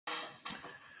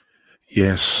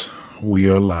Yes, we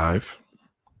are live.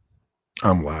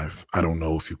 I'm live. I don't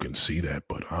know if you can see that,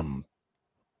 but I'm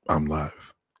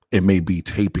live. It may be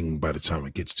taping by the time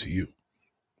it gets to you.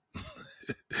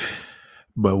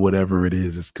 But whatever it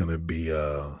is, it's gonna be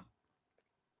an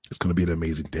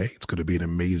amazing day. It's gonna be an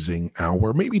amazing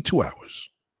hour, maybe 2 hours.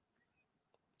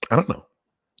 I don't know.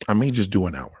 I may just do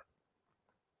an hour.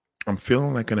 I'm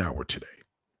feeling like an hour today.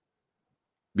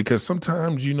 Because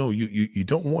sometimes you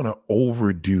don't want to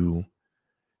overdo.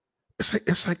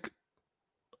 It's like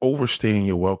overstaying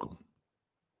your welcome.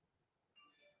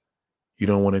 You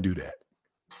don't want to do that.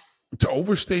 To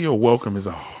overstay your welcome is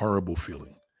a horrible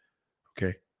feeling.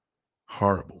 Okay.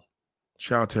 Horrible.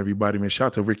 Shout out to everybody, man. Shout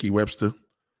out to Ricky Webster.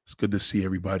 It's good to see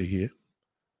everybody here.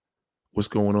 What's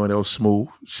going on, El Smooth?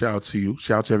 Shout out to you.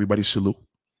 Shout out to everybody. Salute.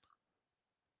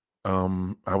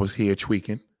 I was here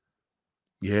tweaking.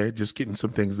 Yeah, just getting some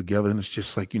things together. And it's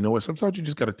just like, you know what? Sometimes you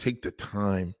just gotta take the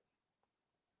time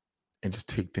and just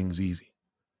take things easy.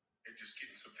 And just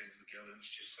getting some things together. And it's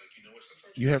just like, you know what?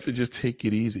 Sometimes you have to just take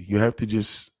it easy. You have to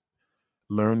just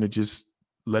learn to just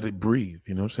let it breathe.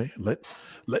 You know what I'm saying?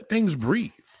 Let things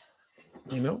breathe.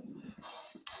 You know?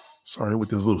 Sorry with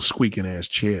this little squeaking ass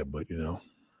chair, but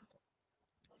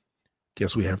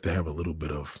guess we have to have a little bit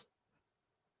of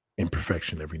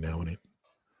imperfection every now and then.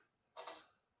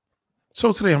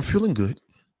 So today I'm feeling good.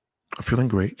 I'm feeling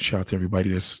great. Shout out to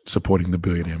everybody that's supporting the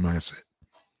Billionaire Mindset.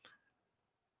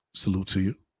 Salute to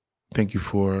you. Thank you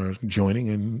for joining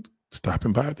and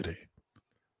stopping by today.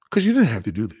 Because you didn't have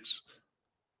to do this.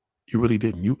 You really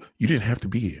didn't. You didn't have to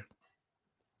be here.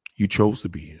 You chose to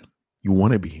be here. You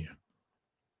want to be here.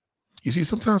 You see,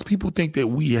 sometimes people think that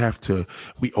we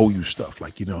owe you stuff.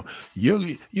 Like,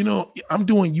 I'm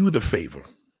doing you the favor.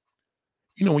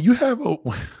 When you have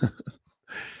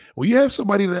when you have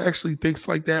somebody that actually thinks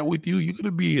like that with you, you're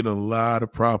gonna be in a lot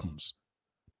of problems.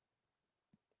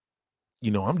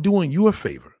 I'm doing you a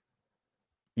favor.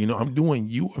 I'm doing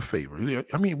you a favor.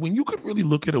 I mean, when you could really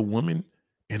look at a woman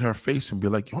in her face and be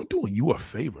like, I'm doing you a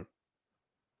favor.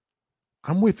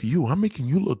 I'm with you. I'm making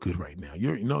you look good right now.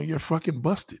 You're fucking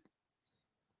busted.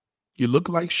 You look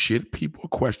like shit. People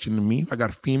are questioning me. I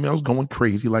got females going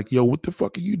crazy like, yo, what the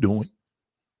fuck are you doing?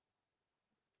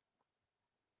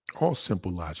 All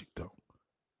simple logic, though.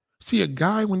 See, a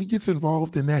guy, when he gets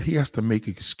involved in that, he has to make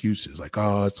excuses like,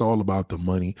 oh, it's all about the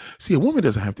money. See, a woman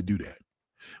doesn't have to do that.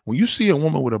 When you see a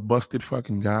woman with a busted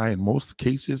fucking guy, in most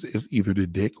cases, it's either the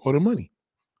dick or the money.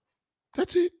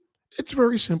 That's it. It's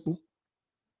very simple.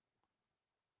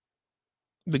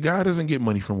 The guy doesn't get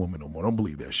money from women no more. Don't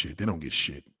believe that shit. They don't get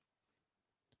shit.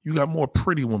 You got more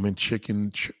pretty women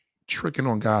tricking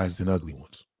on guys than ugly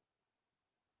ones.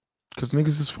 Because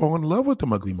niggas is falling in love with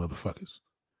them ugly motherfuckers.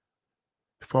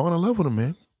 Falling in love with them,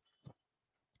 man.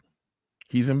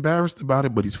 He's embarrassed about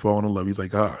it, but he's falling in love. He's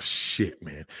like, oh, shit,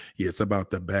 man. Yeah, it's about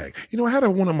the bag. I had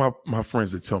one of my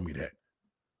friends that tell me that.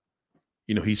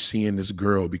 He's seeing this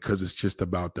girl because it's just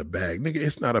about the bag. Nigga,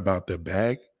 it's not about the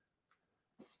bag.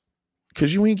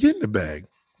 Because you ain't getting the bag.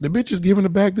 The bitch is giving the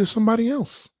bag to somebody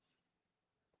else.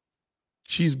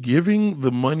 She's giving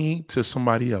the money to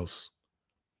somebody else.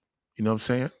 You know what I'm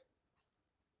saying?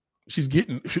 She's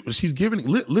giving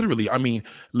literally. I mean,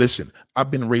 listen, I've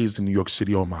been raised in New York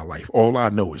City all my life. All I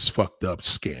know is fucked up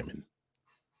scamming.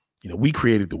 We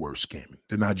created the word scamming.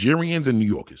 The Nigerians and New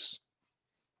Yorkers.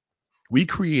 We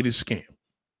created scam.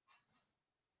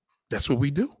 That's what we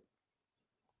do.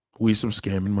 We some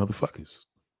scamming motherfuckers.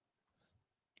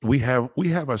 We have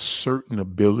a certain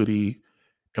ability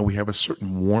and we have a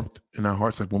certain warmth in our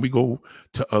hearts. Like when we go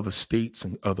to other states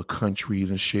and other countries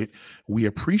and shit, we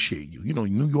appreciate you.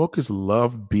 New Yorkers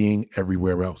love being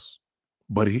everywhere else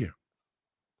but here.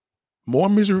 More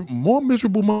miserable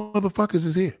motherfuckers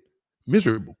is here.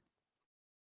 Miserable.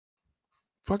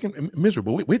 Fucking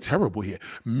miserable. We're terrible here.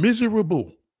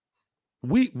 Miserable.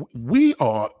 We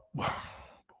are.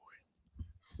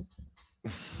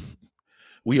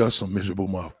 We are some miserable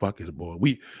motherfuckers, boy.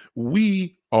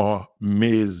 We are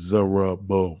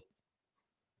miserable.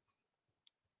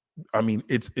 I mean,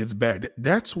 it's bad.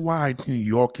 That's why New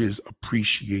Yorkers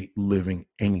appreciate living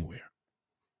anywhere.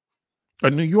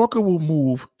 A New Yorker will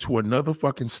move to another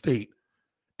fucking state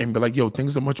and be like, yo,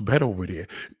 things are much better over there.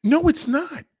 No, it's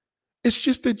not. It's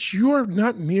just that you're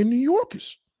not near New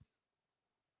Yorkers.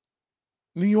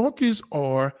 New Yorkers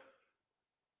are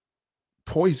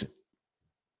poison.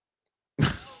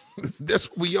 That's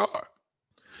what we are.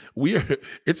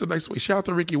 It's a nice way. Shout out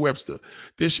to Ricky Webster.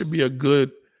 This should be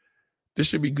good.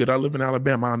 I live in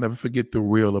Alabama. I'll never forget the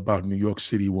reel about New York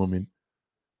City woman.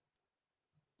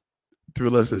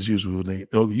 Thrillers as usual name.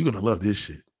 Oh, you're gonna love this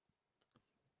shit.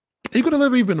 You're gonna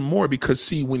love even more because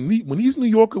see, when these New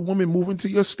Yorker women move into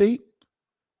your state,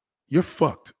 you're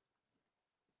fucked.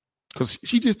 Because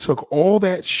she just took all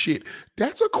that shit.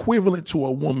 That's equivalent to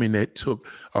a woman that took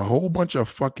a whole bunch of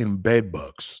fucking bed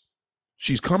bugs.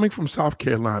 She's coming from South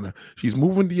Carolina. She's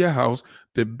moving to your house.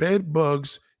 The bed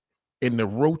bugs and the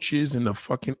roaches and the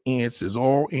fucking ants is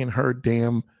all in her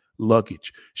damn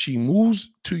luggage. She moves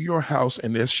to your house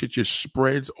and that shit just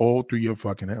spreads all through your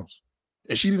fucking house.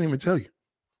 And she didn't even tell you.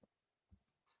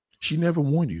 She never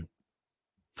warned you.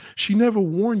 She never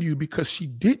warned you because she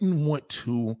didn't want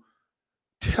to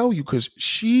tell you, because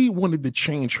she wanted to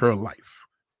change her life.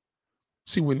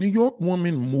 See, when New York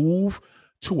women move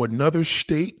to another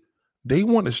state, they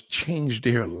want to change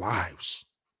their lives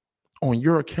on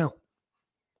your account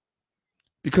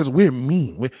because we're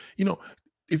mean.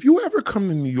 If you ever come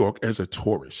to New York as a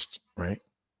tourist, right,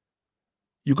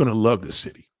 you're going to love the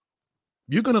city.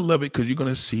 You're going to love it because you're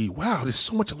going to see, wow, there's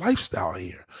so much lifestyle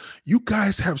here. You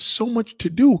guys have so much to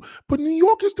do, but New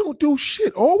Yorkers don't do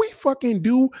shit. All we fucking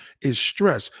do is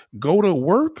stress, go to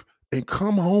work and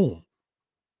come home.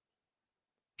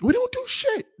 We don't do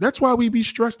shit. That's why we be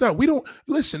stressed out. We don't,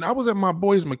 listen, I was at my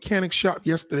boy's mechanic shop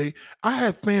yesterday. I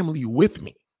had family with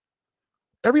me.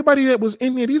 Everybody that was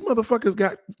in there, these motherfuckers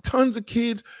got tons of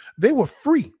kids. They were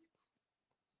free.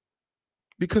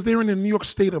 Because they're in the New York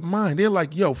state of mind. They're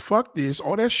like, yo, fuck this.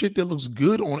 All that shit that looks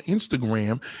good on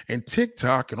Instagram and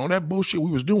TikTok and all that bullshit we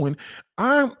was doing,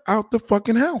 I'm out the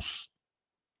fucking house.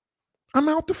 I'm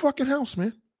out the fucking house,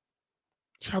 man.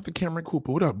 Shout out to Cameron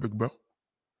Cooper. What up, big bro?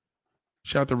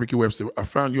 Shout out to Ricky Webster. I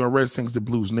found you on Red Sings the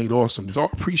Blues. Nate Awesome. I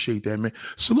appreciate that, man.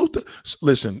 Salute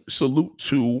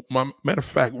to my, matter of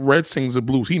fact, Red Sings the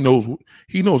Blues. He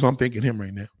knows I'm thinking him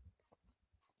right now.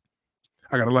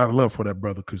 I got a lot of love for that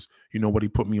brother because you know what, he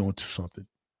put me on to something.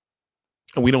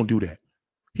 And we don't do that.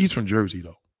 He's from Jersey,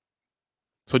 though.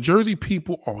 So Jersey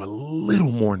people are a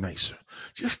little more nicer.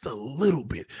 Just a little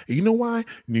bit. And you know why?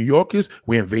 New Yorkers,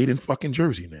 we're invading fucking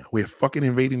Jersey now. We're fucking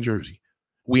invading Jersey.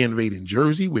 We invading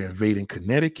Jersey. We're invading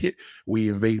Connecticut. We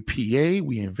invade PA.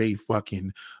 We invade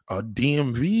fucking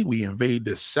DMV. We invade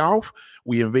the South.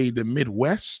 We invade the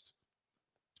Midwest.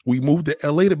 We moved to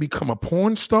LA to become a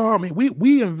porn star. I mean,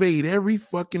 we invade every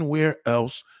fucking where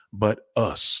else but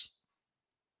us.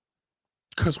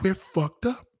 Because we're fucked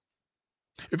up.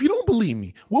 If you don't believe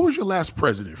me, what was your last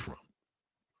president from?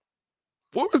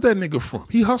 What was that nigga from?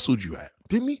 He hustled you at,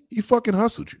 didn't he? He fucking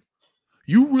hustled you.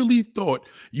 You really thought,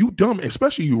 you dumb,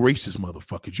 especially you racist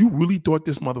motherfuckers, you really thought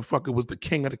this motherfucker was the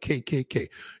king of the KKK.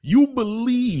 You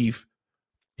believe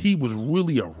he was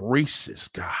really a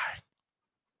racist guy.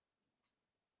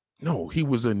 No, he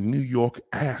was a New York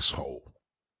asshole.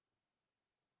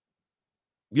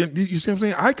 You see what I'm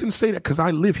saying? I can say that because I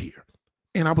live here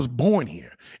and I was born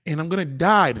here and I'm going to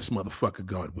die this motherfucker,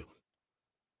 God willing.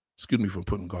 Excuse me for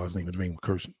putting God's name in vain with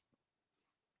cursing.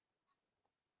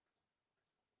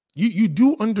 You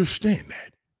do understand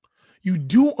that. You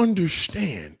do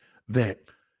understand that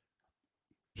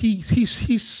he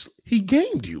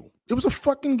gamed you. It was a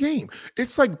fucking game.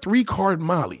 It's like 3-card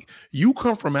Molly. You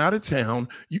come from out of town.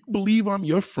 You believe I'm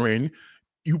your friend.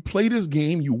 You play this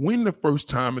game. You win the first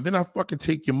time. And then I fucking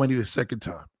take your money the second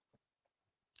time.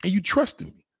 And you trusted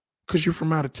me because you're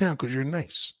from out of town, because you're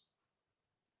nice.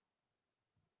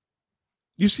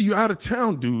 You see, you out of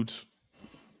town dudes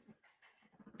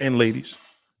and ladies.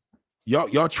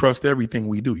 Y'all trust everything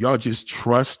we do. Y'all just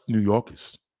trust New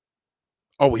Yorkers.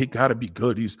 Oh, he got to be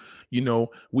good. He's,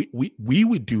 we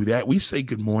would do that. We say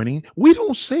good morning. We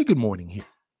don't say good morning here.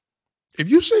 If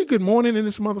you say good morning in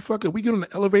this motherfucker, we get on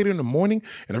the elevator in the morning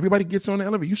and everybody gets on the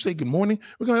elevator, you say good morning,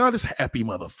 we're going, oh, this happy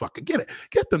motherfucker.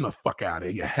 Get them the fuck out of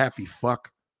here, you happy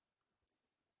fuck.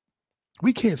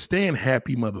 We can't stand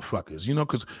happy motherfuckers,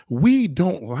 because we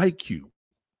don't like you.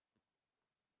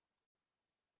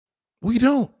 We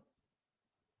don't.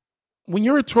 When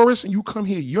you're a tourist and you come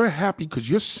here, you're happy because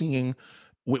you're seeing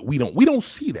what we don't. We don't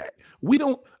see that. We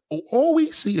don't. All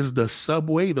we see is the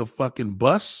subway, the fucking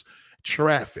bus,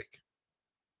 traffic.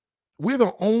 We're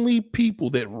the only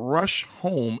people that rush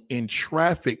home in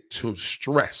traffic to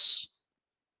stress.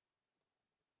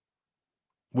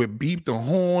 We beep the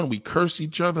horn. We curse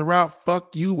each other out.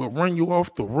 Fuck you. We'll run you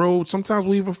off the road. Sometimes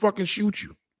we'll even fucking shoot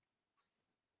you.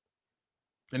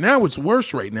 And now it's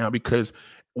worse right now because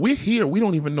we're here. We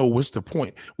don't even know what's the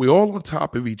point. We're all on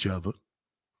top of each other.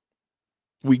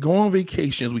 We go on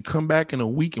vacations. We come back in a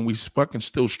week and we fucking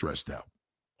still stressed out.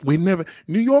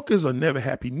 New Yorkers are never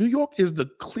happy. New York is the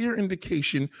clear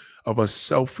indication of a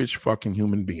selfish fucking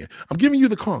human being. I'm giving you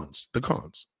the cons.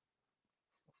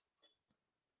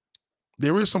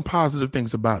 There is some positive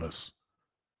things about us,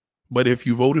 But if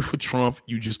you voted for Trump,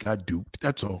 you just got duped.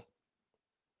 That's all.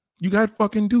 You got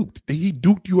fucking duped. He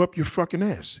duped you up your fucking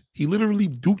ass. He literally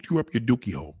duped you up your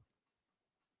dookie hole.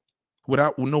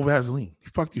 With no Vaseline. He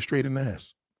fucked you straight in the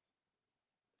ass.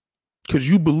 Because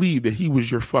you believe that he was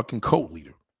your fucking cult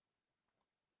leader.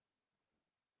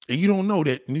 And you don't know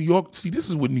that New York, see, this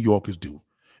is what New Yorkers do.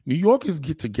 New Yorkers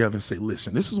get together and say,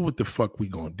 listen, this is what the fuck we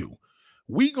gonna do.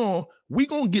 We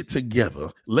gonna get together,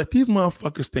 let these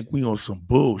motherfuckers think we on some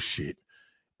bullshit,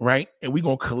 right? And we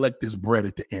gonna collect this bread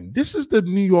at the end. This is the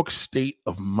New York state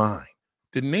of mind.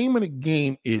 The name of the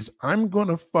game is I'm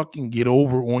gonna fucking get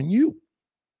over on you.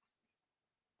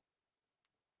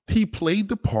 He played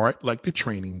the part like the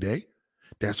Training Day.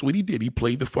 That's what he did. He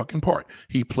played the fucking part.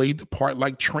 He played the part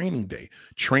like Training Day.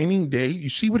 Training Day, you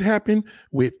see what happened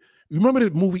with, remember the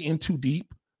movie In Too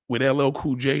Deep with LL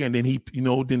Cool J, and then he,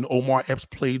 then Omar Epps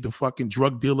played the fucking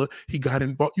drug dealer. He got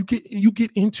involved. You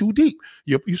get in too deep.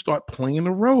 You start playing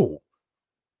the role.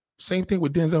 Same thing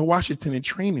with Denzel Washington in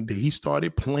Training Day. He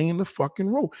started playing the fucking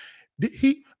role.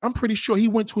 I'm pretty sure he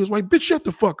went to his wife, bitch, shut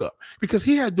the fuck up. Because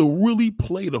he had to really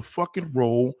play the fucking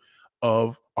role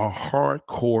of a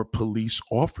hardcore police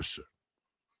officer.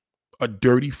 A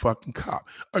dirty fucking cop.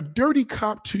 A dirty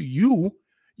cop to you.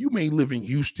 You may live in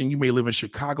Houston. You may live in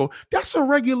Chicago. That's a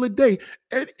regular day.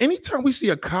 And anytime we see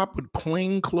a cop with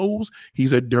plain clothes,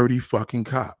 he's a dirty fucking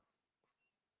cop.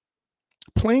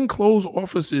 Plain clothes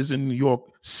officers in New York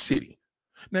City.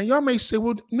 Now, y'all may say,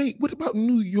 well, Nate, what about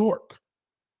New York?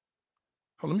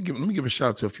 Oh, let me give a shout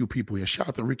out to a few people here. Shout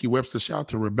out to Ricky Webster. Shout out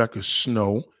to Rebecca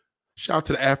Snow. Shout out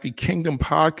to the Athlete Kingdom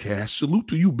podcast. Salute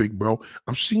to you, big bro.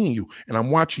 I'm seeing you and I'm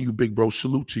watching you, big bro.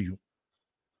 Salute to you.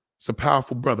 It's a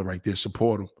powerful brother right there.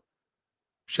 Support him.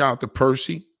 Shout out to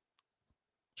Percy.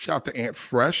 Shout out to Aunt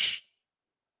Fresh.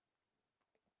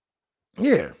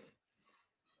 Yeah.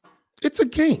 It's a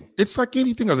game. It's like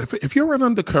anything else. If you're an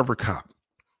undercover cop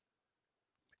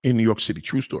in New York City,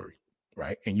 true story,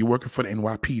 right? And you're working for the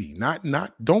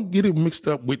NYPD, don't get it mixed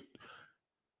up with,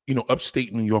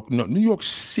 upstate New York. No, New York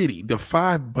City, the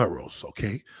 5 boroughs,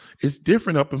 okay? It's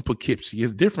different up in Poughkeepsie.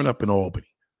 It's different up in Albany.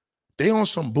 They on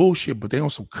some bullshit, but they on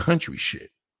some country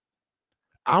shit.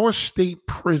 Our state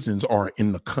prisons are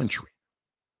in the country.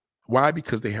 Why?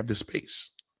 Because they have the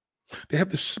space. They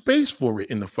have the space for it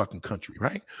in the fucking country,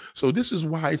 right? So this is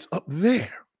why it's up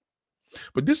there.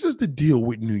 But this is the deal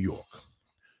with New York.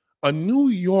 A New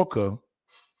Yorker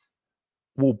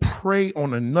will prey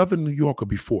on another New Yorker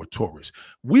before a tourist.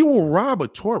 We will rob a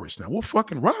tourist. Now, we'll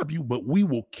fucking rob you, but we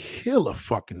will kill a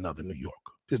fucking another New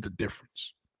Yorker. There's the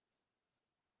difference.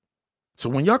 So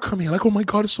when y'all come here like, oh my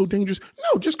God, it's so dangerous.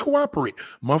 No, just cooperate.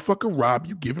 Motherfucker rob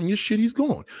you, give him your shit, he's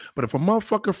gone. But if a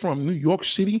motherfucker from New York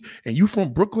City and you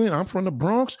from Brooklyn, I'm from the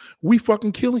Bronx, we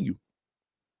fucking killing you.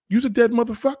 You's a dead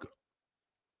motherfucker.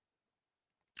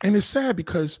 And it's sad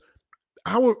because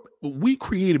we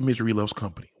created Misery Loves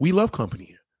Company. We love company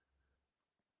here.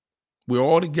 We're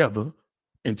all together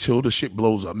until the shit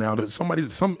blows up. Now, if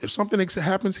something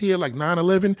happens here like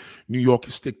 9/11, New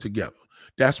Yorkers stick together.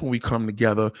 That's when we come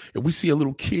together. If we see a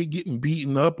little kid getting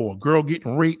beaten up or a girl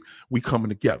getting raped, we coming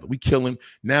together. We kill him.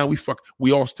 Now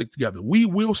we all stick together. We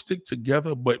will stick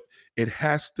together, but it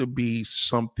has to be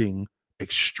something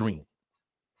extreme.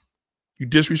 You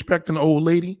disrespecting an old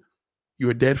lady,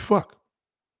 you're a dead fuck.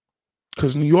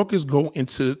 Because New Yorkers go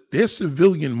into their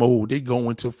civilian mode. They go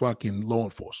into fucking law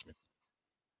enforcement.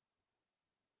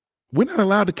 We're not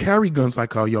allowed to carry guns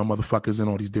like all y'all motherfuckers in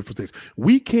all these different states.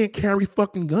 We can't carry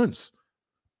fucking guns.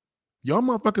 Y'all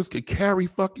motherfuckers can carry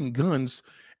fucking guns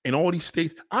in all these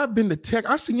states. I've been to tech.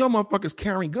 I seen y'all motherfuckers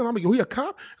carrying guns. I'm like, yo, he a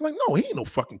cop? I'm like, no, he ain't no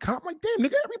fucking cop. I'm like, damn,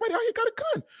 nigga, everybody out here got a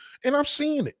gun. And I'm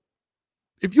seeing it.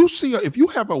 If you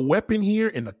have a weapon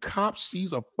here and the cop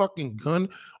sees a fucking gun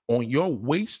on your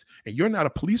waist and you're not a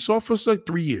police officer,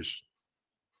 3 years.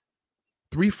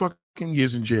 3 fucking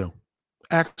years in jail.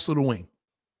 Axe Lil Wayne.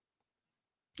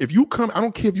 If you come, I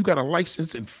don't care if you got a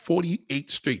license in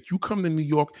 48 states. You come to New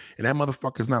York and that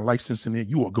motherfucker's not licensed in there,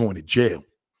 you are going to jail.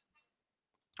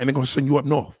 And they're going to send you up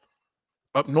north.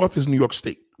 Up north is New York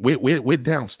State. We're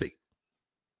downstate.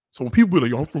 So when people be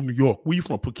like, yo, I'm from New York, where you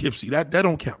from? Poughkeepsie. That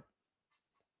don't count.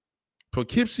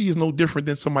 Poughkeepsie is no different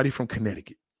than somebody from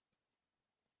Connecticut.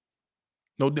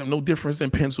 No difference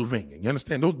than Pennsylvania. You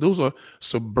understand? Those are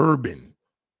suburban.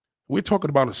 We're talking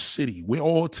about a city. We're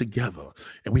all together.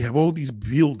 And we have all these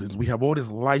buildings. We have all this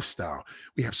lifestyle.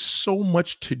 We have so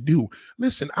much to do.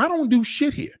 Listen, I don't do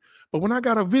shit here. But when I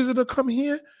got a visitor come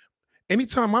here,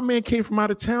 anytime my man came from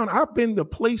out of town, I've been to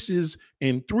places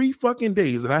in 3 fucking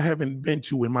days that I haven't been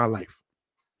to in my life.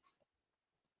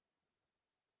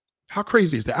 How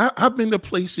crazy is that? I've been to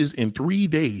places in 3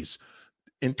 days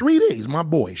In 3 days, my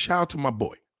boy. Shout out to my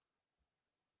boy.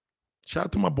 Shout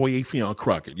out to my boy Affion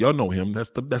Crockett. Y'all know him.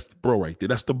 That's the bro right there.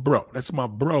 That's the bro. That's my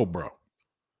bro.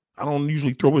 I don't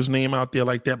usually throw his name out there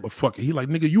like that, but fuck it. He like,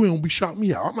 nigga, you ain't gonna be shout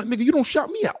me out. I'm like, nigga, you don't shout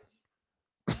me out.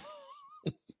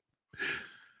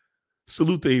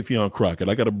 Salute to Affion Crockett.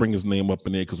 I got to bring his name up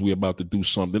in there because we're about to do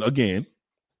something again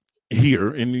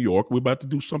here in New York. We're about to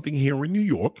do something here in New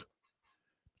York.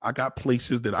 I got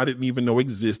places that I didn't even know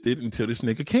existed until this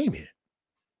nigga came in.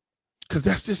 Because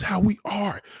that's just how we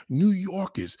are, New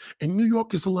Yorkers. And New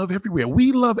Yorkers love everywhere.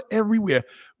 We love everywhere.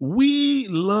 We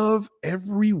love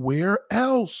everywhere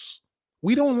else.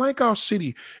 We don't like our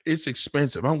city. It's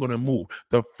expensive. I'm going to move.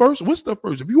 What's the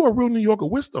first? If you are a real New Yorker,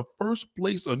 what's the first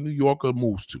place a New Yorker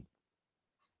moves to?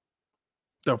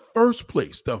 The first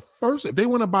place, if they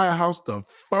want to buy a house, the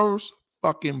first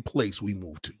fucking place we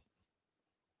move to.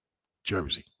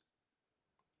 Jersey.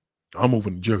 I'm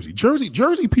moving to Jersey.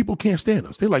 Jersey people can't stand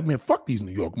us. They're like, man, fuck these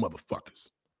New York motherfuckers.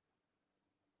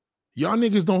 Y'all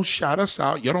niggas don't shout us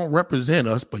out. Y'all don't represent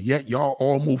us, but yet y'all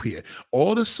all move here.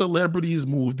 All the celebrities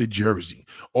move to Jersey.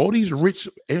 All these rich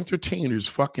entertainers,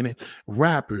 fucking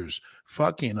rappers,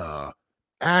 fucking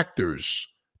actors,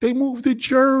 they move to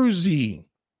Jersey.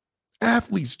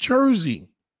 Athletes, Jersey.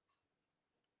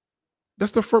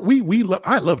 That's the first.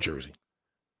 I love Jersey.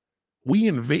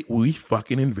 We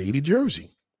fucking invaded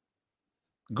Jersey.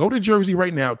 Go to Jersey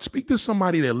right now. Speak to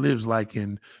somebody that lives like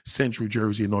in Central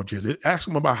Jersey and North Jersey. Ask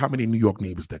them about how many New York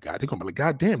neighbors they got. They're gonna be like,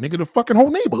 God damn, nigga, the fucking whole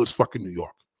neighborhood's fucking New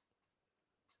York.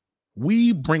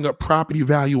 We bring up property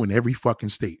value in every fucking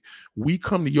state. We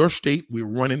come to your state, we're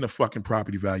running the fucking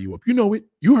property value up. You know it.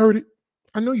 You heard it.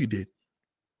 I know you did.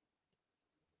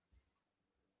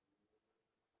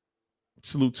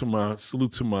 Salute to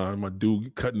my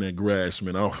dude cutting that grass,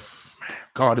 man. Oh, man,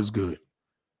 God is good.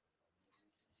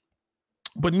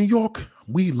 But New York,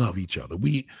 we love each other.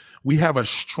 We have a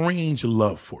strange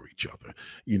love for each other.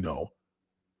 You know,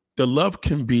 the love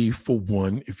can be, for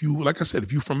one, if you, like I said,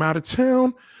 if you're from out of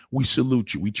town, we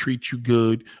salute you. We treat you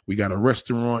good. We got a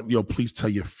restaurant. Yo, please tell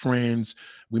your friends.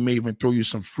 We may even throw you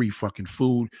some free fucking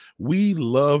food. We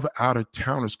love out of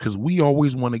towners because we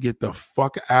always want to get the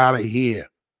fuck out of here.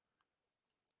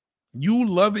 You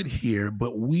love it here,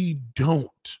 but we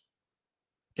don't.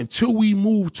 Until we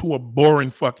move to a boring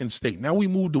fucking state. Now we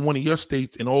move to one of your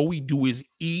states and all we do is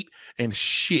eat and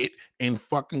shit and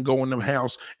fucking go in the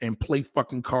house and play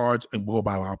fucking cards and go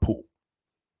by our pool.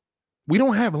 We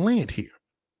don't have land here.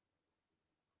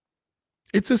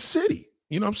 It's a city.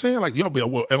 You know what I'm saying? Like, y'all be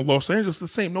like, well, and Los Angeles is the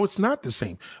same. No, it's not the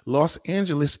same. Los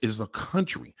Angeles is a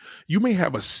country. You may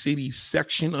have a city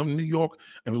section of New York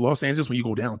and Los Angeles when you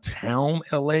go downtown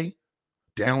LA,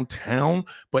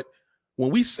 but when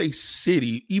we say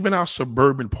city, even our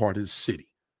suburban part is city.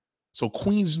 So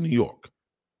Queens, New York.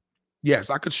 Yes,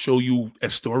 I could show you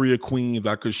Astoria, Queens.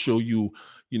 I could show you,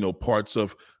 parts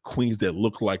of Queens that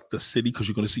look like the city because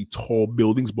you're going to see tall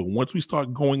buildings. But once we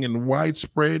start going in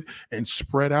widespread and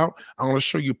spread out, I'm going to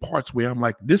show you parts where I'm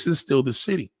like, this is still the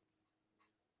city.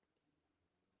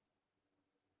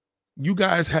 You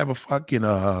guys have a fucking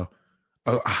a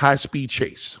high-speed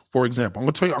chase. For example, I'm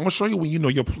going to show you when you know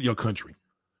your country.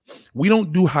 We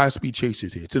don't do high-speed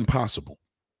chases here. It's impossible.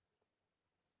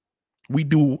 We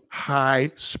do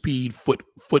high-speed foot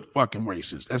fucking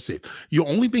races. That's it. The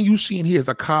only thing you see in here is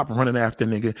a cop running after a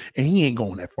nigga, and he ain't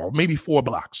going that far. Maybe 4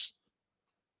 blocks.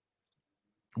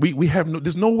 We have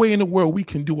there's no way in the world we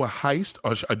can do a heist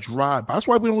or a drive-by. That's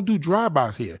why we don't do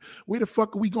drive-bys here. Where the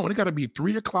fuck are we going? It got to be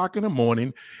 3 o'clock in the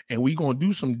morning, and we going to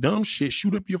do some dumb shit,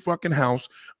 shoot up your fucking house,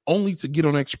 only to get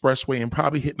on the expressway and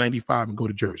probably hit 95 and go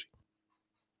to Jersey.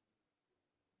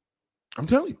 I'm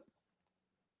telling you,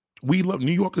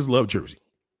 New Yorkers love Jersey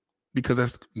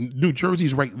because New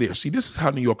Jersey's right there. See, this is how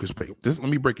New Yorkers play. Let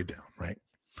me break it down, right?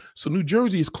 So New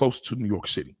Jersey is close to New York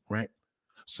City, right?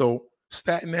 So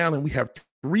Staten Island, we have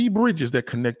 3 bridges that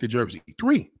connect to Jersey.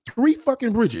 Three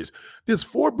fucking bridges. There's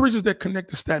 4 bridges that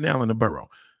connect to Staten Island and the borough.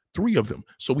 3 of them.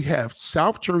 So we have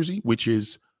South Jersey, which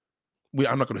is,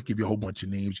 I'm not going to give you a whole bunch of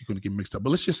names. You're going to get mixed up. But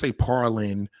let's just say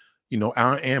Parlin,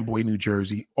 our Amboy, New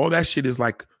Jersey. All that shit is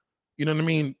like, you know what I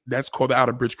mean? That's called the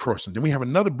Outer Bridge Crossing. Then we have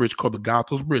another bridge called the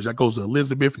Goethals Bridge. That goes to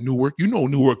Elizabeth, Newark.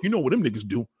 Newark. You know what them niggas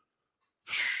do.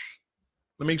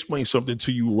 Let me explain something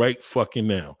to you right fucking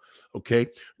now. Okay?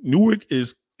 Newark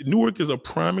is a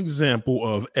prime example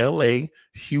of LA,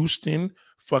 Houston,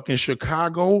 fucking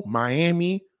Chicago,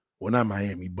 Miami. Well, not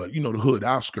Miami, but the hood,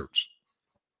 outskirts.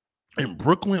 And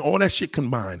Brooklyn, all that shit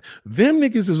combined. Them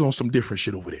niggas is on some different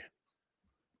shit over there.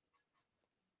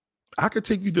 I could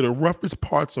take you to the roughest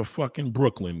parts of fucking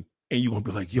Brooklyn And you're going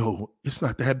to be like, yo, it's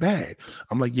not that bad.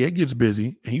 I'm like, yeah, it gets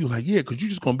busy. And you're like, yeah, because you're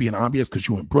just going to be in ambiance because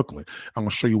you're in Brooklyn. I'm going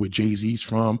to show you where Jay-Z's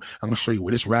from. I'm going to show you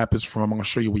where this rapper's from. I'm going to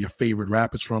show you where your favorite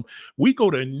rapper's from. We go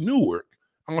to Newark.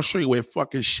 I'm going to show you where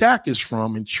fucking Shaq is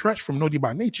from and Tretch from Naughty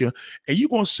by Nature. And you're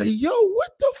going to say, yo,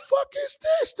 what the fuck is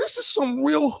this? This is some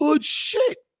real hood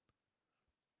shit.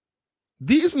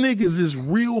 These niggas is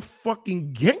real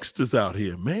fucking gangsters out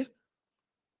here, man.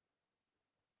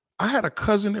 I had a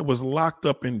cousin that was locked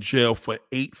up in jail for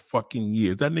 8 fucking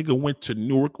years. That nigga went to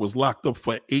Newark, was locked up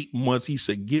for 8 months. He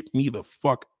said, get me the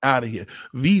fuck out of here.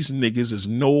 These niggas is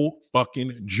no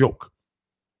fucking joke.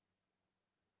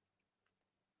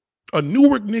 A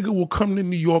Newark nigga will come to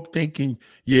New York thinking,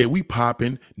 yeah, we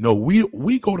popping. No,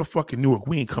 we go to fucking Newark.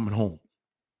 We ain't coming home.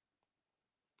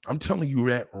 I'm telling you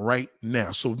that right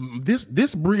now. So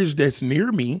this bridge that's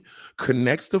near me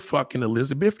connects to fucking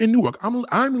Elizabeth and Newark. I'm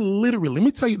literally, let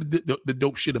me tell you the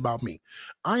dope shit about me.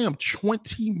 I am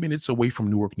 20 minutes away from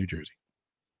Newark, New Jersey.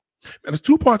 Now, there's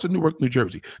 2 parts of Newark, New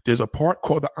Jersey. There's a part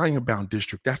called the Ironbound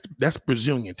District. That's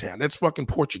Brazilian town. That's fucking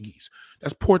Portuguese.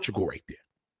 That's Portugal right there.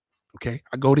 Okay.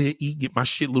 I go there, eat, get my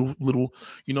shit, little,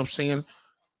 you know what I'm saying?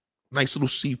 Nice little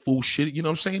seafood shit. You know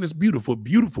what I'm saying? It's beautiful,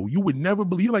 beautiful. You would never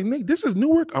believe. You're like, Nate, this is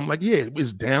Newark. I'm like, yeah,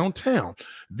 it's downtown.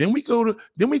 Then we go to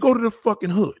the fucking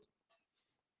hood.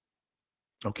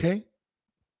 Okay.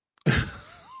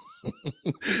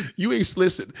 You ain't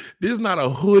listen. There's not a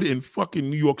hood in fucking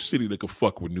New York City that could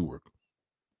fuck with Newark.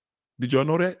 Did y'all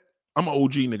know that? I'm an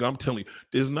OG nigga. I'm telling you,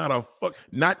 there's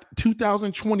not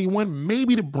 2021,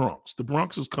 maybe the Bronx. The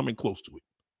Bronx is coming close to it.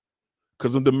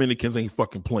 Because them Dominicans ain't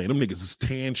fucking playing. Them niggas is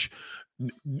them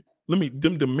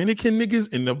Dominican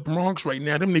niggas in the Bronx right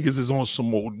now, them niggas is on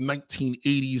some old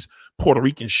 1980s Puerto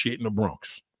Rican shit in the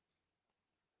Bronx.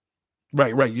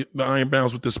 Right. The Iron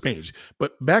Bounds with the Spanish.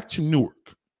 But back to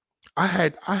Newark. I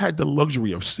had the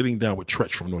luxury of sitting down with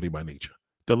Tretch from Naughty by Nature.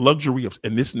 The luxury of,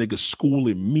 and this nigga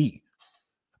schooling me.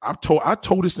 I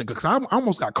told this nigga, because I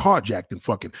almost got carjacked and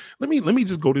fucking, let me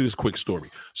just go to this quick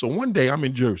story. So one day I'm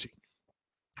in Jersey.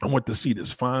 I went to see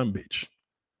this fine bitch.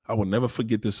 I will never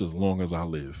forget this as long as I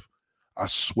live. I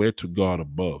swear to God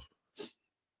above.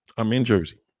 I'm in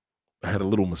Jersey. I had a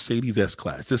little Mercedes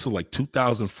S-Class. This is like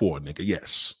 2004, nigga.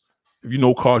 Yes. If you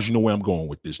know cars, you know where I'm going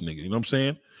with this nigga. You know what I'm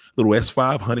saying? Little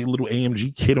S500, little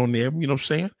AMG kit on there. You know what I'm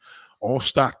saying? All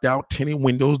stocked out, tinted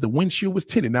windows. The windshield was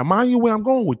tinted. Now, mind you where I'm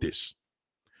going with this.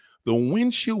 The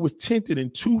windshield was tinted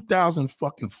in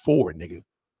 2004, nigga.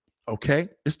 Okay?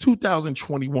 It's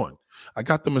 2021. I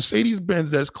got the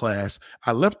Mercedes-Benz S-Class.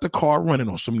 I left the car running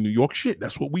on some New York shit.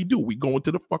 That's what we do. We go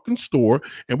into the fucking store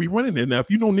and we run in there. Now, if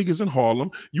you know niggas in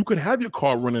Harlem, you could have your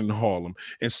car running in Harlem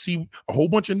and see a whole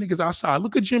bunch of niggas outside.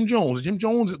 Look at Jim Jones.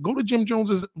 Go to Jim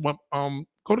Jones's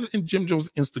Jim Jones'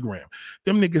 Instagram.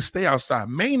 Them niggas stay outside.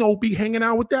 Mano be hanging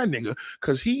out with that nigga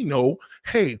because he know,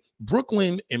 hey,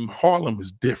 Brooklyn and Harlem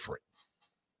is different.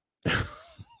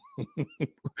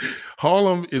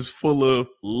 Harlem is full of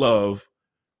love.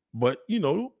 But, you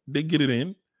know, they get it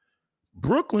in.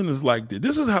 Brooklyn is like this.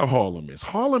 This is how Harlem is.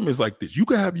 Harlem is like this. You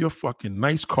can have your fucking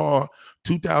nice car,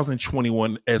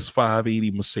 2021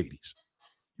 S580 Mercedes.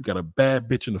 You got a bad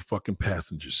bitch in the fucking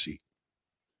passenger seat.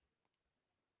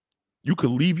 You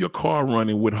could leave your car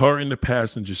running with her in the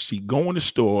passenger seat, go in the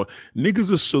store.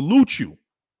 Niggas will salute you.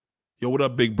 Yo, what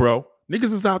up, big bro?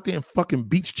 Niggas is out there in fucking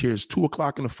beach chairs 2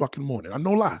 o'clock in the fucking morning.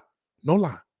 No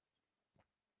lie.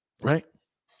 Right?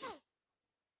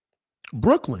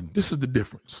 Brooklyn, this is the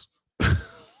difference.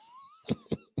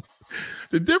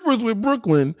 The difference with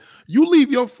Brooklyn, you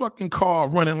leave your fucking car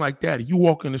running like that, and you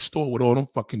walk in the store with all them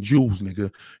fucking jewels, nigga.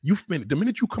 You finish. The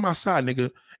minute you come outside, nigga,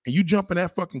 and you jump in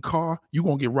that fucking car, you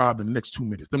gonna get robbed in the next 2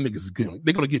 minutes. Them niggas is good.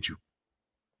 They're gonna get you.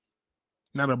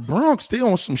 Now, the Bronx, they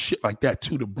on some shit like that,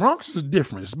 too. The Bronx is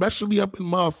different, especially up in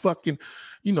motherfucking,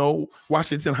 you know,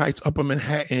 Washington Heights, Upper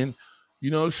Manhattan.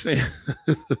 You know what I'm saying?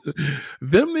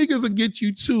 Them niggas will get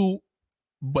you, too,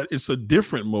 but it's a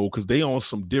different mode because they on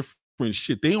some different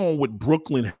shit. They on what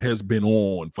Brooklyn has been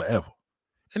on forever.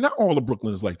 And not all of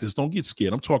Brooklyn is like this. Don't get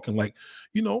scared. I'm talking like,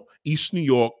 you know, East New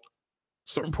York,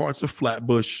 certain parts of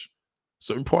Flatbush,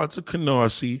 certain parts of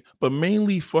Canarsie, but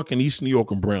mainly fucking East New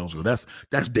York and Brownsville. That's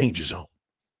danger zone.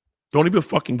 Don't even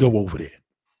fucking go over there.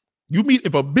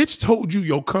 If a bitch told you,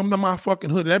 yo, come to my fucking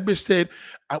hood, and that bitch said,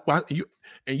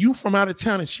 you from out of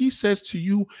town, and she says to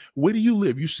you, where do you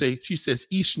live? She says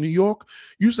East New York.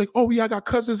 You say, oh yeah, I got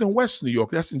cousins in West New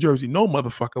York. That's in Jersey. No,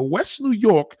 motherfucker. West New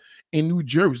York and New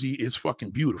Jersey is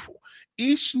fucking beautiful.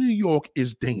 East New York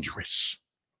is dangerous.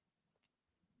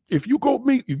 If you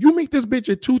meet this bitch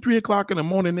at 2, 3 o'clock in the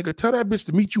morning, nigga, tell that bitch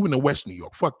to meet you in the West New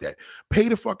York. Fuck that. Pay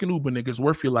the fucking Uber, nigga. It's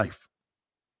worth your life.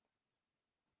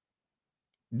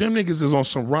 Them niggas is on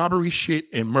some robbery shit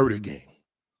and murder gang.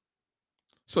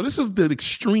 So this is the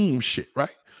extreme shit, right?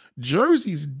 Newark,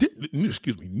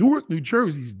 New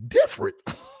Jersey's different.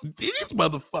 These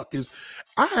motherfuckers,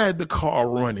 I had the car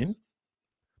running.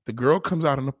 The girl comes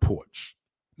out on the porch.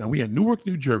 Now we in Newark,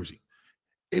 New Jersey.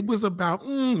 It was about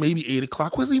maybe 8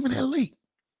 o'clock. Wasn't even that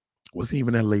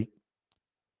late.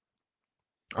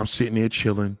 I'm sitting there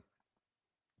chilling.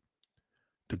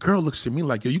 The girl looks at me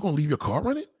like, yo, you gonna leave your car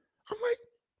running? I'm like,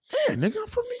 yeah, nigga, I'm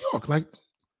from New York. Like,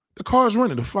 the car's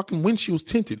running. The fucking windshield's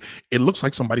tinted. It looks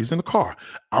like somebody's in the car.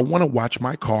 I want to watch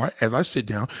my car as I sit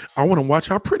down. I want to watch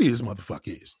how pretty this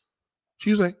motherfucker is.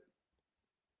 She was like,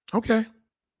 okay.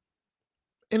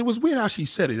 And it was weird how she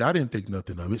said it. I didn't think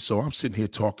nothing of it. So I'm sitting here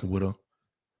talking with her.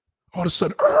 All of a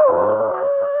sudden,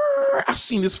 I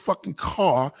seen this fucking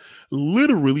car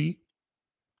literally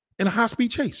in a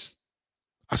high-speed chase.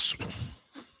 I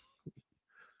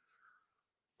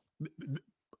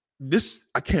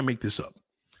can't make this up.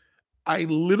 I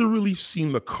literally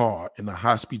seen the car in the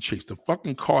high-speed chase. The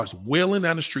fucking car is wailing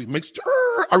down the street.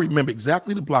 I remember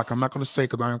exactly the block. I'm not going to say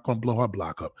because I ain't going to blow her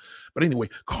block up. But anyway,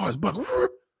 car's bugging.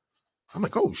 I'm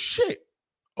like, oh, shit.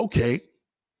 Okay.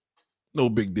 No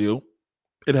big deal.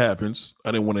 It happens.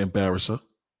 I didn't want to embarrass her.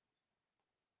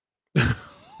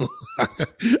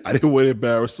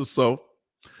 So,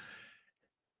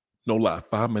 no lie,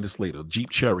 5 minutes later, Jeep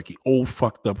Cherokee, old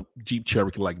fucked up Jeep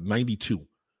Cherokee, like 92.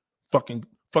 Fucking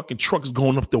trucks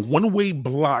going up the one-way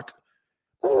block.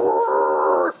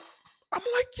 I'm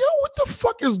like, yo, what the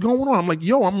fuck is going on? I'm like,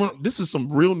 yo, this is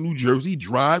some real New Jersey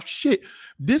drive shit.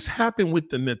 This happened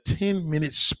within the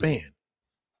 10-minute span.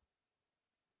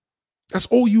 That's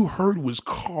all you heard was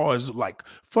cars. Like,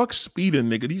 fuck speeding,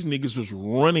 nigga. These niggas was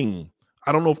running.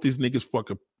 I don't know if these niggas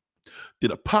fucking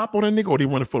did a pop on a nigga or they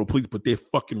running for the police, but they're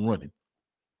fucking running.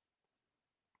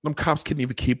 Them cops couldn't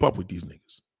even keep up with these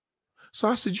niggas. So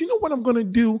I said, you know what I'm going to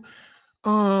do?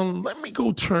 Let me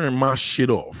go turn my shit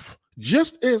off.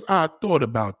 Just as I thought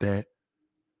about that,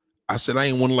 I said, I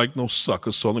ain't want to like no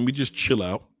sucker, so let me just chill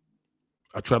out.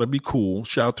 I try to be cool.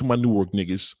 Shout out to my Newark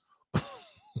niggas.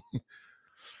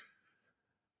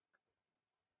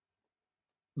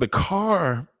 The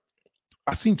car,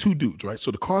 I seen two dudes, right?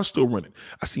 So the car's still running.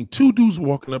 I seen two dudes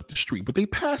walking up the street, but they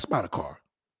passed by the car.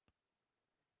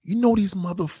 You know, these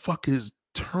motherfuckers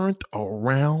turned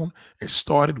around and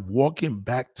started walking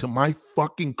back to my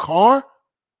fucking car.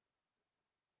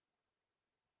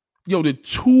 Yo, the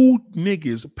two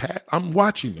niggas, I'm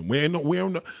watching them.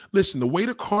 Listen, the way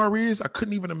the car is, I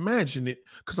couldn't even imagine it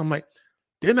because I'm like,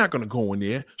 they're not going to go in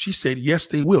there. She said, yes,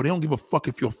 they will. They don't give a fuck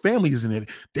if your family is in it.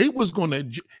 They was going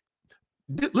to,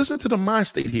 listen to the mind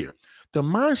state here. The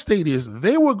mind state is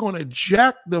they were going to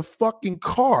jack the fucking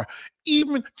car,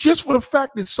 even just for the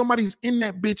fact that somebody's in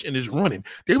that bitch and is running.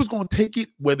 They was going to take it,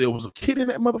 whether it was a kid in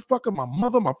that motherfucker, my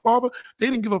mother, my father. They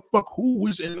didn't give a fuck who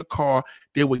was in the car.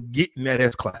 They were getting that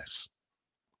S-Class.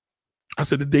 I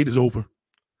said, the date is over.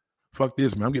 Fuck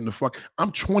this, man. I'm getting the fuck.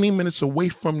 I'm 20 minutes away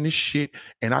from this shit,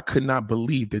 and I could not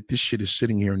believe that this shit is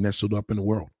sitting here nestled up in the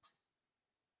world.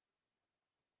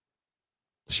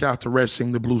 Shout out to Red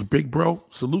Sing the Blues. Big bro,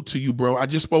 salute to you, bro. I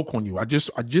just spoke on you. I just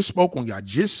spoke on you. I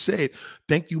just said,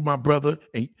 thank you, my brother,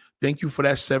 and thank you for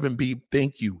that 7B.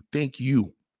 Thank you.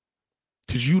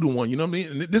 Because you the one, you know what I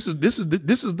mean? And this is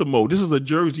the mode. This is a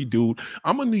Jersey dude.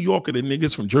 I'm a New Yorker. The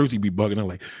niggas from Jersey be bugging. I'm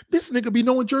like, this nigga be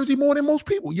knowing Jersey more than most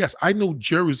people. Yes, I know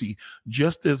Jersey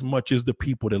just as much as the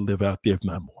people that live out there, if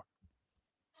not more.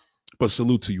 But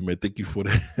salute to you, man. Thank you for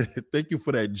that. Thank you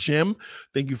for that gem.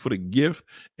 Thank you for the gift.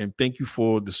 And thank you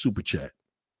for the super chat.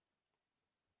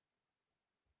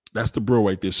 That's the bro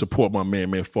right there. Support my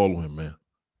man. Follow him, man.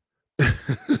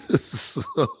 So,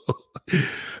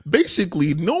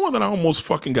 basically, knowing that I almost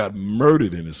fucking got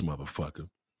murdered in this motherfucker.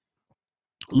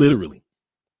 Literally.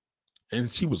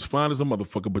 And she was fine as a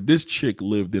motherfucker, but this chick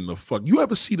lived in the fuck. You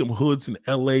ever see them hoods in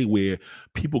LA where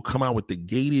people come out with the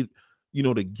gated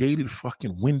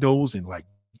fucking windows and like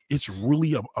it's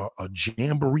really a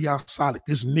jamboree outside? Like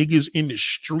this niggas in the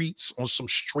streets on some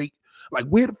straight. Like,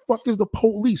 where the fuck is the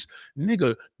police?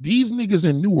 Nigga, these niggas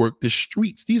in Newark, the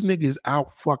streets, these niggas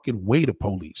out fucking way the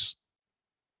police.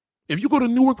 If you go to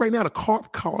Newark right now, the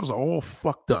cars are all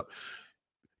fucked up.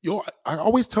 Yo, I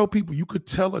always tell people you could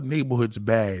tell a neighborhood's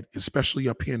bad, especially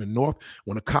up here in the north,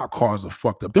 when the cop cars are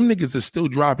fucked up. Them niggas are still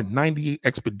driving 98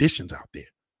 Expeditions out there.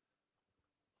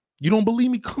 You don't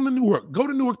believe me? Come to Newark. Go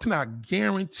to Newark tonight. I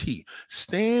guarantee.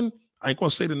 I ain't gonna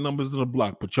say the numbers of the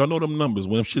block, but y'all know them numbers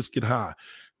when them shits get high.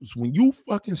 When you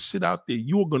fucking sit out there,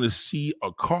 you're going to see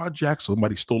a carjack.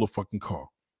 Somebody stole a fucking car.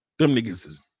 Them niggas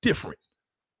is different.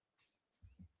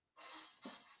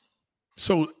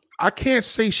 So I can't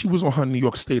say she was on her New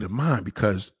York state of mind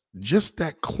because just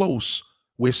that close,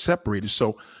 we're separated.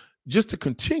 So just to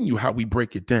continue how we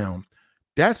break it down,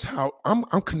 that's how I'm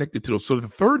connected to those. So the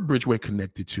third bridge we're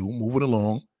connected to, moving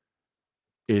along,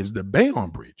 is the Bayonne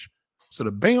Bridge. So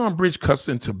the Bayonne Bridge cuts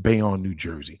into Bayonne, New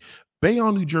Jersey.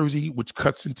 Bayonne, New Jersey, which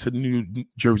cuts into New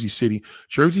Jersey City.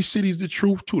 Jersey City is the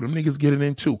truth too. Them niggas get it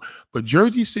in too. But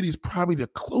Jersey City is probably the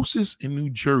closest in New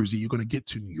Jersey you're going to get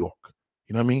to New York.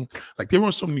 You know what I mean? Like they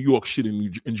run some New York shit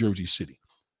in Jersey City.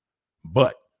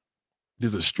 But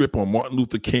there's a strip on Martin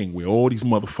Luther King where all these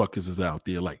motherfuckers is out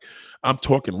there. Like I'm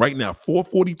talking right now,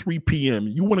 4:43 p.m.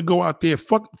 You want to go out there?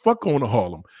 Fuck on to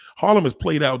Harlem. Harlem is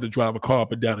played out to drive a car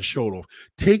up and down the shoulder.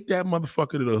 Take that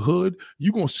motherfucker to the hood.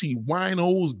 You gonna see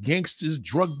winos, gangsters,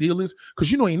 drug dealers.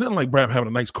 Because you know ain't nothing like Brad having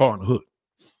a nice car in the hood.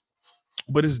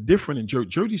 But it's different in Jersey.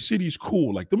 Jersey City is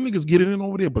cool. Like them niggas get it in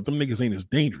over there, but them niggas ain't as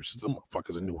dangerous as them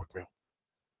motherfuckers in Newark, man.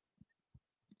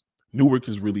 Newark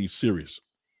is really serious.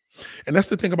 And that's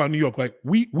the thing about New York. Like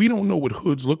we don't know what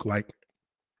hoods look like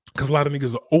because a lot of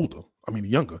niggas are older. I mean,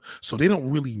 younger. So they don't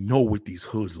really know what these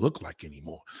hoods look like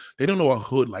anymore. They don't know a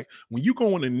hood like when you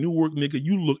go into Newark, nigga,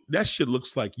 you look, that shit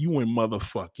looks like you in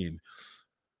motherfucking,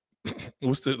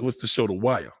 what's the show, The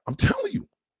Wire? I'm telling you,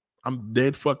 I'm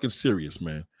dead fucking serious,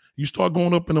 man. You start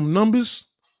going up in them numbers.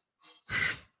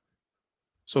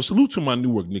 So salute to my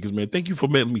Newark niggas, man. Thank you for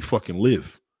letting me fucking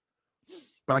live.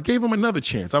 But I gave him another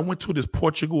chance. I went to this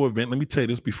Portugal event. Let me tell you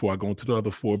this before I go into the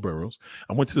other 4 boroughs.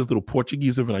 I went to this little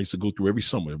Portuguese event I used to go through every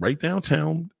summer, right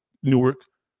downtown Newark,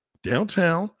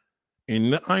 downtown in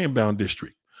the Ironbound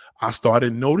district. I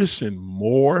started noticing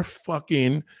more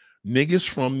fucking niggas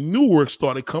from Newark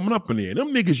started coming up in there.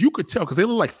 Them niggas, you could tell because they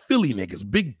look like Philly niggas,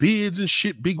 big beards and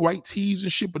shit, big white tees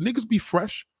and shit, but niggas be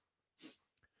fresh.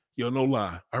 Yo, no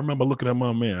lie. I remember looking at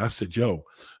my man. I said, yo,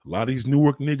 a lot of these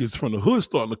Newark niggas from the hood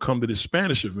starting to come to this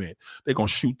Spanish event. They're going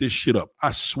to shoot this shit up.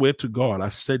 I swear to God, I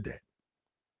said that.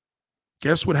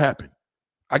 Guess what happened?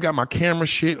 I got my camera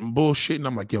shit and bullshit, and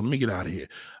I'm like, yo, let me get out of here.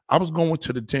 I was going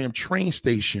to the damn train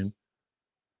station.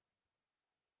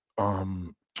 Oh,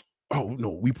 no,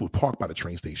 we would park by the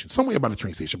train station. Somewhere by the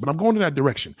train station, but I'm going in that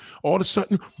direction. All of a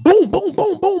sudden, boom, boom,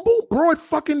 boom, boom, boom, broad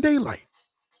fucking daylight.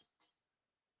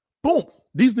 Boom.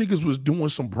 These niggas was doing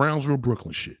some Brownsville,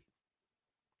 Brooklyn shit.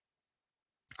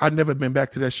 I've never been back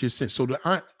to that shit since. So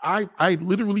I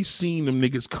literally seen them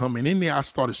niggas coming in there. I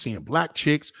started seeing black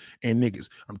chicks and niggas.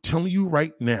 I'm telling you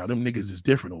right now, them niggas is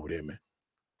different over there, man.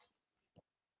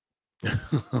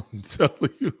 I'm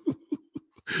telling you.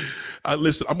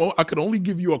 Listen, I could only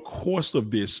give you a course of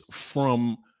this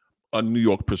from a New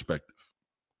York perspective.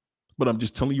 But I'm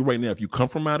just telling you right now, if you come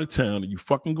from out of town and you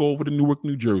fucking go over to Newark,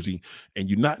 New Jersey, and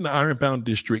you're not in the Ironbound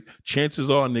district, chances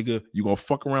are, nigga, you're going to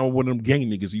fuck around with one of them gang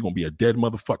niggas. You're going to be a dead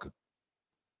motherfucker.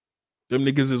 Them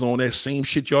niggas is on that same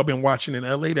shit y'all been watching in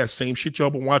LA, that same shit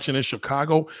y'all been watching in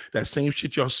Chicago, that same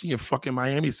shit y'all see in fucking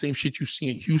Miami, the same shit you see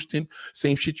in Houston,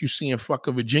 same shit you see in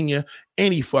fucking Virginia,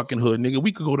 any fucking hood, nigga.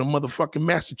 We could go to motherfucking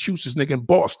Massachusetts, nigga, in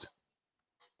Boston.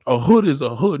 A hood is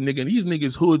a hood, nigga. And these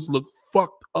niggas' hoods look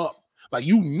fucked up. Like,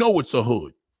 you know it's a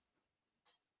hood.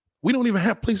 We don't even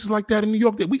have places like that in New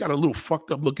York. That we got a little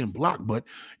fucked up looking block, but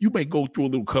you may go through a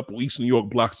little couple East New York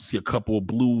blocks to see a couple of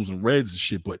blues and reds and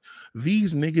shit, but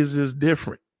these niggas is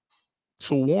different.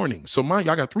 So warning. So mind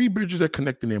you, I got 3 bridges that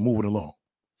connect in there moving along.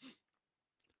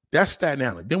 That's Staten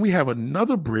Island. Then we have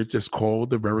another bridge that's called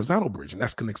the Verrazano Bridge, and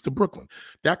that connects to Brooklyn.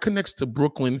 That connects to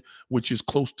Brooklyn, which is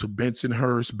close to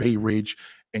Bensonhurst, Bay Ridge,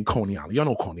 and Coney Island. Y'all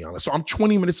know Coney Island. So I'm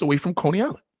 20 minutes away from Coney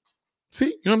Island. See,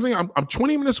 you know what I'm saying? I'm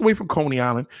 20 minutes away from Coney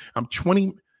Island. I'm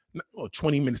 20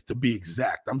 minutes to be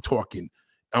exact. I'm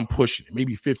pushing it,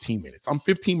 maybe 15 minutes. I'm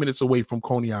 15 minutes away from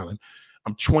Coney Island.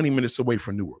 I'm 20 minutes away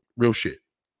from Newark. Real shit,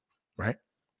 right?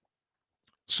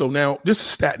 So now this is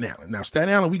Staten Island. Now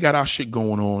Staten Island, we got our shit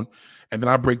going on, and then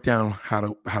I break down how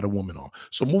the woman are.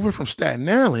 So moving from Staten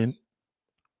Island,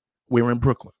 we're in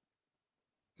Brooklyn.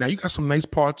 Now you got some nice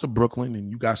parts of Brooklyn, and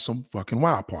you got some fucking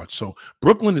wild parts. So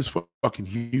Brooklyn is fucking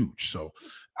huge. So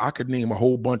I could name a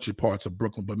whole bunch of parts of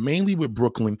Brooklyn, but mainly with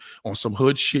Brooklyn on some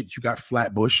hood shit. You got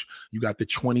Flatbush, you got the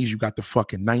 20s, you got the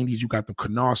fucking 90s, you got the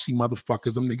Canarsie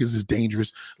motherfuckers. Them niggas is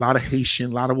dangerous. A lot of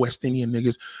Haitian, a lot of West Indian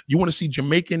niggas. You want to see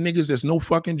Jamaican niggas? That's no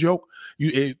fucking joke.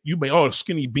 You may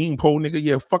skinny beanpole nigga.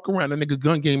 Yeah, fuck around. That nigga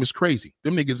gun game is crazy.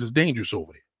 Them niggas is dangerous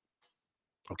over there.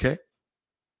 Okay.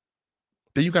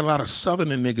 Then you got a lot of Southern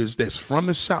niggas that's from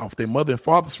the South. Their mother and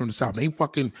father's from the South. They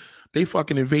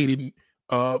fucking invaded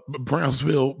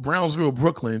Brownsville,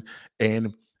 Brooklyn,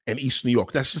 and East New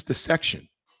York. That's just the section.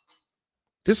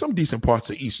 There's some decent parts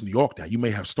of East New York now. You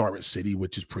may have Starrett City,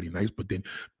 which is pretty nice, but then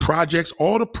projects,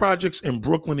 all the projects in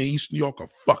Brooklyn and East New York are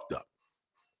fucked up.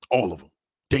 All of them.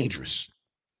 Dangerous.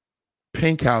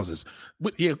 Pink houses.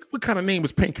 What kind of name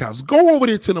is pink houses? Go over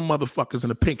there to the motherfuckers in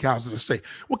the pink houses and say,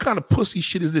 what kind of pussy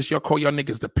shit is this? Y'all call y'all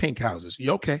niggas the pink houses.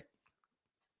 You okay?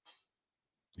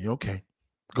 You okay?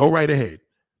 Go right ahead.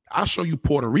 I'll show you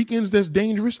Puerto Ricans that's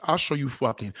dangerous. I'll show you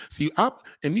fucking. See,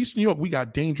 in East New York, we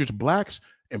got dangerous blacks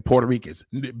and Puerto Ricans.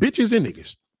 Bitches and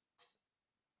niggas.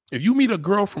 If you meet a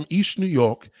girl from East New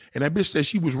York and that bitch says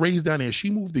she was raised down there, she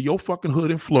moved to your fucking hood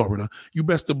in Florida, you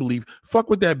best to believe, fuck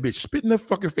with that bitch. Spit in her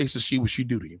fucking face and see what she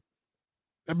do to you.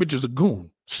 That bitch is a goon,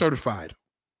 certified.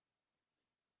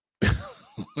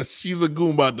 She's a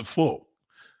goon by default.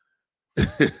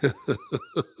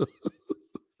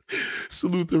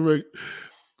 Salute the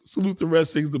Red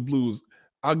Sings the Blues.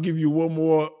 I'll give you one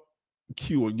more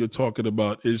cue when you're talking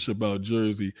about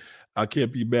Jersey. I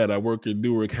can't be mad. I work in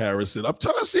Newark, Harrison. I'm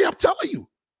telling you.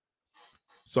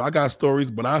 So I got stories,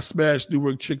 but I smashed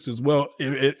Newark chicks as well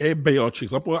and Bayonne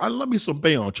chicks. I love me some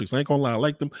Bayonne chicks. I ain't gonna lie. I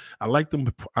like them.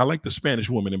 I like the Spanish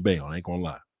woman in Bayonne. I ain't gonna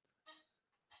lie.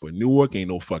 But Newark ain't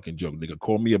no fucking joke, nigga.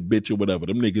 Call me a bitch or whatever.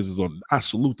 Them niggas is on. I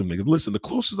salute them niggas. Listen, the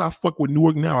closest I fuck with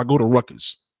Newark now, I go to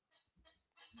Rutgers.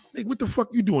 Nigga, what the fuck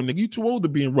you doing, nigga? You too old to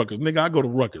be in Rutgers. Nigga, I go to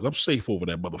Rutgers. I'm safe over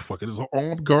that motherfucker. There's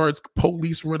armed guards,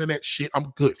 police running that shit.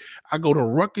 I'm good. I go to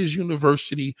Rutgers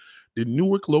University, the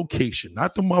Newark location,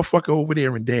 not the motherfucker over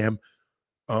there in damn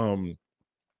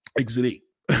Exit 8.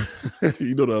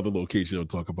 You know the other location I'll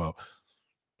talk about.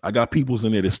 I got peoples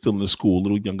in there that's still in the school,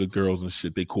 little younger girls and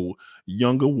shit. They cool.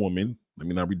 Younger woman. Let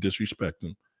me not be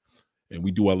disrespecting. And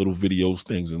we do our little videos,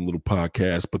 things, and little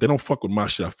podcasts, but they don't fuck with my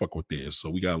shit. I fuck with theirs. So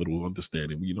we got a little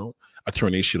understanding, you know. I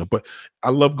turn their shit up. But I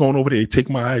love going over there. They take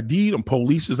my ID. Them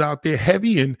police is out there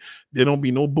heavy, and there don't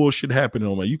be no bullshit happening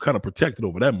on me. You kind of protected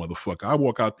over that motherfucker. I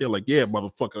walk out there like, yeah,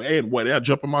 motherfucker. And what? I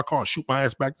jump in my car and shoot my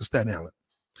ass back to Staten Island.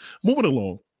 Moving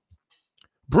along.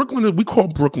 Brooklyn, we call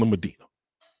Brooklyn Medina.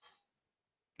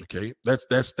 Okay,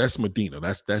 that's Medina.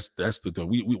 That's the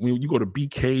when you go to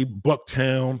BK,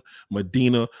 Bucktown,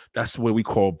 Medina, that's where we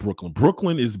call Brooklyn.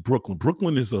 Brooklyn is Brooklyn.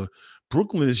 Brooklyn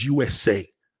is USA.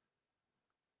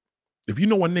 If you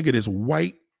know a nigga that's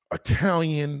white,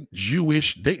 Italian,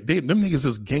 Jewish, them niggas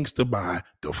is gangster by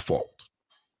default.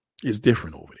 It's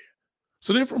different over there.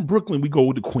 So then from Brooklyn, we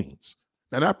go to Queens.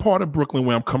 Now that part of Brooklyn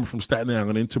where I'm coming from, Staten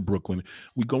Island into Brooklyn,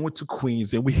 we go into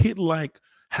Queens and we hit like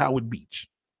Howard Beach.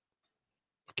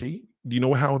 Okay, do you know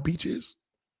what Howard Beach is?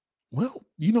 Well,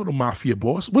 you know the mafia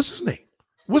boss. What's his name?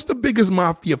 What's the biggest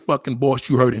mafia fucking boss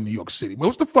you heard in New York City?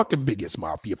 What's the fucking biggest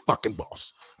mafia fucking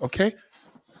boss? Okay?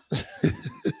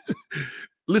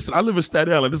 Listen, I live in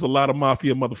Staten Island. There's a lot of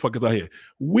mafia motherfuckers out here.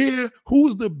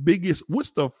 Who's the biggest?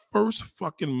 What's the first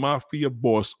fucking mafia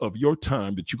boss of your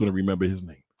time that you're going to remember his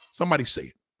name? Somebody say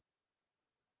it.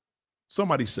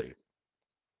 Somebody say it.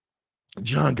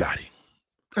 John Gotti.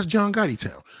 That's John Gotti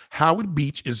town. Howard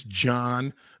Beach is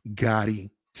John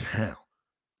Gotti town.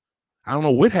 I don't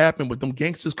know what happened, but them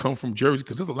gangsters come from Jersey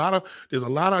because there's a lot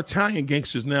of Italian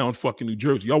gangsters now in fucking New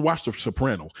Jersey. Y'all watch The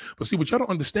Sopranos. But see, what y'all don't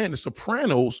understand, The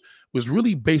Sopranos was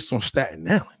really based on Staten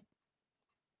Island.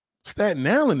 Staten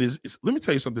Island is let me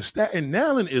tell you something. Staten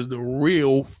Island is the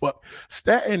real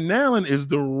Staten Island is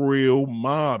the real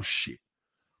mob shit.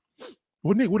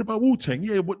 Well, nigga, what about Wu-Tang?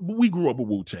 Yeah, we grew up with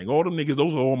Wu-Tang. All them niggas,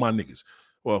 those are all my niggas.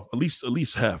 Well, at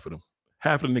least half of them.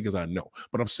 Half of the niggas I know.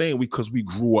 But I'm saying because we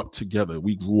grew up together.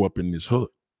 We grew up in this hood.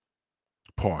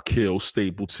 Park Hill,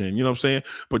 Stapleton, you know what I'm saying?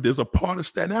 But there's a part of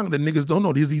Staten Island that niggas don't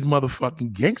know. There's these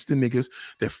motherfucking gangster niggas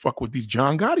that fuck with these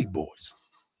John Gotti boys.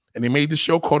 And they made this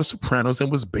show called The Sopranos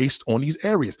and was based on these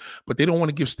areas. But they don't want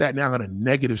to give Staten Island a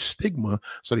negative stigma,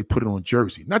 so they put it on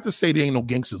Jersey. Not to say there ain't no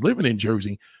gangsters living in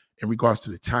Jersey in regards to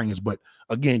the Italians, but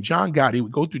again, John Gotti, we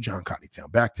go through John Gotti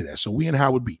town, back to that. So we in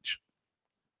Howard Beach.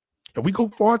 If we go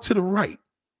far to the right,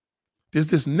 there's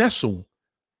this nestle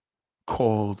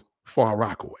called Far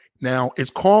Rockaway. Now,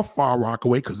 it's called Far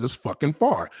Rockaway because it's fucking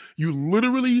far. You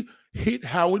literally hit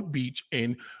Howard Beach,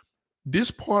 and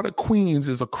this part of Queens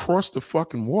is across the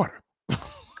fucking water.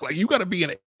 Like, you got to be in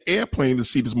an airplane to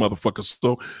see this motherfucker.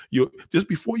 So just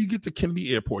before you get to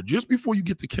Kennedy Airport,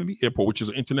 which is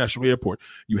an international airport,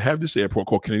 you have this airport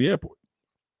called Kennedy Airport,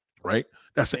 right?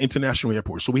 That's an international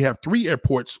airport. So we have 3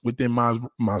 airports within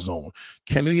my zone.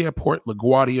 Kennedy Airport,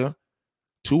 LaGuardia,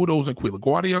 2 of those in Queens.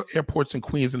 LaGuardia Airport's in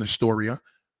Queens and Astoria.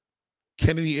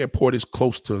 Kennedy Airport is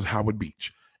close to Howard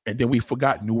Beach. And then we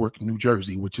forgot Newark, New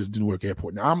Jersey, which is the Newark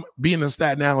Airport. Now, being a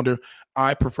Staten Islander,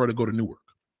 I prefer to go to Newark.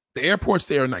 The airports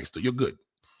there are nice, though. You're good.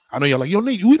 I know y'all like, yo,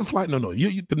 Nate, you didn't fly. No,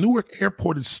 the Newark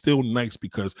airport is still nice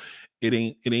because it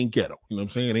ain't ghetto. You know what I'm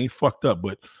saying? It ain't fucked up,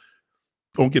 but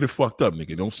don't get it fucked up,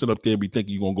 nigga. Don't sit up there and be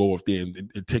thinking you're gonna go up there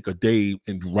and take a day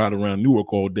and ride around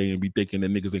Newark all day and be thinking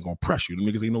that niggas ain't gonna press you. The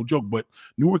niggas ain't no joke, but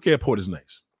Newark airport is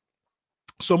nice.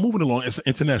 So moving along, it's an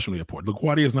international airport.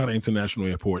 LaGuardia is not an international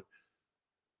airport.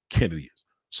 Kennedy is.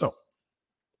 So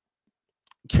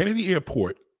Kennedy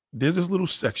Airport, there's this little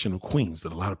section of Queens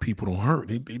that a lot of people don't heard.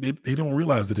 They don't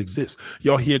realize it exists.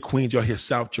 Y'all hear Queens, y'all hear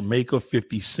South Jamaica,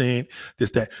 50 Cent,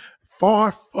 this, that.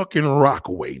 Far fucking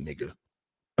Rockaway, nigga.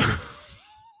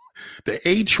 The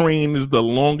A train is the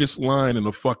longest line in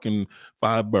the fucking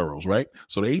 5 boroughs, right?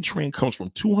 So the A train comes from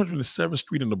 207th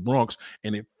Street in the Bronx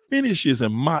and it finishes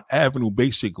in Mott Avenue,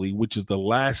 basically, which is the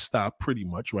last stop, pretty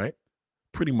much, right?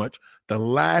 Pretty much the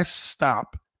last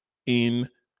stop in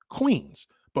Queens.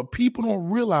 But people don't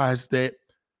realize that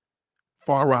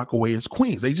Far Rockaway is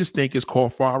Queens. They just think it's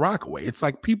called Far Rockaway. It's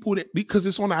like people that, because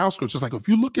it's on the outskirts. It's like if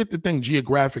you look at the thing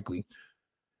geographically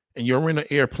and you're in an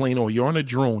airplane or you're on a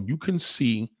drone, you can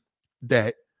see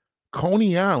that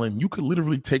Coney Island, you could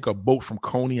literally take a boat from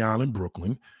Coney Island,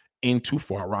 Brooklyn, into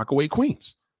Far Rockaway,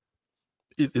 Queens.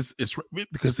 It's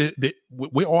because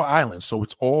we're all islands, so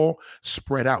it's all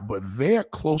spread out, but they're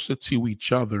closer to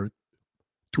each other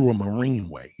through a marine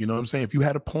way. You know what I'm saying? If you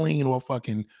had a plane or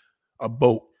fucking a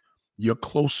boat, you're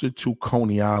closer to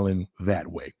Coney Island that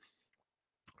way.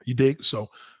 You dig? So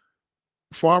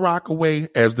Far Rockaway,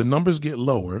 as the numbers get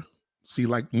lower, see,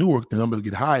 like Newark, the numbers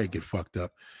get higher, get fucked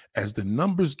up. As the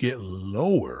numbers get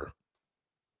lower,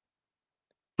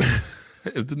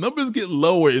 as the numbers get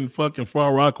lower in fucking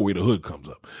Far Rockaway, the hood comes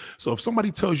up. So if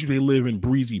somebody tells you they live in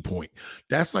Breezy Point,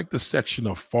 that's like the section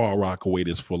of Far Rockaway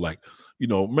that's for, like, you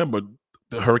know, remember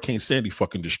the Hurricane Sandy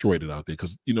fucking destroyed it out there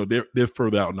because, you know, they're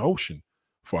further out in the ocean.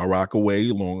 Far Rockaway,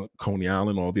 along Coney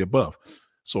Island, all the above.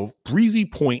 So Breezy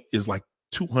Point is like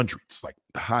 200s, like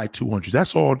the high 200s.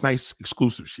 That's all nice,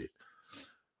 exclusive shit.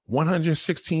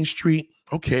 116th Street,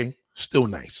 okay, still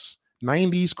nice.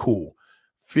 90s, cool.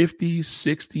 50s,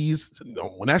 60s.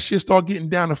 When that shit start getting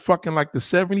down to fucking like the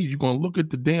 70s, you're gonna look at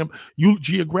the damn, you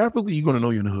geographically, you're gonna know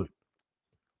you're in the hood.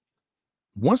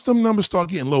 Once them numbers start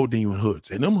getting low, then you're in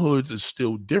hoods. And them hoods is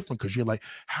still different because you're like,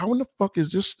 how in the fuck is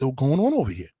this still going on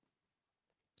over here?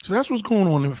 So that's what's going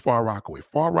on in Far Rockaway.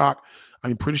 Far Rock,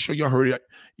 I'm pretty sure y'all heard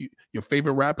it. Your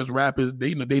favorite rappers,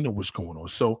 they know what's going on.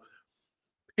 So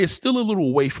it's still a little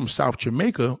away from South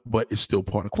Jamaica, but it's still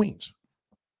part of Queens.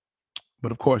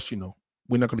 But of course, you know,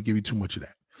 we're not going to give you too much of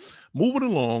that. Moving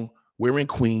along, we're in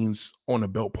Queens on the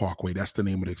Belt Parkway. That's the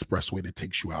name of the expressway that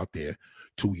takes you out there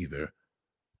to either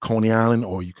Coney Island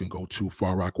or you can go to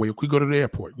Far Rockaway or you could go to the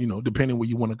airport, you know, depending where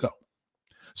you want to go.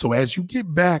 So as you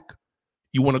get back,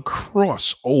 you want to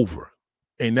cross over.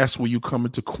 And that's where you come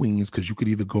into Queens because you could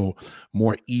either go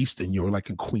more east and you're like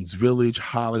in Queens Village,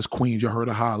 Hollis, Queens. You heard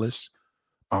of Hollis?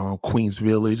 Queens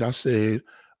Village, I said.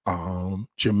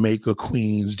 Jamaica,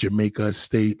 Queens, Jamaica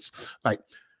Estates. Like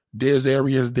there's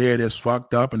areas there that's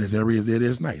fucked up and there's areas there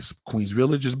that's nice. Queens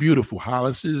Village is beautiful.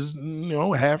 Hollis is, you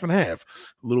know, half and half.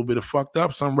 A little bit of fucked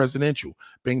up, some residential.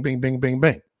 Bang, bang, bang, bang,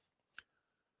 bang.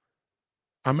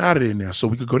 I'm out of there now. So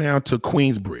we could go down to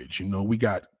Queensbridge. You know, we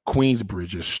got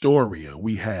Queensbridge, Astoria.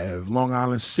 We have Long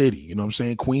Island City. You know what I'm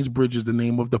saying? Queensbridge is the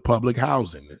name of the public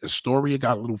housing. Astoria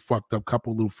got a little fucked up,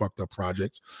 couple little fucked up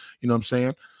projects. You know what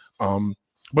I'm saying?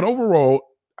 But overall,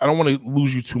 I don't want to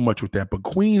lose you too much with that. But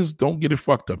Queens, don't get it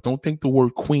fucked up. Don't think the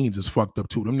word Queens is fucked up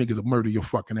too. Them niggas will murder your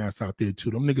fucking ass out there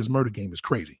too. Them niggas murder game is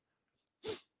crazy.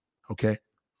 Okay?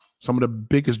 Some of the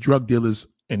biggest drug dealers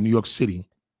in New York City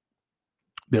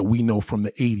that we know from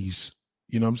the 80s,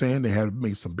 you know what I'm saying? They had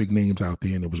made some big names out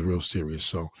there and it was real serious.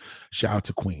 So shout out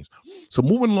to Queens. So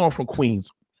moving along from Queens,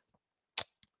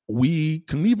 we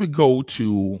can either go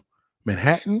to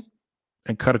Manhattan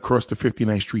and cut across the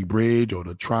 59th Street Bridge or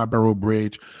the Triborough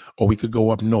Bridge, or we could go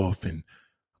up north and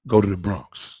go to the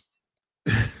Bronx.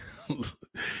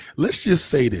 Let's just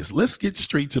say this. Let's get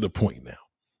straight to the point now.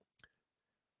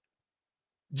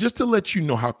 Just to let you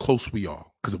know how close we are,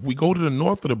 because if we go to the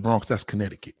north of the Bronx, that's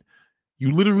Connecticut.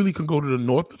 You literally can go to the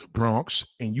north of the Bronx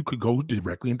and you could go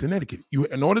directly into Connecticut.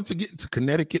 In order to get into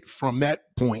Connecticut from that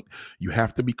point, you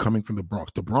have to be coming from the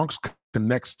Bronx. The Bronx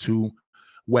connects to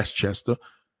Westchester.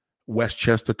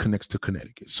 Westchester connects to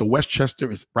Connecticut. So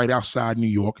Westchester is right outside New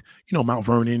York, you know, Mount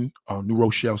Vernon, New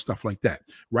Rochelle, stuff like that.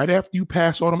 Right after you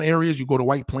pass all them areas, you go to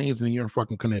White Plains and then you're in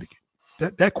fucking Connecticut.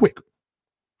 That quick.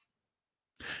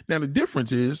 Now, the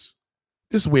difference is,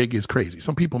 this is where it gets crazy.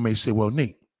 Some people may say, well,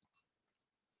 Nate,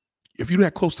 if you're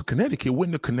that close to Connecticut,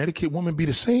 wouldn't the Connecticut woman be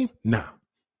the same? Nah.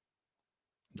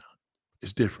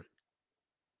 It's different.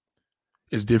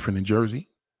 It's different in Jersey.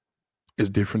 It's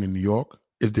different in New York.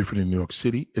 It's different in New York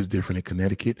City. It's different in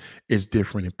Connecticut. It's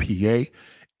different in PA.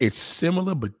 It's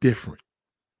similar but different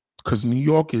because New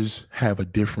Yorkers have a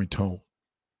different tone.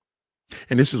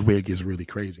 And this is where it gets really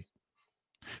crazy.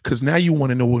 Because now you want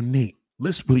to know, well, Nate,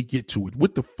 let's really get to it.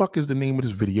 What the fuck is the name of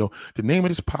this video? The name of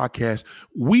this podcast?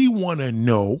 We want to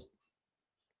know.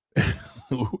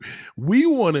 We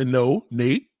want to know,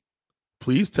 Nate,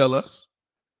 please tell us.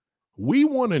 We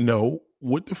want to know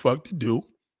what the fuck to do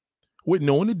with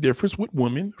knowing the difference with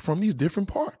women from these different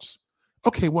parts.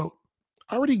 Okay, well,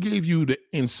 I already gave you the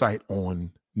insight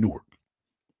on Newark.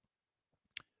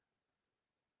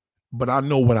 But I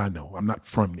know what I know. I'm not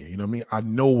from there. You know what I mean? I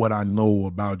know what I know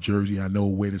about Jersey. I know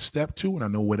where to step to and I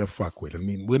know where to fuck with. I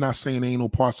mean, we're not saying there ain't no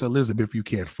parts of Elizabeth you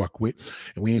can't fuck with.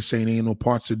 And we ain't saying there ain't no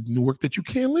parts of Newark that you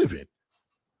can't live in.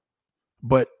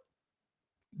 But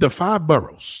the 5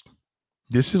 boroughs,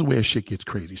 this is where shit gets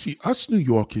crazy. See, us New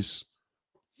Yorkers,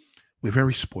 we're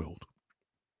very spoiled.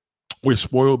 We're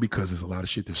spoiled because there's a lot of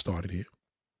shit that started here.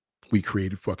 We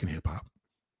created fucking hip hop.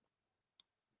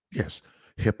 Yes,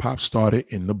 hip hop started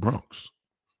in the Bronx.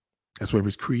 That's where it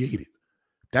was created.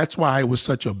 That's why it was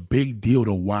such a big deal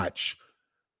to watch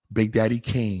Big Daddy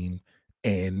Kane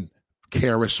and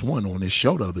KRS-One on his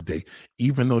show the other day.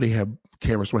 Even though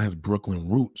KRS-One has Brooklyn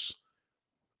roots,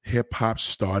 hip hop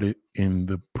started in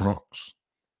the Bronx.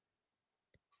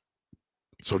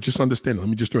 So just understand it. Let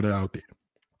me just throw that out there.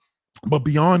 But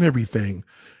beyond everything,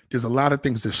 there's a lot of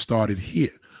things that started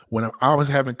here. When I was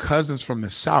having cousins from the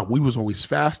South, we was always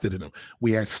faster than them.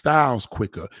 We had styles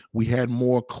quicker. We had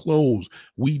more clothes.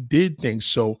 We did things.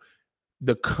 So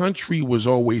the country was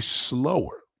always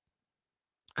slower.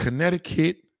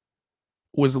 Connecticut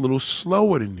was a little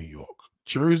slower than New York.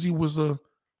 Jersey was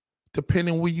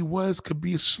depending where you was, could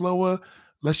be slower.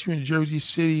 Unless you're in Jersey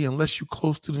City, unless you're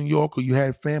close to New York or you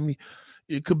had family,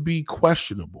 it could be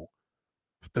questionable.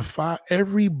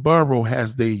 Every borough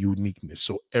has their uniqueness.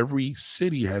 So every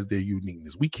city has their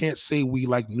uniqueness. We can't say we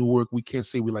like Newark. We can't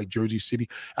say we like Jersey City.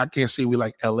 I can't say we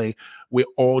like LA. We're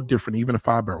all different, even the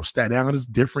 5 boroughs. Staten Island is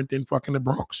different than fucking the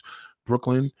Bronx.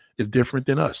 Brooklyn is different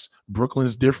than us. Brooklyn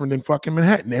is different than fucking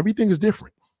Manhattan. Everything is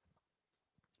different.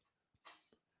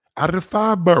 Out of the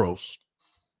 5 boroughs,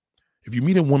 if you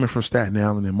meet a woman from Staten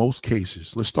Island, in most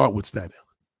cases, let's start with Staten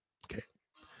Island. Okay.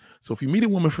 So if you meet a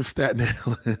woman from Staten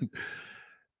Island,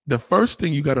 the first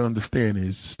thing you got to understand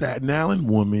is Staten Island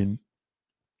woman,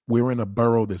 we're in a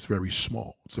borough that's very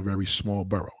small. It's a very small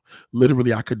borough.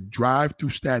 Literally, I could drive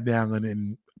through Staten Island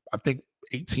and I think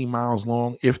 18 miles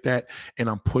long, if that, and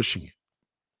I'm pushing it.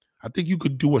 I think you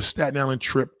could do a Staten Island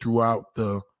trip do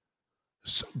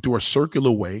a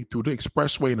circular way through the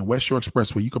expressway and the West Shore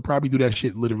Expressway. You could probably do that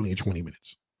shit literally in 20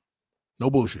 minutes. No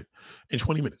bullshit. In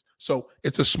 20 minutes. So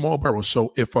it's a small borough.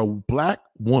 So if a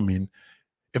woman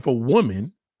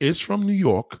is from New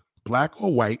York, black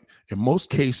or white, in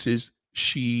most cases,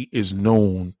 she is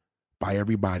known by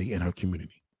everybody in her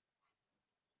community.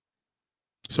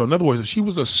 So in other words, if she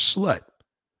was a slut,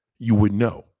 you would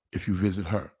know if you visit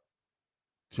her.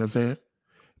 See what I'm saying?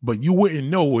 But you wouldn't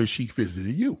know if she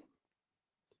visited you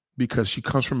because she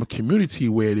comes from a community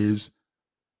where it is,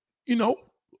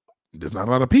 there's not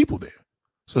a lot of people there.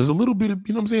 So there's a little bit of,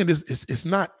 what I'm saying? It's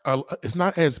not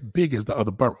as big as the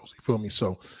other boroughs. You feel me?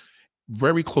 So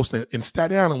very close to, in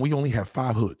Staten Island, we only have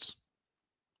 5 hoods.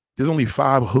 There's only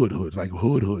 5 hoods, like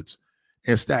hoods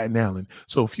in Staten Island.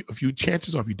 So if you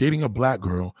chances are, if you're dating a black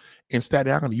girl in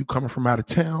Staten Island, you coming from out of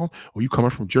town or you coming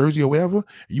from Jersey or wherever, and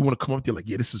you want to come up there like,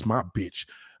 yeah, this is my bitch.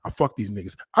 I fuck these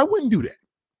niggas. I wouldn't do that.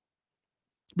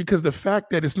 Because the fact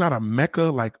that it's not a Mecca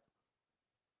like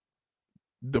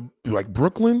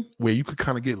Brooklyn, where you could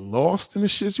kind of get lost in a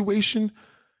situation,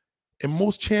 and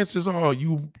most chances are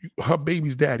her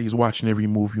baby's daddy is watching every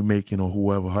move you're making, or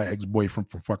whoever, her ex-boyfriend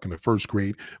from fucking the 1st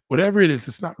grade. Whatever it is,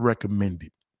 it's not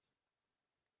recommended.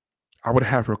 I would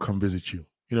have her come visit you.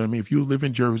 You know what I mean? If you live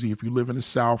in Jersey, if you live in the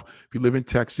South, if you live in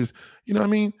Texas, you know what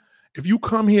I mean? If you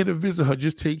come here to visit her,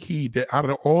 just take heed that out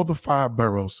of all the 5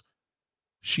 boroughs,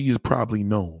 she is probably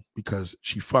known because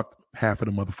she fucked half of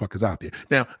the motherfuckers out there.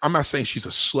 Now, I'm not saying she's a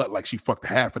slut like she fucked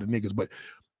half of the niggas, but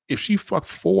if she fucked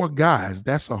 4 guys,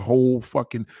 that's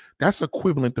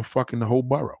equivalent to fucking the whole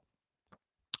borough.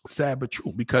 Sad but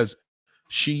true, because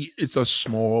it's a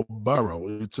small borough.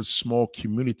 It's a small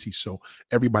community, so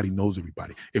everybody knows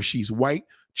everybody. If she's white,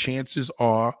 chances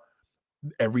are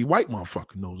every white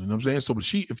motherfucker knows. You know what I'm saying? So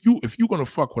if you're gonna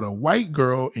fuck with a white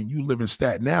girl and you live in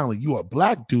Staten Island, you a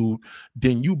black dude,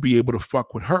 then you be able to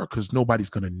fuck with her because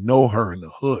nobody's gonna know her in the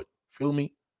hood. Feel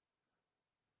me?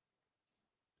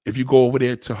 If you go over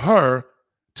there to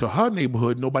to her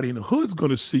neighborhood, nobody in the hood's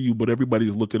gonna see you, but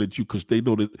everybody's looking at you because they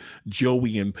know that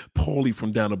Joey and Paulie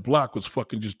from down the block was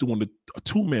fucking just doing a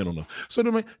two-man on her. So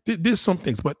there's some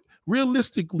things, but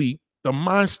realistically, the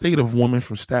mind state of women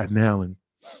from Staten Island,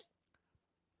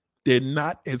 they're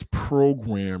not as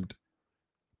programmed,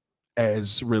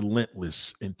 as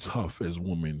relentless and tough as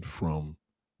women from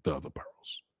the other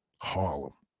boroughs.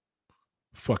 Harlem,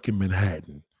 fucking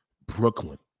Manhattan,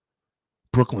 Brooklyn.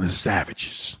 Brooklyn is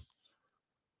savages.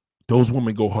 Those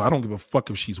women go hard. I don't give a fuck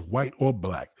if she's white or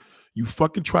black. You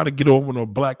fucking try to get over on a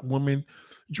black woman.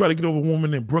 You try to get over a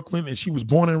woman in Brooklyn and she was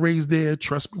born and raised there.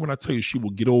 Trust me when I tell you, she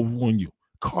will get over on you.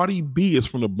 Cardi B is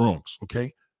from the Bronx,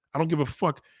 okay? I don't give a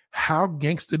fuck how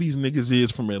gangster these niggas is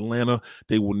from Atlanta.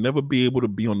 They will never be able to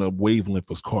be on the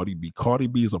wavelength as Cardi B. Cardi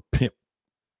B is a pimp.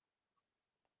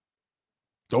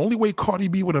 The only way Cardi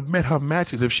B would have met her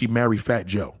match is if she married Fat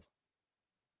Joe.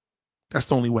 That's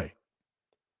the only way.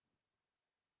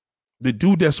 The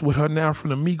dude that's with her now from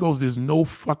the Migos, there's no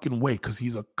fucking way because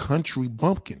he's a country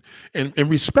bumpkin. And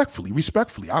respectfully,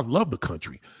 I love the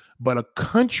country. But a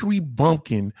country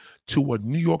bumpkin to a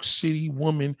New York City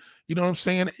woman, you know what I'm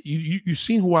saying? You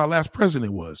seen who our last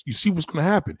president was. You see what's going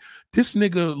to happen. This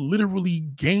nigga literally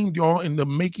gamed y'all into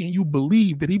making you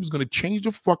believe that he was going to change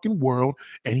the fucking world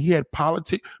and he had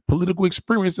political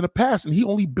experience in the past and he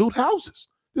only built houses.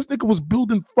 This nigga was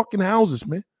building fucking houses,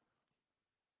 man.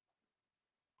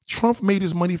 Trump made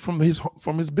his money from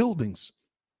his buildings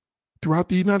throughout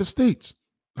the United States.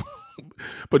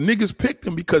 But niggas picked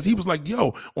him because he was like,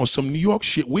 yo, on some New York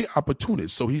shit, we're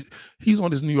opportunists. So he's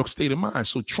on his New York state of mind.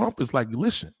 So Trump is like,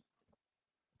 listen,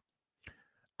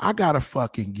 I gotta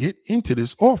fucking get into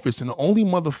this office. And the only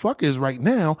motherfuckers right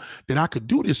now that I could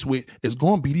do this with is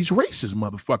gonna be these racist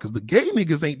motherfuckers. The gay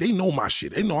niggas they know my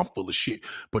shit. They know I'm full of shit.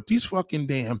 But these fucking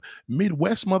damn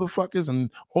Midwest motherfuckers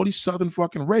and all these Southern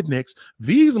fucking rednecks,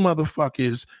 these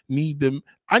motherfuckers need them.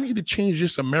 I need to change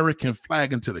this American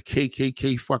flag into the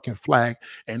KKK fucking flag.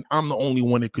 And I'm the only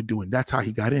one that could do it. That's how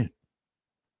he got in.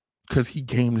 Because he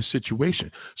gamed the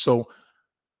situation. So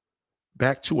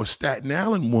back to a Staten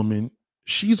Island woman.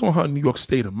 She's on her New York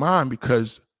state of mind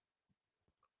because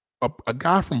a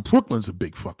guy from Brooklyn's a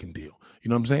big fucking deal. You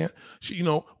know what I'm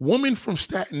saying? Women from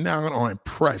Staten Island are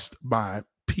impressed by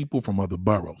people from other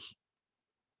boroughs.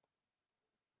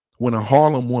 When a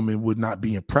Harlem woman would not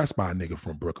be impressed by a nigga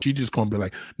from Brooklyn. She just gonna be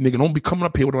like, nigga, don't be coming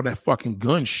up here with all that fucking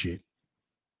gun shit.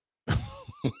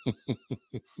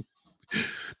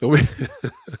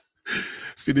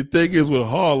 See, the thing is with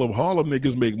Harlem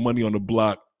niggas make money on the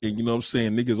block. And you know what I'm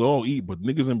saying? Niggas all eat, but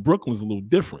niggas in Brooklyn's a little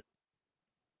different.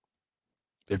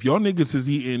 If y'all niggas is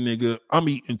eating, nigga, I'm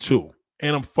eating too.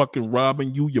 And I'm fucking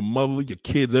robbing you, your mother, your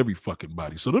kids, every fucking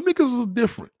body. So them niggas are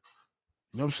different.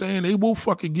 You know what I'm saying? They will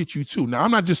fucking get you too. Now,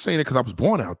 I'm not just saying it because I was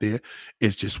born out there.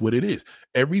 It's just what it is.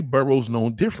 Every borough's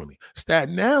known differently.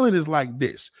 Staten Island is like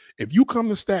this. If you come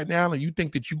to Staten Island, you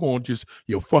think that you going to just,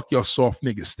 fuck your soft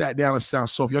niggas. Staten Island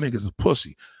sounds soft. Y'all niggas is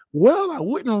pussy. Well, I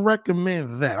wouldn't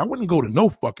recommend that. I wouldn't go to no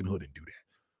fucking hood and do that.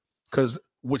 Because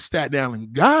what Staten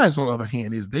Island guys, on the other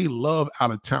hand, is they love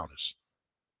out-of-towners.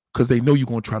 Because they know you're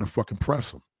going to try to fucking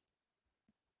press them.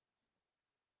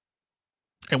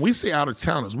 And we say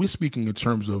out-of-towners, we're speaking in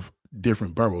terms of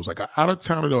different boroughs. Like an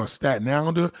out-of-towner or a Staten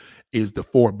Islander is the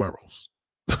 4 boroughs.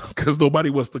 Because nobody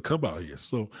wants to come out here.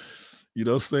 So, you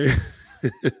know what I'm saying?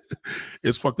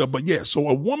 It's fucked up. But yeah, so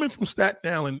a woman from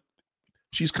Staten Island,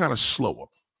 she's kind of slower.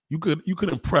 You could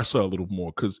impress her a little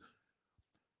more because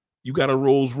you got a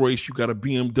Rolls Royce, you got a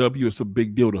BMW. It's a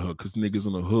big deal to her because niggas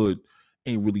in the hood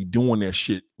ain't really doing that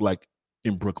shit like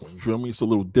in Brooklyn. You feel me? It's a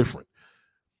little different.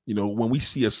 When we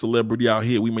see a celebrity out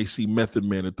here, we may see Method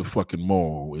Man at the fucking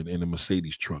mall in a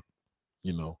Mercedes truck,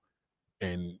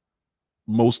 and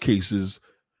most cases,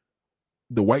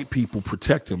 the white people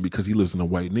protect him because he lives in a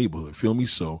white neighborhood. Feel me?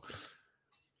 So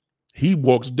he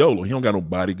walks dolo. He don't got no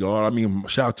bodyguard. I mean,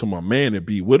 shout out to my man that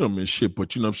be with him and shit.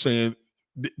 But you know what I'm saying?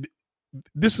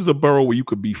 This is a borough where you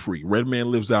could be free.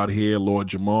 Redman lives out here. Lord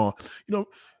Jamar.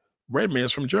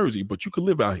 Redman's from Jersey, but you could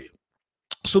live out here.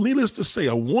 So needless to say,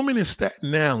 a woman in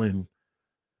Staten Island,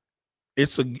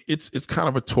 it's kind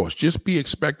of a toss. Just be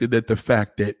expected that the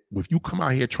fact that if you come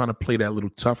out here trying to play that little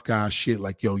tough guy shit,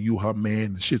 like, yo, you her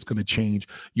man, the shit's gonna change,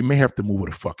 you may have to move her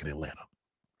to fucking Atlanta.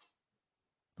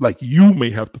 Like, you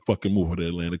may have to fucking move her to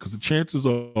Atlanta because the chances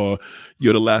are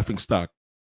you're the laughing stock.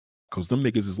 Because them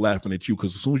niggas is laughing at you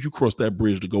because as soon as you cross that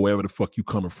bridge to go wherever the fuck you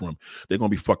coming from, they're going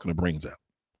to be fucking their brains out.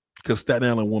 Because Staten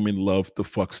Island women love to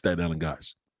fuck Staten Island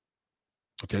guys.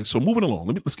 Okay, so moving along.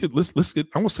 Let's get.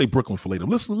 I want to say Brooklyn for later.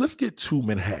 Let's get to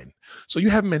Manhattan. So you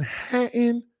have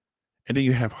Manhattan, and then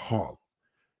you have Harlem,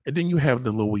 and then you have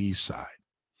the Lower East Side.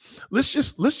 Let's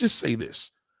just say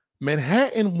this.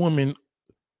 Manhattan women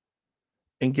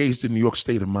engaged in New York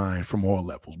state of mind from all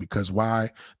levels because why?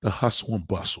 The hustle and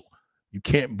bustle. You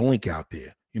can't blink out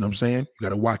there. You know what I'm saying? You got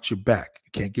to watch your back.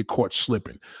 You can't get caught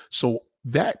slipping. So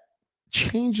that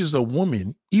changes a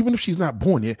woman, even if she's not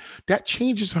born there, that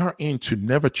changes her into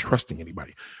never trusting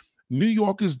anybody. New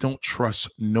Yorkers don't trust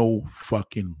no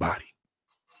fucking body.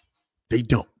 They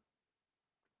don't.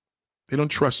 They don't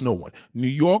trust no one. New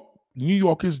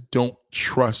Yorkers don't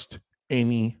trust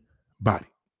anybody.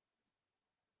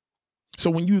 So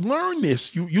when you learn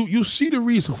this, you see the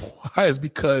reason why is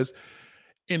because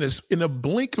in a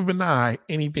blink of an eye,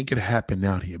 anything could happen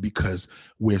out here because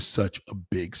we're such a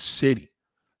big city.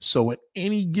 So in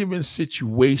any given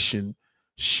situation,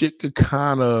 shit could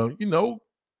kind of,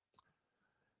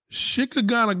 shit could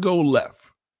kind of go left.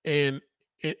 And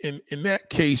in that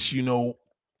case,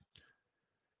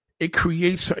 it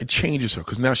creates her, it changes her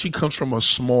because now she comes from a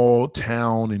small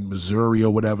town in Missouri or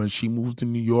whatever, and she moves to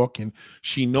New York, and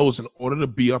she knows in order to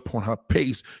be up on her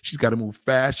pace, she's got to move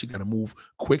fast, she got to move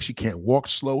quick, she can't walk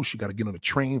slow, she got to get on the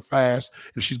train fast.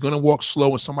 If she's gonna walk slow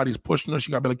and somebody's pushing her,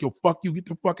 she gotta be like, yo, fuck you, get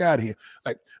the fuck out of here.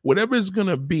 Like whatever it's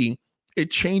gonna be,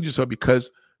 it changes her because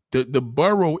the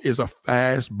borough is a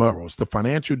fast borough. It's the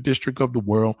financial district of the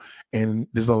world, and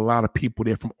there's a lot of people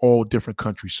there from all different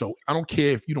countries. So I don't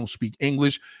care if you don't speak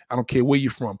English. I don't care where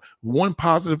you're from. One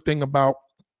positive thing about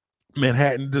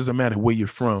Manhattan, it doesn't matter where you're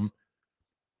from,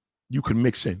 you can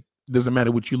mix in. It doesn't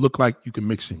matter what you look like, you can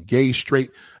mix in. Gay,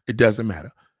 straight, it doesn't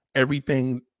matter.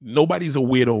 Everything, nobody's a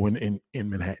weirdo in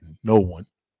Manhattan. No one.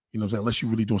 You know what I'm saying? Unless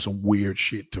you're really doing some weird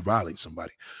shit to violate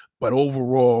somebody. But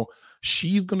overall,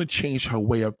 she's going to change her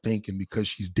way of thinking because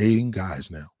she's dating guys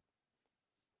now.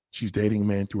 She's dating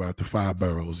men throughout the 5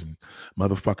 boroughs, and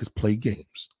motherfuckers play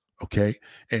games, okay?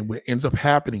 And what ends up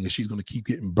happening is she's going to keep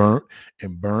getting burnt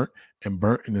and burnt and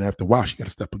burnt, and then after a while, she got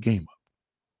to step her game up.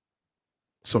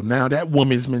 So now that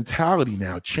woman's mentality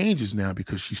now changes now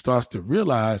because she starts to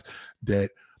realize that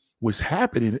what's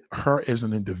happening, her as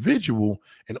an individual,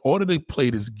 in order to play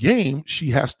this game,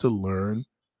 she has to learn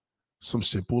some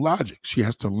simple logic. She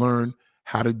has to learn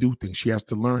how to do things. She has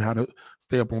to learn how to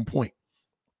stay up on point.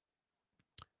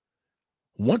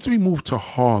 Once we move to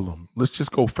Harlem, let's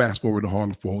just go fast forward to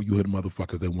Harlem for all you hood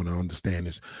motherfuckers that want to understand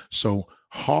this. So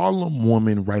Harlem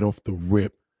woman, right off the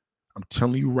rip, I'm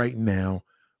telling you right now,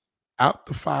 out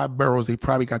the 5 boroughs, they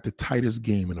probably got the tightest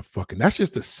game in the fucking, that's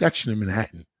just a section of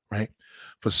Manhattan, right?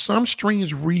 For some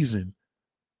strange reason,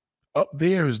 up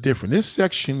there is different. This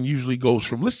section usually goes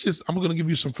from, I'm going to give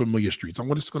you some familiar streets.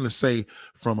 I'm just going to say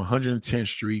from 110th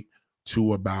Street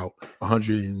to about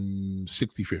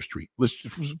 165th Street. Let's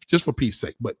just for peace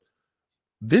sake. But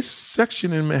this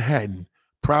section in Manhattan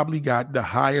probably got the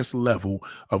highest level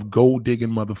of gold digging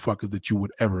motherfuckers that you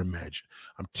would ever imagine.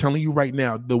 I'm telling you right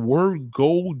now, the word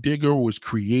gold digger was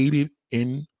created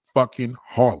in fucking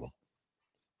Harlem.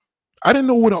 I didn't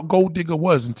know what a gold digger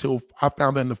was until I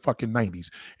found that in the fucking 90s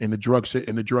in the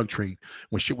drug trade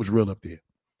when shit was real up there.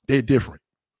 They're different.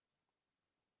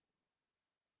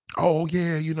 Oh,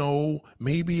 yeah,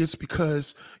 maybe it's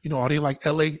because, are they like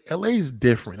LA? LA is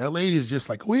different. LA is just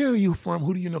like, where are you from?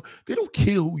 Who do you know? They don't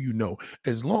care who you know.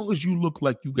 As long as you look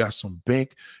like you got some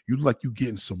bank, you look like you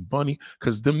getting some money,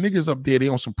 because them niggas up there, they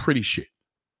on some pretty shit.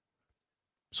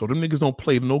 So them niggas don't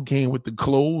play no game with the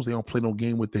clothes. They don't play no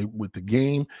game with the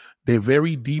game. They're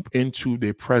very deep into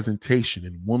their presentation,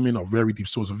 and women are very deep.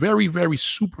 So it's a very, very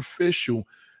superficial,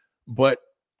 but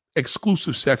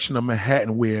exclusive section of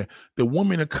Manhattan where the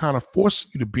women are kind of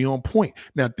forcing you to be on point.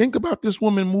 Now think about this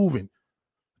woman moving.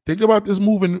 Think about this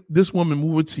woman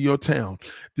moving to your town.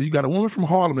 Then you got a woman from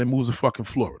Harlem that moves to fucking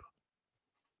Florida.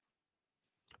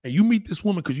 And you meet this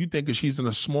woman because you think that she's in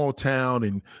a small town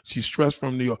and she's stressed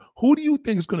from New York. Who do you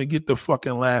think is going to get the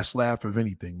fucking last laugh of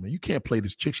anything, man? You can't play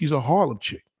this chick. She's a Harlem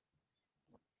chick.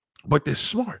 But they're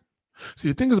smart. See,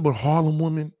 the thing is about Harlem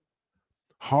women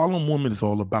is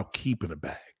all about keeping a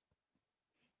bag.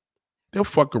 They'll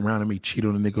fuck around and may cheat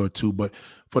on a nigga or two, but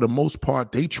for the most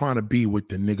part, they trying to be with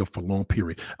the nigga for a long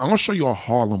period. I'm going to show you a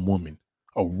Harlem woman.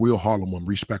 A real Harlem woman,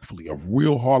 respectfully, a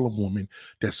real Harlem woman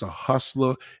that's a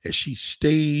hustler, and she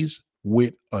stays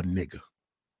with a nigga.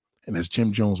 And that's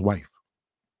Jim Jones' wife.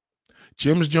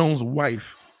 Jim Jones'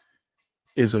 wife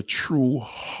is a true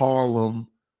Harlem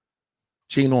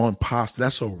Jane on pasta.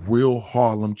 That's a real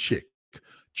Harlem chick.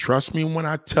 Trust me when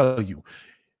I tell you,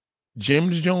 Jim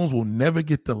Jones will never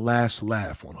get the last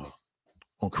laugh on her,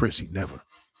 on Chrissy, never.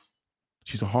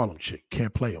 She's a Harlem chick.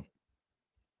 Can't play him.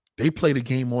 They play the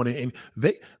game on it, and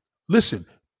they listen.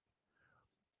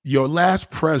 Your last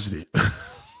president,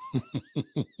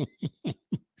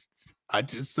 I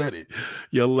just said it.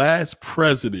 Your last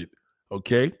president,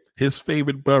 okay? His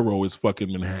favorite borough is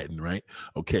fucking Manhattan, right?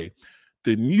 Okay.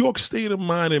 The New York state of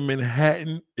mind in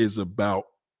Manhattan is about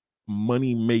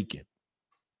money making.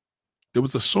 There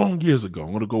was a song years ago. I'm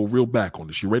going to go real back on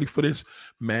this. You ready for this?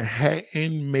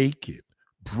 Manhattan make it.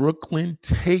 Brooklyn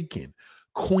taken.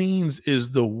 Queens is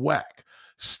the whack.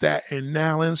 Staten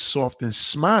Island soft and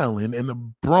smiling, and the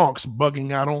Bronx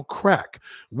bugging out on crack.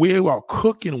 We are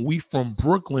cooking. We from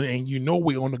Brooklyn, and you know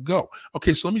we're on the go.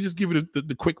 Okay, so let me just give you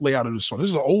the quick layout of the song. This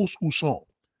is an old school song.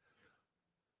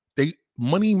 They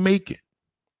money making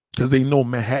because they know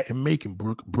Manhattan making.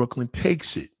 Brooklyn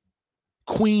takes it.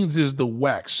 Queens is the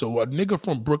whack. So a nigga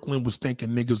from Brooklyn was thinking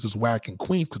niggas is whack in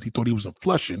Queens because he thought he was in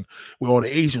Flushing where all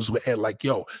the Asians would act like,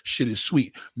 yo, shit is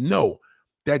sweet. No,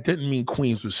 that didn't mean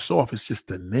Queens was soft. It's just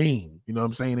the name. You know what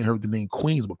I'm saying? They heard the name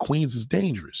Queens, but Queens is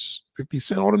dangerous. 50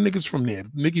 Cent, all the niggas from there.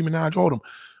 Nicki Minaj, all them.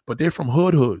 But they're from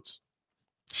hoods.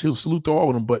 She'll salute to all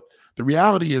of them. But the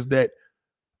reality is that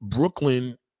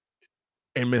Brooklyn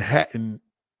and Manhattan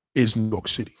is New York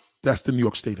City. That's the New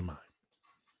York state of mind.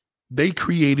 They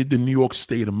created the New York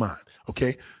state of mind,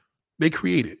 okay? They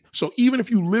created. So even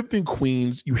if you lived in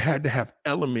Queens, you had to have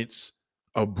elements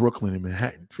of Brooklyn and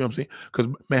Manhattan. You know what I'm saying? Because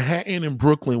Manhattan and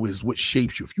Brooklyn was what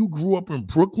shapes you. If you grew up in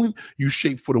Brooklyn, you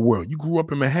shape for the world. You grew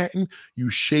up in Manhattan, you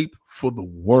shape for the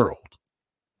world.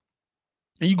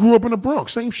 And you grew up in the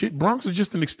Bronx, same shit. Bronx is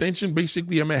just an extension,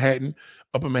 basically, of Manhattan,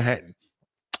 up in Manhattan.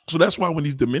 So that's why when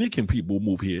these Dominican people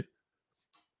move here,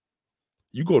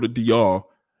 you go to DR,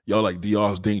 y'all like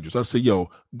DR's dangerous. I say, yo,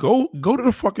 go to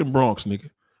the fucking Bronx, nigga.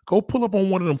 Go pull up on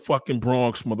one of them fucking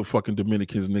Bronx motherfucking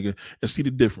Dominicans, nigga, and see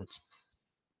the difference.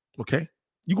 Okay?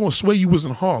 You gonna swear you was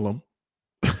in Harlem.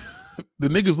 The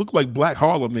niggas look like black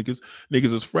Harlem niggas.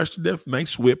 Niggas is fresh to death,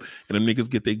 nice whip, and them niggas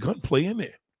get their gunplay in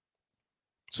there.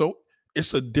 So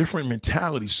it's a different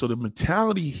mentality. So the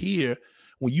mentality here,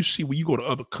 when you go to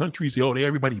other countries,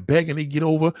 everybody begging they get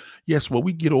over. Yes, well,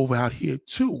 we get over out here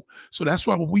too. So that's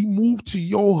why when we move to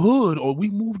your hood or we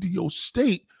move to your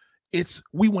state,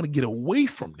 we want to get away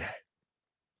from that.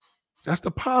 That's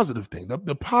the positive thing.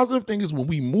 The positive thing is when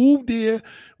we move there,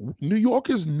 New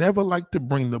Yorkers never like to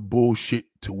bring the bullshit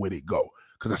to where they go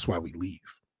because that's why we leave.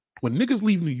 When niggas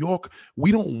leave New York,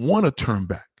 we don't want to turn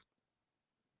back.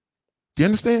 Do you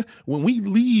understand? When we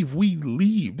leave, we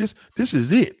leave. This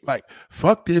is it. Like,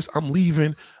 fuck this. I'm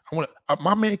leaving.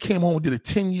 My man came home and did a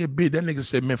 10-year bid. That nigga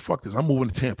said, man, fuck this. I'm moving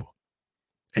to Tampa.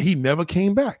 And he never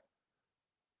came back.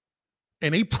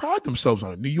 And they pride themselves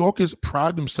on it. New Yorkers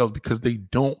pride themselves because they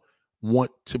don't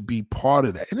want to be part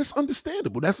of that. And it's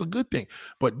understandable. That's a good thing.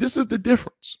 But this is the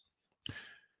difference.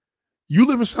 You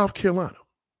live in South Carolina.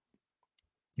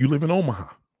 You live in Omaha.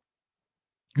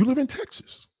 You live in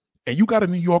Texas. And you got a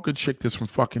New Yorker chick that's from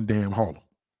fucking damn Harlem.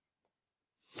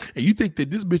 And you think that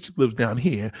this bitch lives down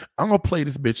here. I'm going to play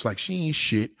this bitch like she ain't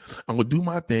shit. I'm going to do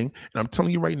my thing. And I'm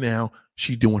telling you right now,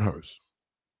 she's doing hers.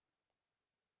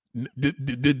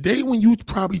 The day when you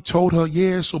probably told her,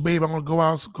 yeah, so babe, I'm going to go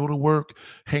out, go to work,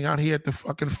 hang out here at the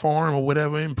fucking farm or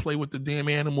whatever and play with the damn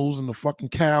animals and the fucking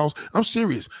cows. I'm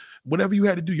serious. Whatever you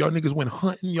had to do, y'all niggas went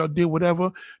hunting, y'all did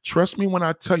whatever. Trust me when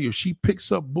I tell you, if she picks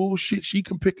up bullshit, she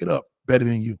can pick it up better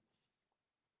than you.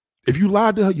 If you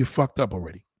lied to her, you fucked up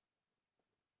already.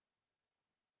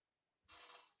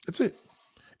 That's it.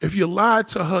 If you lied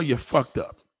to her, you fucked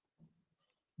up.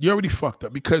 You already fucked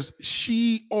up because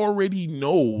she already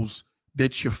knows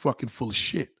that you're fucking full of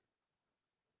shit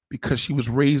because she was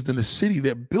raised in a city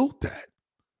that built that.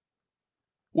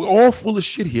 We're all full of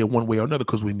shit here one way or another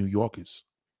because we're New Yorkers.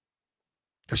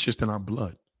 That's just in our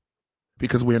blood.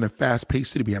 Because we're in a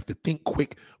fast-paced city. We have to think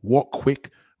quick, walk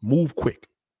quick, move quick.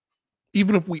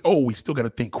 Even if we still got to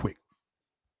think quick.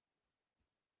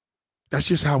 That's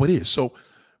just how it is. So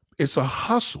it's a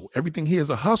hustle. Everything here is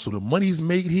a hustle. The money's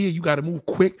made here. You got to move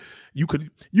quick. You could,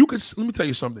 let me tell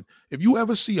you something. If you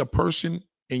ever see a person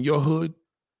in your hood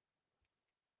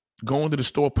going to the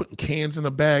store, putting cans in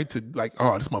a bag to like,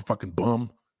 oh, this is my fucking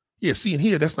bum. Yeah, see in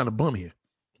here, that's not a bum here.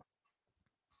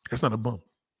 That's not a bum.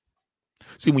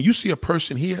 See, when you see a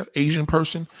person here, Asian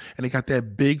person, and they got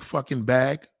that big fucking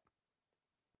bag,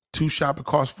 2 shopping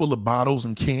carts full of bottles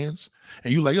and cans,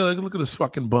 and you like, oh, look at this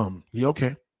fucking bum. Yeah,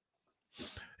 okay.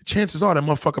 Chances are that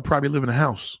motherfucker probably live in a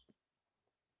house.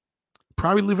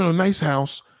 Probably live in a nice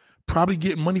house, probably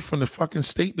getting money from the fucking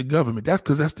state, the government. That's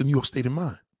because that's the New York state of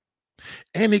mind.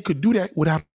 And they could do that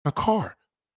without a car.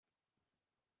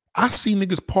 I see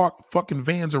niggas park fucking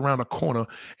vans around a corner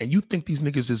and you think these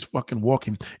niggas is fucking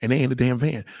walking and they ain't a damn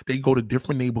van. They go to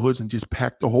different neighborhoods and just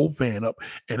pack the whole van up.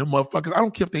 And the motherfuckers, I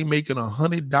don't care if they making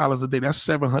 $100 a day. That's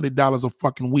 $700 a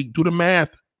fucking week. Do the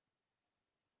math.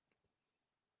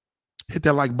 Hit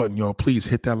that like button, y'all. Please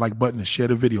hit that like button and share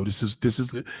the video. This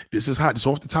is hot. It's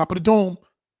off the top of the dome.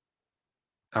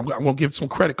 I'm gonna give some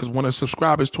credit because one of the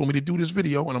subscribers told me to do this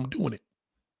video, and I'm doing it.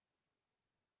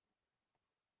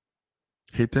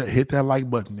 Hit that like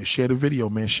button and share the video,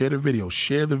 man. Share the video.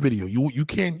 Share the video. You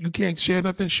can't share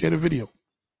nothing. Share the video.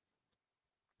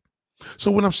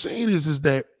 So what I'm saying is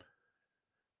that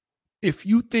if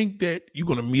you think that you're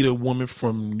gonna meet a woman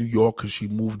from New York because she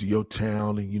moved to your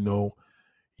town, and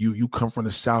you come from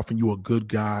the South and you're a good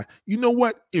guy, you know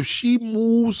what? If she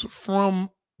moves from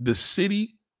the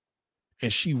city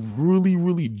and she really,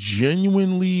 really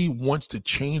genuinely wants to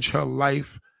change her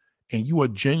life, and you are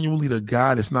genuinely the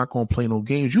guy that's not going to play no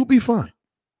games, you'll be fine.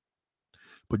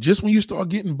 But just when you start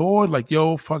getting bored, like,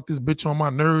 yo, fuck this bitch on my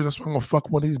nerves, that's why I'm going to fuck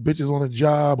one of these bitches on the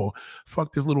job, or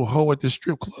fuck this little hoe at the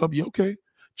strip club, you okay?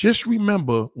 Just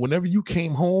remember, whenever you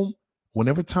came home,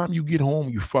 whenever time you get home,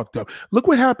 you fucked up. Look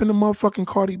what happened to motherfucking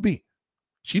Cardi B.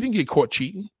 She didn't get caught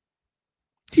cheating.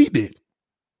 He did.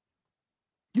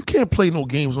 You can't play no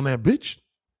games on that bitch.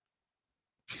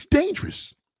 She's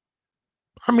dangerous.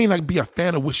 I mean, I'd be a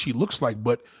fan of what she looks like,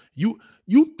 but you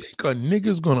think a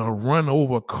nigga's gonna run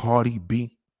over Cardi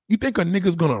B? You think a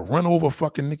nigga's gonna run over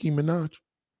fucking Nicki Minaj?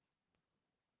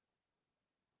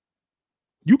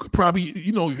 You could probably,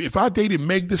 if I dated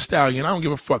Meg Thee Stallion, I don't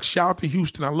give a fuck. Shout out to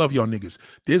Houston. I love y'all niggas.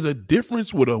 There's a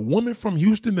difference with a woman from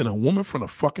Houston than a woman from the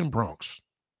fucking Bronx.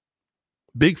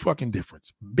 Big fucking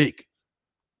difference. Big.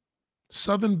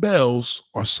 Southern belles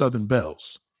are Southern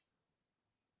belles.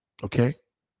 Okay?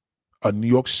 A New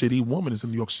York City woman is a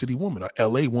New York City woman. A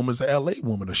LA woman is a LA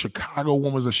woman. A Chicago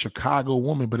woman is a Chicago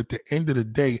woman. But at the end of the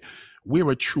day, we're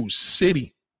a true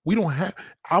city. We don't have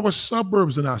our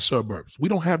suburbs in our suburbs. We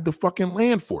don't have the fucking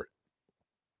land for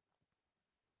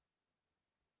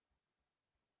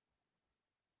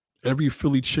it. Every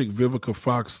Philly chick, Vivica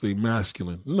Fox, they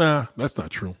masculine. Nah, that's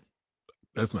not true.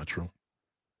 That's not true.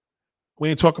 We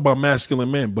ain't talking about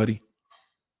masculine men, buddy.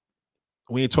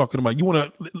 We ain't talking about, you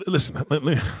want to, listen,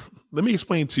 let me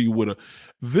explain to you what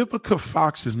Vivica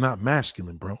Fox is not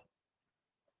masculine, bro.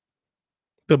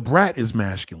 The Brat is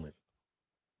masculine.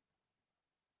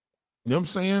 You know what I'm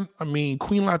saying? I mean,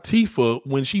 Queen Latifah,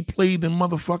 when she played in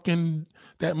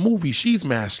that movie, she's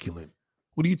masculine.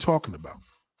 What are you talking about?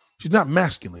 She's not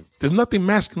masculine. There's nothing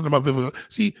masculine about Vivica.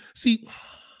 See,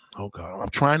 oh God, I'm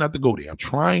trying not to go there. I'm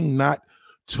trying not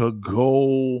to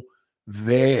go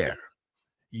there.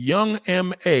 Young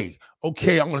M.A.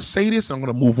 Okay, I'm going to say this. I'm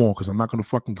going to move on because I'm not going to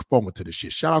fucking get forward to this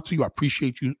shit. Shout out to you. I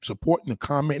appreciate you supporting and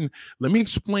commenting. Let me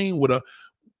explain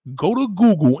go to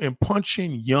Google and punch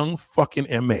in young fucking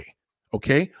M.A.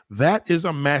 Okay? That is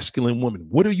a masculine woman.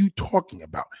 What are you talking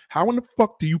about? How in the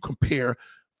fuck do you compare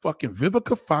fucking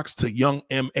Vivica Fox to young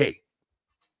M.A.?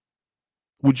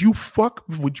 Would you fuck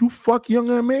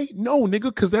young M.A.? No, nigga,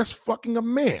 because that's fucking a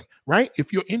man, right?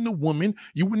 If you're into woman,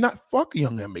 you would not fuck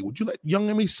young M.A. Would you let young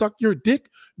M.A. suck your dick?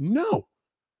 No.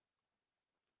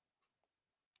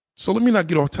 So let me not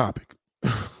get off topic.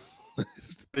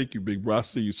 Thank you, big bro. I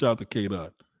see you. Shout out to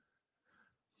K-Dot.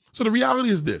 So the reality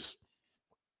is this.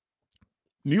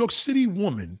 New York City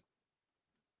women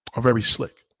are very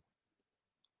slick,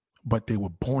 but they were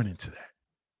born into that,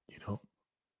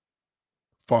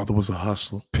 Father was a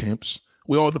hustler, pimps.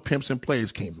 Where all the pimps and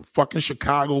players came from. Fucking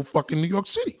Chicago, fucking New York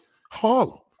City,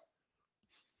 Harlem.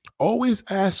 Always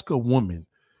ask a woman,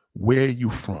 where you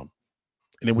from?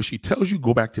 And then when she tells you,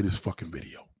 go back to this fucking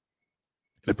video.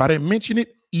 And if I didn't mention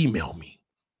it, email me.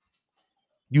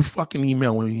 You fucking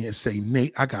email me and say,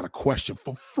 Nate, I got a question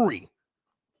for free.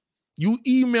 You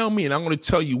email me and I'm going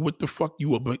to tell you what the fuck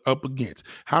you are up against.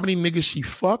 How many niggas she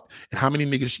fucked and how many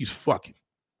niggas she's fucking.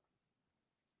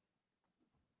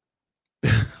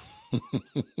 It's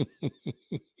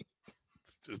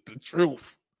just the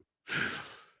truth.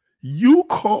 You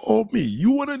call me.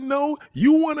 You want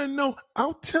to know?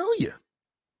 I'll tell you.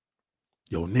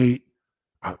 Yo, Nate,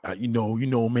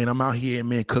 man, I'm out here,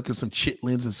 man, cooking some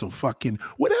chitlins and some fucking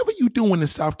whatever you doing in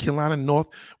South Carolina North,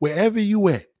 wherever you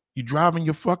at. You driving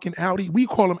your fucking Audi. We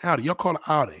call them Audi. Y'all call it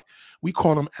Audi. We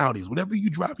call them Audis. Whatever you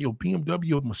drive, your BMW,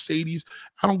 your Mercedes,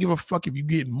 I don't give a fuck if you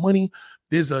get money.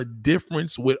 There's a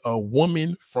difference with a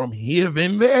woman from here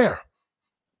than there.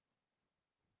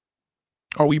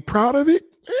 Are we proud of it?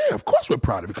 Yeah, of course we're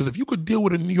proud of it. Because if you could deal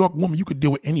with a New York woman, you could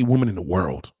deal with any woman in the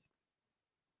world.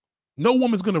 No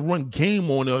woman's going to run game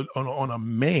on a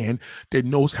man that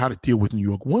knows how to deal with New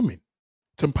York women.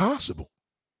 It's impossible.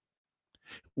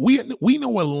 We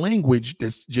know a language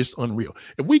that's just unreal.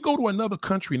 If we go to another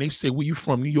country and they say, where you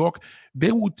from, New York,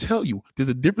 they will tell you there's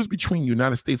a difference between the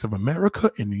United States of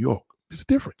America and New York. There's a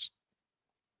difference.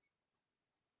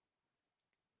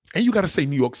 And you got to say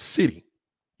New York City.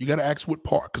 You got to ask what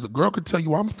part, because a girl could tell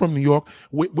you, I'm from New York.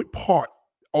 What part?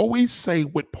 Always say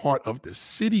what part of the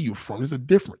city you're from. There's a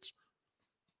difference.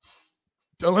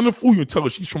 Don't let her fool you and tell her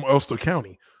she's from Ulster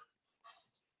County.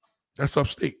 That's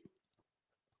upstate.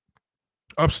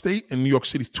 Upstate and New York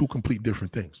City is two complete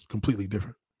different things. Completely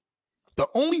different. The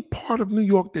only part of New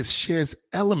York that shares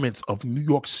elements of New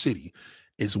York City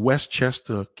is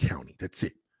Westchester County. That's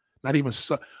it. Not even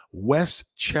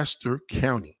Westchester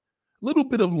County. A little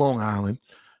bit of Long Island,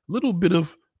 a little bit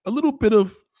of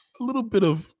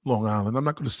Long Island. I'm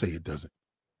not going to say it doesn't,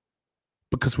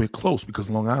 because we're close, because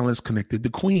Long Island is connected to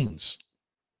Queens.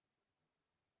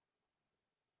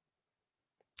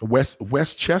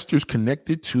 Westchester's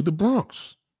connected to the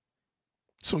Bronx.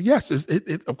 So yes,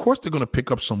 of course they're going to pick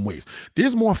up some ways.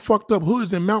 There's more fucked up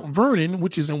hoods in Mount Vernon,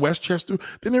 which is in Westchester,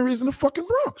 than there is in the fucking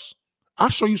Bronx. I'll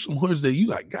show you some hoods that you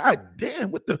like, God damn,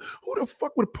 who the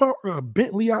fuck would put a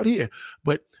Bentley out here?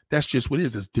 But that's just what it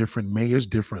is. It's different mayors,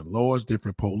 different laws,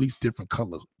 different police, different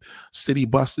color city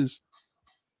buses.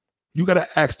 You got to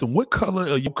ask them, what color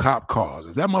are your cop cars?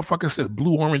 If that motherfucker says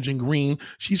blue, orange, and green,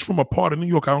 she's from a part of New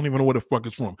York I don't even know where the fuck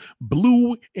it's from.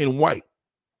 Blue and white.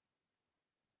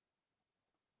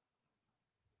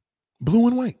 Blue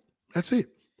and white. That's it.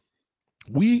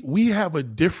 We have a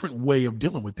different way of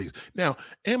dealing with things. Now,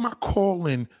 am I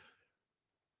calling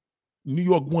New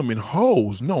York women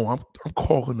hoes? No, I'm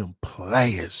calling them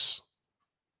players.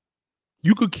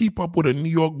 You could keep up with a New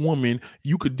York woman.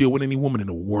 You could deal with any woman in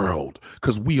the world,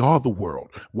 because we are the world.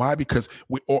 Why? Because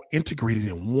we're all integrated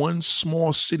in one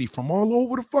small city from all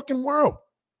over the fucking world.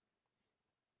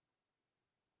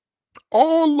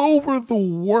 All over the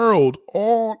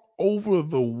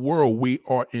world, we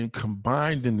are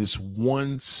combined in this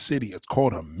one city. It's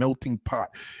called a melting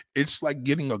pot. It's like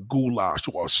getting a goulash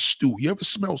or a stew. You ever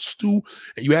smell stew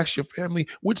and you ask your family,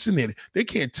 what's in it? They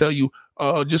can't tell you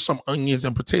just some onions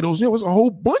and potatoes. There was a whole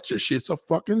bunch of shit. It's a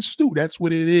fucking stew. That's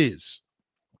what it is.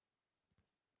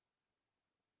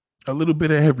 A little bit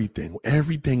of everything.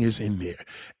 Everything is in there.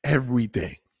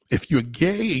 Everything. If you're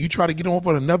gay and you try to get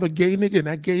over another gay nigga and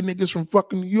that gay nigga's from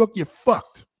fucking New York, you're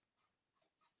fucked.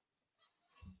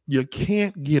 You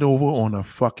can't get over on a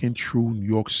fucking true New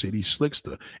York City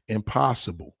slickster.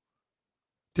 Impossible.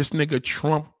 This nigga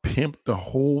Trump pimped the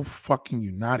whole fucking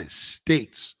United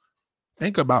States.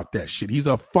 Think about that shit. He's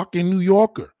a fucking New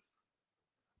Yorker.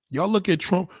 Y'all look at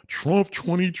Trump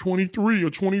 2023 or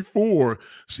 24.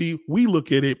 See, we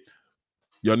look at it.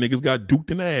 Y'all niggas got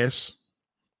duped in the ass.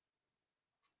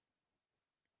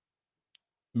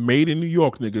 Made in New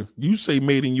York, nigga. You say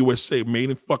made in USA, made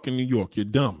in fucking New York. You're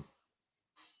dumb.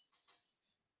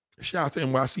 Shout out to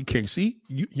NYC King. See,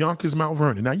 Yonkers, Mount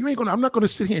Vernon. Now, I'm not gonna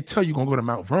sit here and tell you gonna go to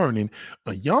Mount Vernon,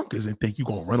 Yonkers, and think you're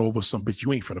gonna run over some bitch.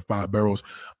 You ain't from the Five Boroughs.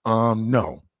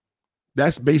 No.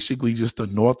 That's basically just the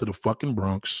north of the fucking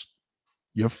Bronx.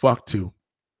 You're fucked too.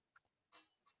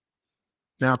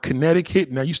 Now,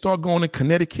 Connecticut, now you start going to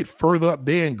Connecticut further up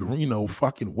there and,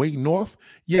 fucking way north.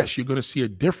 Yes, you're going to see a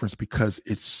difference because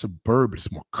it's suburban.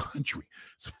 It's more country.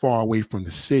 It's far away from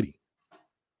the city.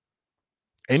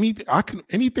 Anything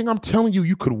I'm telling you,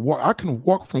 you could walk. I can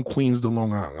walk from Queens to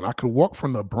Long Island. I could walk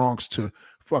from the Bronx to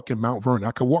fucking Mount Vernon.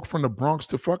 I could walk from the Bronx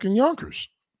to fucking Yonkers.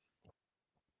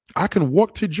 I can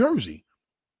walk to Jersey.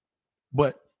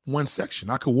 But one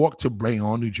section. I could walk to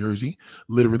Bayonne, New Jersey,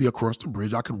 literally across the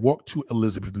bridge. I could walk to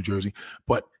Elizabeth, New Jersey.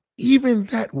 But even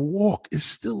that walk is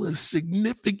still a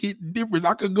significant difference.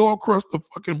 I could go across the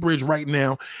fucking bridge right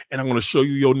now, and I'm going to show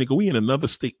you, yo, nigga, we in another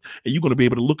state, and you're going to be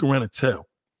able to look around and tell.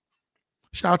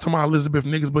 Shout out to my Elizabeth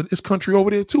niggas, but it's country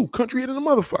over there too. Country than a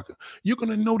motherfucker. You're going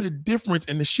to know the difference,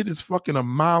 and the shit is fucking a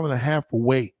mile and a half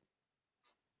away.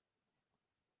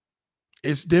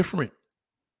 It's different.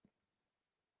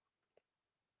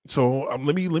 So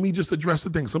let me just address the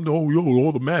thing.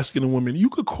 All the masculine women. You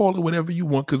could call it whatever you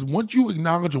want, because once you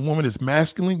acknowledge a woman is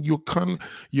masculine, you're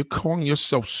calling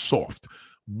yourself soft.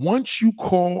 Once you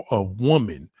call a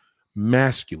woman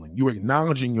masculine, you're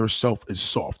acknowledging yourself as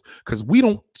soft, because we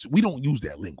don't use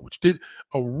that language.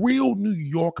 A real New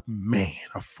York man,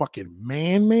 a fucking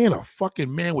man, a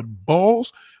fucking man with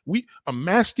balls. A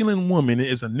masculine woman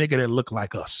is a nigga that look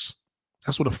like us.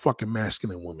 That's what a fucking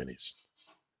masculine woman is.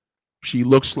 She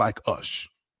looks like us.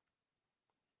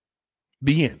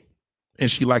 The end.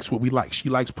 And she likes what we like. She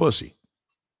likes pussy.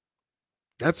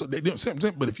 But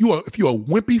if you're a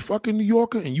wimpy fucking New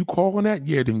Yorker and you calling that,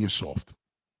 yeah, then you're soft.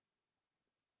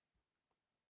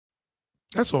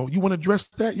 That's all. You want to address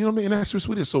that? You know what I mean? And that's just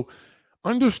what it is. So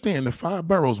understand the Five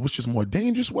Boroughs, which is more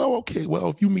dangerous. Well, okay. Well,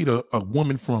 if you meet a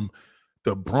woman from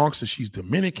the Bronx and she's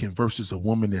Dominican versus a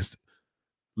woman that's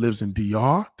lives in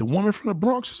DR. The woman from the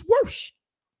Bronx is worse.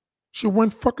 She'll run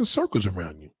fucking circles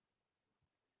around you.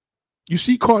 You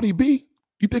see Cardi B?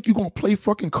 You think you're going to play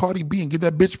fucking Cardi B and give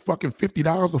that bitch fucking $50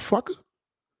 a fucker?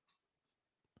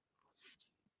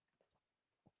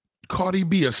 Cardi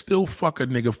B will still fuck a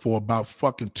nigga for about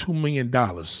fucking $2 million.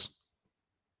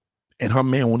 And her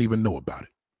man won't even know about it.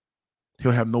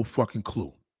 He'll have no fucking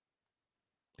clue.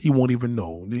 He won't even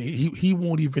know. He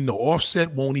won't even know.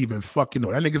 Offset won't even fucking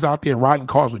know. That nigga's out there riding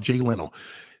cars with Jay Leno.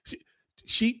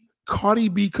 Cardi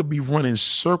B could be running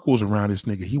circles around this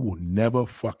nigga. He will never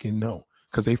fucking know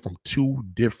because they from two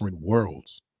different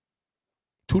worlds.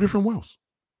 Two different worlds.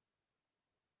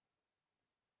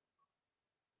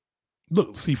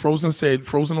 Look, see, Frozen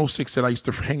 06 said, I used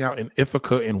to hang out in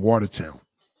Ithaca and Watertown.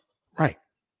 Right.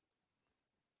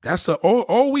 That's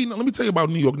all we know. Let me tell you about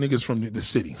New York niggas from the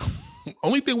city.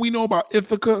 Only thing we know about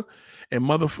Ithaca and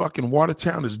motherfucking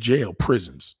Watertown is jail,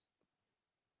 prisons.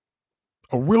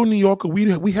 A real New Yorker,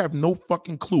 we have no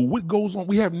fucking clue. What goes on?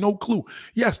 We have no clue.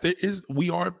 Yes, we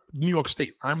are New York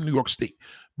State. I'm New York State.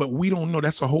 But we don't know.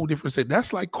 That's a whole different state.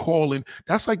 That's like calling.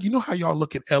 That's like, you know how y'all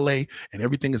look at LA and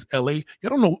everything is LA? Y'all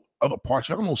don't know other parts.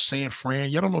 Y'all don't know San Fran.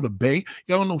 Y'all don't know the Bay.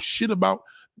 Y'all don't know shit about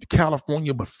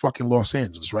California but fucking Los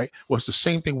Angeles, right? Well, it's the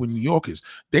same thing with New Yorkers.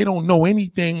 They don't know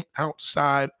anything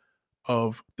outside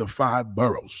of the 5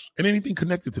 boroughs and anything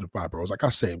connected to the 5 boroughs. Like I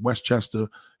said, Westchester,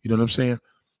 you know what I'm saying?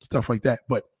 Stuff like that.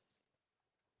 But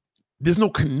there's no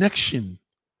connection.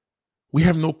 We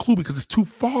have no clue because it's too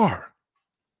far.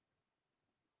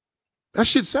 That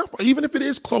shit sounds far. Even if it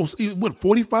is close,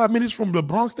 45 minutes from the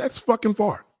Bronx? That's fucking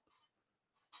far.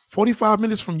 45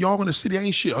 minutes from y'all in the city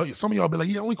ain't shit. Some of y'all be like,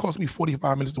 yeah, it only cost me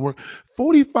 45 minutes to work.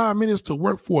 45 minutes to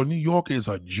work for a New Yorker is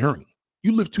a journey.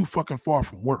 You live too fucking far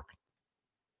from work.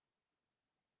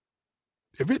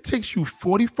 If it takes you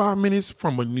 45 minutes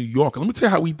from a New Yorker, let me tell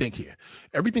you how we think here.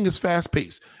 Everything is fast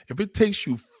paced. If it takes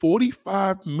you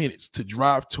 45 minutes to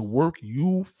drive to work,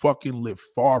 you fucking live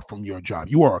far from your job.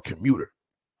 You are a commuter.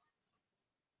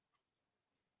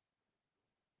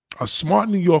 A smart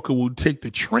New Yorker will take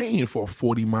the train for a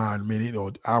 40-mile minute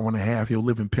or hour and a half. He'll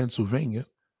live in Pennsylvania.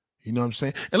 You know what I'm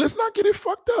saying? And let's not get it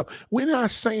fucked up. We're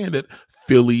not saying that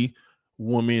Philly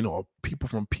women or people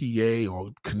from PA or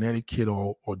Connecticut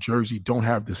or Jersey don't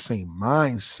have the same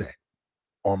mindset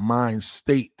or mind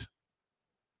state.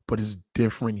 But it's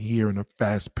different here in a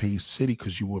fast-paced city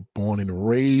because you were born and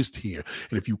raised here.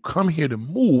 And if you come here to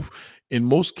move, in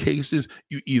most cases,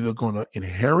 you're either going to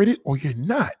inherit it or you're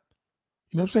not.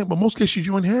 You know what I'm saying? But most cases,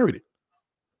 you inherit it.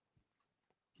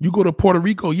 You go to Puerto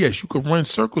Rico, yes, you could run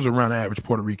circles around the average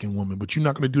Puerto Rican woman, but you're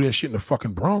not going to do that shit in the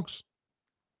fucking Bronx.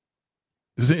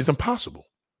 It's impossible.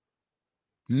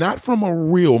 Not from a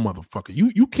real motherfucker.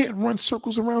 You can't run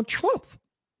circles around Trump.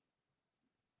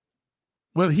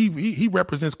 Well, he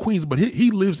represents Queens, but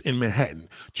he lives in Manhattan.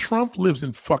 Trump lives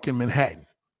in fucking Manhattan.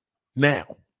 Now,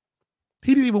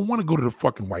 he didn't even want to go to the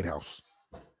fucking White House.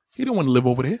 He didn't want to live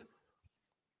over there.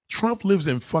 Trump lives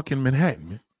in fucking Manhattan,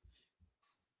 man.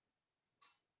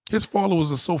 His followers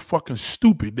are so fucking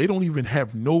stupid. They don't even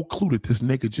have no clue that this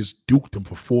nigga just duked them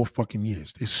for 4 fucking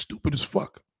years. They're stupid as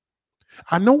fuck.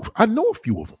 I know a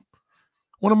few of them.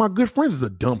 One of my good friends is a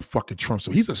dumb fucking Trump.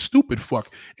 So he's a stupid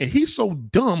fuck. And he's so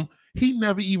dumb, he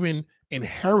never even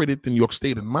inherited the New York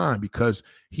state of mind because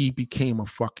he became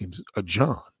a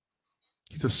John.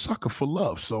 He's a sucker for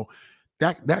love. So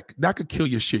that could kill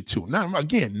your shit too. Now,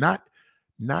 again,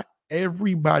 not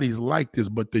everybody's like this,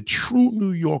 but the true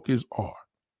New Yorkers are.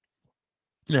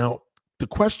 Now, the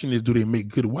question is, do they make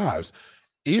good wives?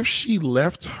 If she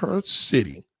left her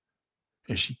city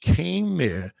and she came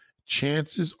there,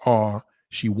 chances are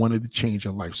she wanted to change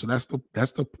her life. So that's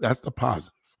the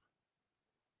positive.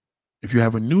 If you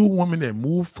have a new woman that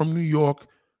moved from New York,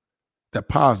 that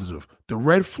positive. The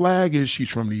red flag is she's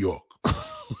from New York.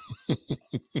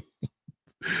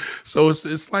 So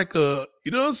it's like you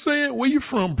know what I'm saying? Where you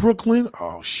from? Brooklyn?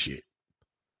 Oh shit.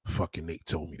 Fucking Nate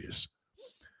told me this.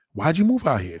 Why'd you move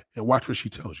out here? And watch what she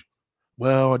tells you.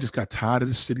 Well, I just got tired of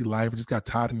the city life. I just got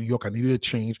tired of New York. I needed a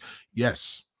change.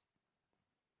 Yes.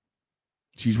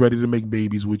 She's ready to make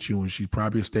babies with you, and she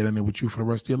probably stay down there with you for the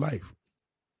rest of your life.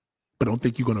 But don't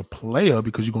think you're going to play her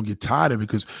because you're going to get tired of it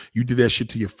because you did that shit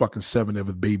to your fucking 7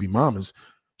 other baby mamas.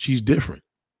 She's different.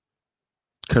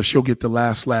 Because she'll get the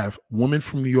last laugh. Women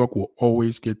from New York will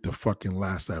always get the fucking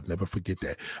last laugh. Never forget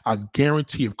that. I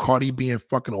guarantee if Cardi B and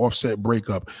fucking Offset break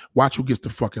up, watch who gets the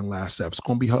fucking last laugh. It's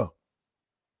going to be her.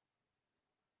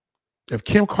 If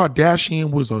Kim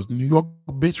Kardashian was a New York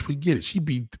bitch, forget it. She'd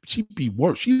be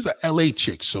worse. She's a LA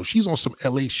chick, so she's on some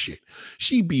LA shit.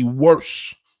 She'd be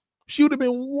worse. She would have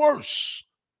been worse.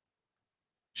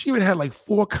 She even had like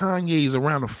 4 Kanyes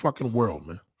around the fucking world,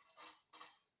 man.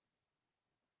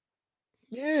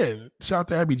 Yeah, shout out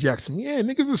to Abby Jackson. Yeah,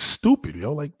 niggas are stupid,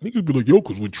 yo. Like niggas be like, yo,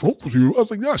 because when Trump was here, I was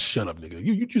like, yeah, shut up, nigga.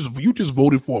 You just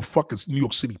voted for a fucking New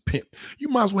York City pimp. You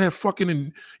might as well have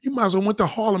you might as well went to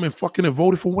Harlem and fucking and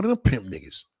voted for one of them pimp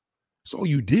niggas. That's all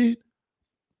you did.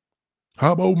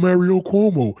 How about Mario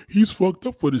Cuomo? He's fucked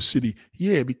up for the city.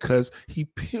 Yeah, because he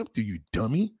pimped you,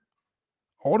 dummy.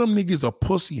 All them niggas are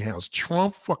pussy hounds.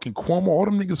 Trump, fucking Cuomo, all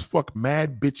them niggas fuck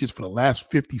mad bitches for the last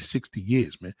 50, 60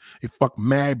 years, man. They fuck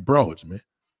mad broads, man.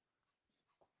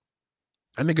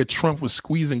 That nigga Trump was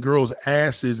squeezing girls'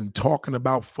 asses and talking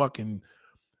about fucking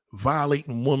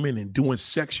violating women and doing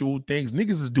sexual things.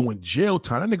 Niggas is doing jail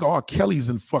time. That nigga R. Kelly's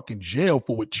in fucking jail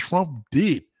for what Trump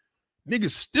did.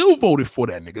 Niggas still voted for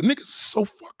that nigga. Niggas so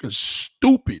fucking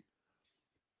stupid.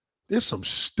 There's some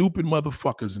stupid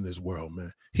motherfuckers in this world,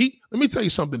 man. Let me tell you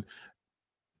something.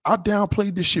 I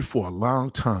downplayed this shit for a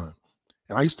long time.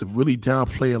 And I used to really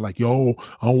downplay it like, yo,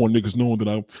 I don't want niggas knowing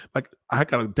that I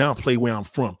gotta downplay where I'm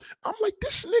from. I'm like,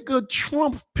 this nigga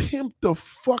Trump pimped the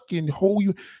fucking whole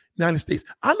United States.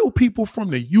 I know people from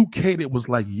the UK that was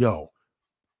like, yo,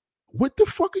 what the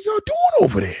fuck are y'all doing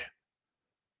over there?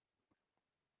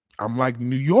 I'm like,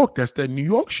 New York, that's that New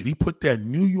York shit. He put that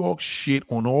New York shit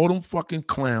on all them fucking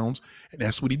clowns, and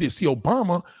that's what he did. See,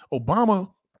 Obama,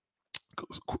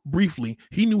 briefly,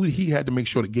 he knew he had to make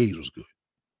sure the gays was good.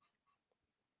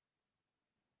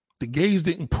 The gays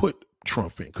didn't put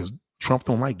Trump in because Trump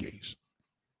don't like gays.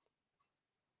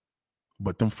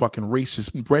 But them fucking racist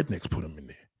rednecks put him in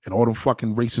there. And all them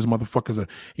fucking racist motherfuckers are,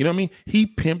 you know what I mean? He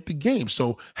pimped the game.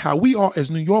 So how we are as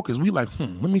New Yorkers, we like,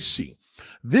 let me see.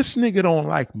 This nigga don't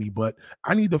like me, but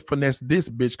I need to finesse this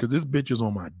bitch because this bitch is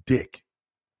on my dick.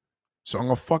 So I'm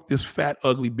going to fuck this fat,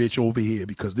 ugly bitch over here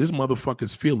because this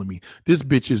motherfucker's feeling me. This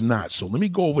bitch is not. So let me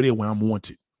go over there where I'm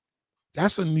wanted.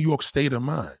 That's a New York state of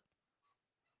mind.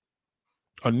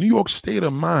 A New York state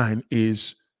of mind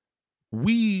is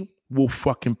we will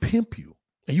fucking pimp you.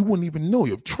 And you wouldn't even know.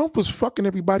 If Trump was fucking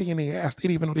everybody in their ass, they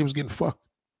didn't even know they was getting fucked.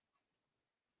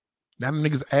 Now the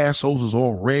niggas' assholes is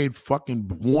all red,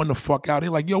 fucking worn the fuck out. They're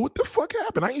like, yo, what the fuck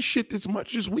happened? I ain't shit this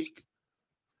much this week.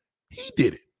 He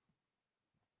did it.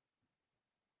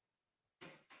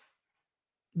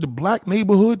 The black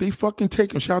neighborhood, they fucking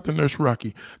take him. Shout out to Nurse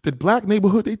Rocky. The black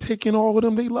neighborhood, they take in all of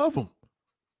them. They love them.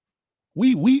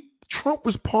 Trump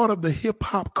was part of the hip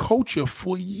hop culture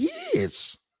for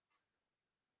years.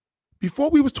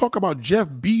 Before we was talking about Jeff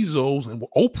Bezos and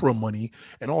Oprah money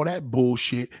and all that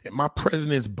bullshit and my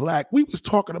president's black, we was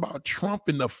talking about Trump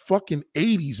in the fucking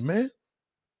 80s, man.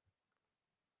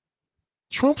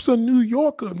 Trump's a New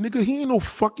Yorker, nigga. He ain't no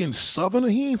fucking Southerner.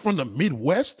 He ain't from the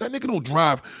Midwest. That nigga don't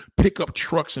drive pickup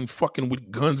trucks and fucking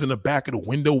with guns in the back of the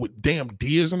window with damn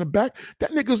deers in the back.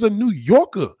 That nigga's a New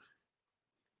Yorker.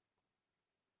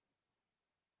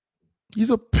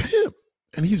 He's a pimp.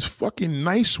 And he's fucking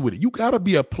nice with it. You gotta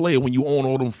be a player when you own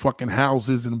all them fucking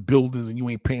houses and buildings and you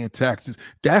ain't paying taxes.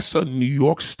 That's a New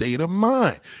York state of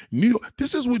mind. New York,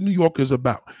 this is what New York is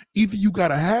about. Either you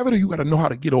gotta have it or you gotta know how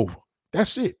to get over.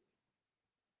 That's it.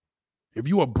 If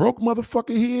you a broke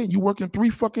motherfucker here and you working 3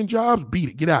 fucking jobs, beat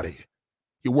it. Get out of here.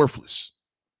 You're worthless.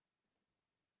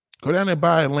 Go down there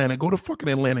by Atlanta. Go to fucking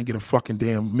Atlanta and get a fucking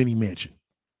damn mini mansion.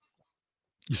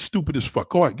 You stupid as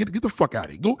fuck. All right, get the fuck out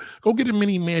of here. Go get a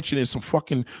mini mansion and some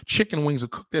fucking chicken wings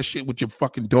and cook that shit with your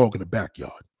fucking dog in the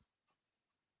backyard.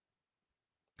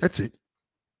 That's it.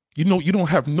 You know, you don't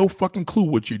have no fucking clue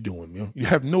what you're doing. You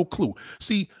have no clue.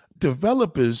 See,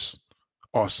 developers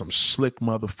are some slick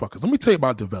motherfuckers. Let me tell you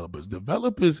about developers.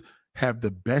 Developers have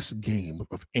the best game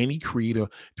of any creator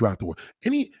throughout the world.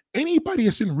 Anybody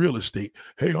that's in real estate,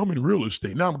 hey, I'm in real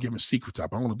estate. Now I'm giving secrets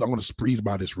up. I'm gonna spreeze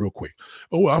by this real quick.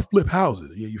 Oh, I flip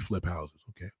houses. Yeah, you flip houses.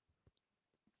 Okay.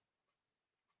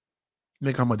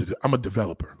 Nick, I'm a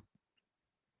developer.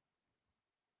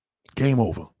 Game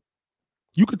over.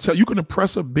 You can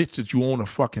impress a bitch that you own a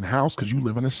fucking house because you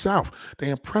live in the South. They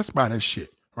impressed by that shit,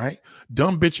 right?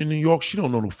 Dumb bitch in New York, she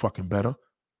don't know no fucking better.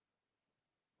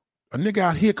 A nigga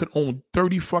out here could own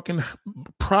 30 fucking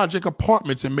project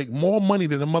apartments and make more money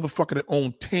than a motherfucker that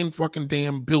owned 10 fucking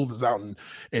damn buildings out in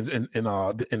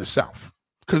the South.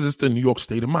 Because it's the New York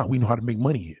state of mind. We know how to make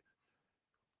money here.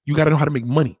 You got to know how to make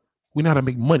money. We know how to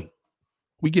make money.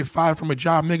 We get fired from a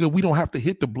job, nigga. We don't have to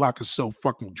hit the block and sell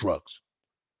fucking drugs.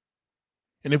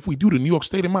 And if we do the New York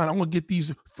state of mind, I'm going to get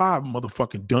these 5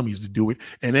 motherfucking dummies to do it.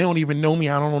 And they don't even know me.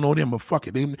 I don't know them, but fuck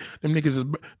it. Them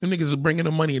niggas is bringing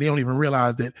the money and they don't even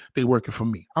realize that they working for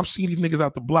me. I'm seeing these niggas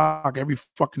out the block every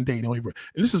fucking day. And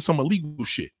this is some illegal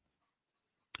shit.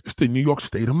 It's the New York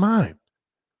state of mind.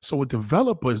 So a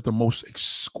developer is the most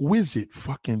exquisite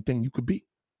fucking thing you could be.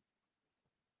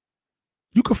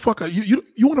 You could fuck you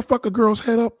want to fuck a girl's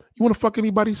head up? You want to fuck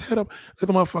anybody's head up? Let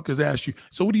the motherfuckers ask you,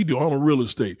 so what do you do? I'm a real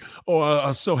estate. Oh,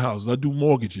 I sell houses. I do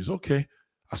mortgages. Okay.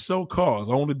 I sell cars.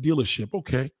 I own a dealership.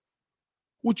 Okay.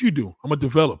 What you do? I'm a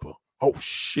developer. Oh,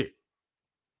 shit.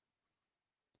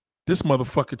 This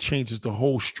motherfucker changes the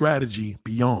whole strategy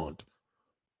beyond.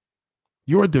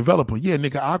 You're a developer. Yeah,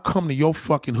 nigga, I'll come to your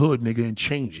fucking hood, nigga, and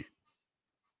change it.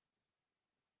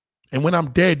 And when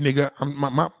I'm dead, nigga,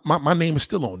 my name is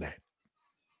still on that.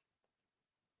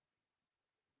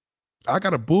 I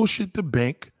got to bullshit the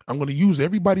bank. I'm going to use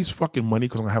everybody's fucking money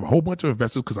because I'm going to have a whole bunch of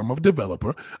investors because I'm a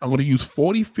developer. I'm going to use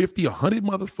 40, 50, 100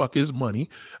 motherfuckers' money.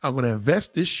 I'm going to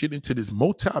invest this shit into this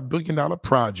multi-billion-dollar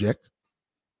project.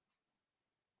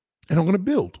 And I'm going to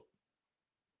build.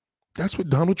 That's what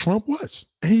Donald Trump was.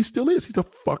 And he still is. He's a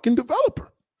fucking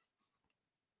developer.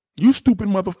 You stupid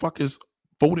motherfuckers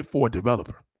voted for a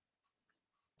developer.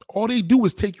 All they do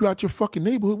is take you out your fucking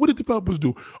neighborhood. What do developers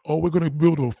do? Oh, we're going to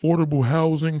build affordable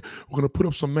housing. We're going to put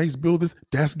up some nice buildings.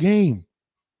 That's game.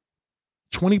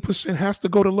 20% has to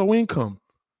go to low income.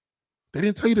 They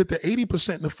didn't tell you that the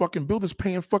 80% in the fucking buildings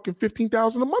paying fucking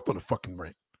 $15,000 a month on the fucking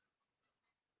rent.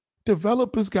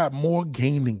 Developers got more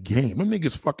game than game. Them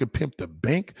niggas fucking pimp the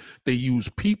bank. They use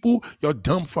people. Y'all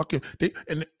dumb fucking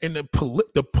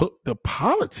the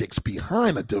politics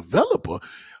behind a developer.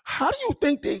 How do you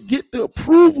think they get the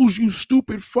approvals, you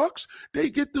stupid fucks? They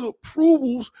get the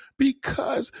approvals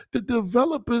because the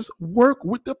developers work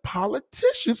with the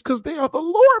politicians because they are the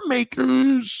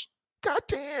lawmakers.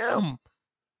 Goddamn.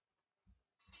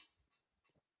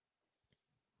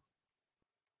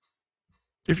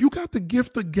 If you got the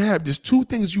gift of gab, there's two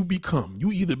things you become.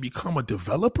 You either become a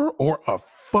developer or a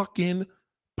fucking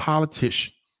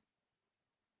politician.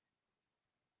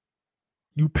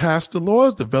 You pass the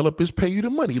laws, developers pay you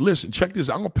the money. Listen, check this.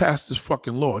 I'm going to pass this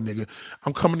fucking law, nigga.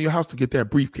 I'm coming to your house to get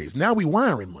that briefcase. Now we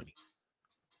wiring money.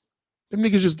 Them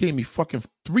niggas just gave me fucking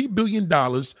 $3 billion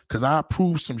because I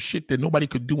approved some shit that nobody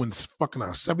could do in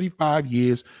fucking 75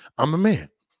 years. I'm the man.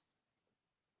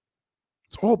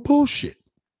 It's all bullshit.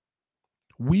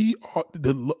 We are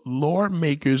the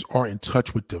lawmakers are in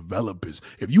touch with developers.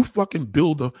 If you fucking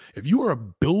if you are a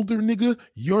builder, nigga,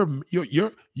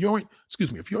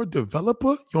 if you're a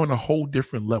developer, you're on a whole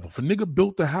different level. If a nigga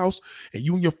built the house and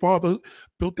you and your father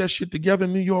built that shit together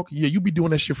in New York, yeah, you be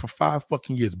doing that shit for 5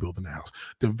 fucking years building the house.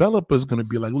 Developers gonna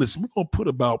be like, listen, we're gonna put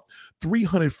about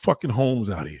 300 fucking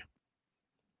homes out here,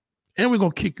 and we're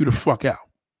gonna kick you the fuck out.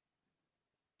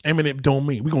 Eminent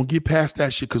domain. We're going to get past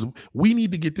that shit because we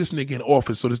need to get this nigga in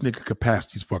office so this nigga could pass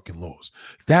these fucking laws.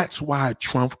 That's why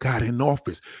Trump got in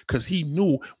office, because he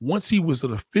knew once he was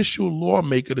an official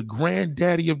lawmaker, the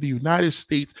granddaddy of the United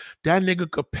States, that nigga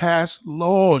could pass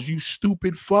laws, you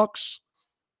stupid fucks.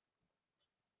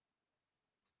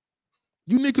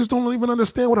 You niggas don't even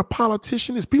understand what a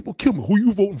politician is. People kill me. Who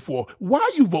you voting for? Why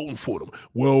are you voting for them?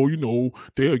 Well,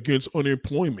 they're against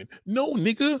unemployment. No,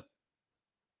 nigga.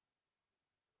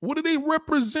 What are they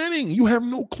representing? You have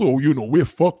no clue. We're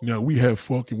fucked now. We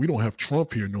don't have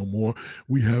Trump here no more.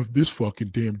 We have this fucking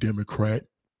damn Democrat.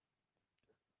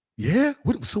 Yeah?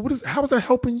 How is that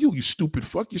helping you, you stupid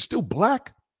fuck? You're still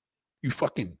black. You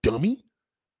fucking dummy.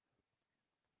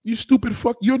 You stupid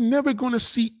fuck. You're never going to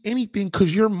see anything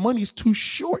because your money's too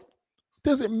short.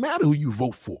 Doesn't matter who you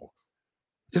vote for.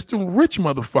 It's the rich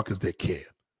motherfuckers that care.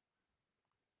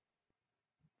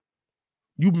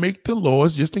 You make the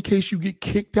laws just in case you get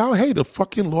kicked out. Hey, the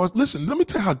fucking laws. Listen, let me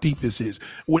tell you how deep this is.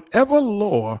 Whatever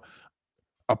law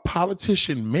a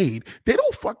politician made, they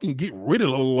don't fucking get rid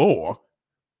of the law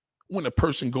when a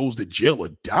person goes to jail or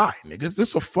die, niggas.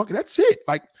 That's it.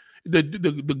 Like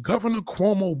the Governor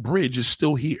Cuomo bridge is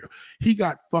still here. He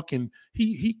got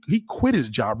he quit his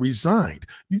job, resigned.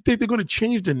 You think they're going to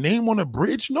change the name on the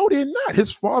bridge? No, they're not.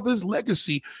 His father's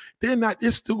legacy, they're not.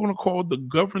 They're still going to call it the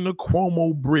Governor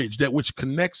Cuomo Bridge, which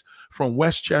connects from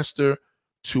Westchester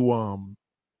to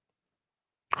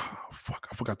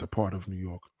I forgot the part of New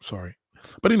York. Sorry.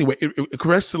 But anyway, it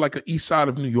connects to like the east side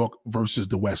of New York versus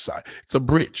the west side. It's a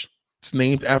bridge. It's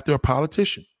named after a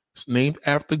politician. It's named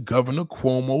after Governor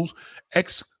Cuomo's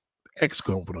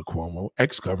ex-Governor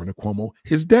Cuomo,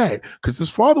 his dad, because his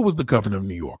father was the governor of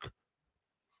New York.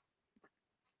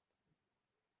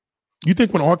 You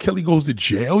think when R. Kelly goes to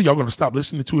jail, y'all going to stop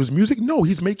listening to his music? No,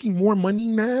 he's making more money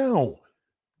now.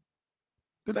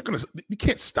 They're not going to, you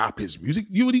can't stop his music.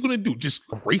 What are you going to do? Just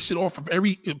erase it off of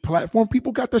every platform?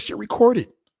 People got that shit recorded.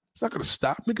 It's not going to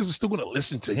stop. Niggas are still going to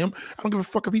listen to him. I don't give a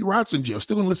fuck if he rots in jail.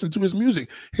 Still going to listen to his music.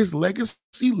 His legacy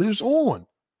lives on.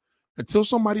 Until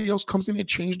somebody else comes in and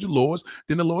change the laws,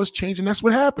 then the laws change, and that's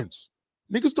what happens.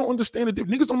 Niggas don't understand it.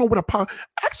 Niggas don't know what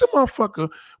ask a motherfucker,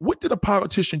 what did a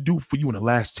politician do for you in the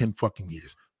last 10 fucking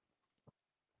years?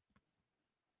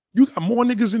 You got more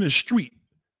niggas in the street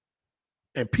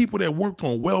and people that worked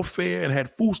on welfare and had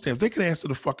food stamps. They could answer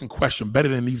the fucking question better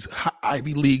than these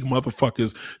Ivy League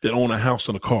motherfuckers that own a house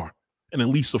and a car and at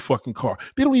least a fucking car.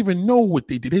 They don't even know what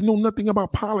they did. They know nothing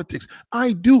about politics.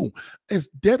 I do. As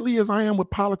deadly as I am with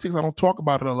politics, I don't talk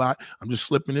about it a lot. I'm just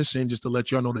slipping this in just to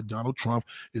let y'all know that Donald Trump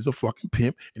is a fucking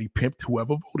pimp and he pimped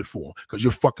whoever voted for him because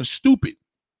you're fucking stupid.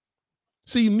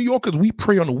 See, New Yorkers, we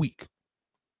prey on the weak.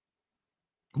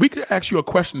 We could ask you a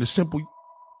question that's simple.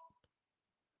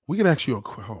 We could ask you a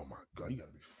question. Oh my God, you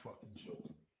gotta be fucking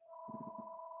joking.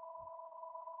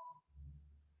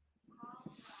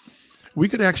 We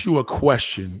could ask you a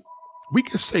question. We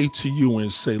could say to you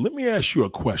and say, let me ask you a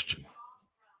question.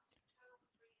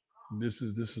 This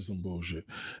is some bullshit.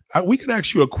 We could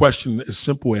ask you a question as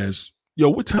simple as, yo,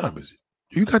 what time is it?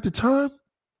 You got the time?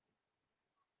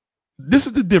 This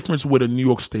is the difference with a New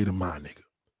York state of mind, nigga.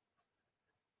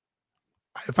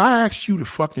 If I asked you the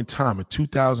fucking time in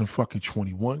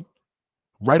 2021,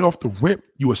 right off the rip,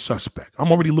 you a suspect.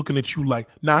 I'm already looking at you like,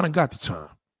 nah, I done got the time.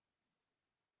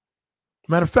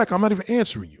 Matter of fact, I'm not even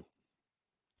answering you.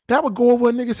 That would go over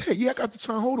a nigga's head. Yeah, I got the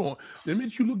time. Hold on. The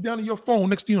minute you look down at your phone,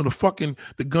 next thing you know,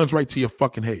 the gun's right to your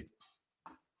fucking head.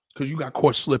 Because you got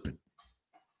caught slipping.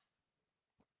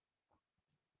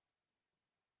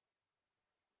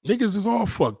 Niggas is all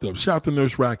fucked up. Shout out to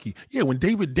Nurse Rocky. Yeah, when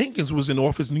David Dinkins was in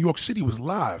office, New York City was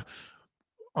live.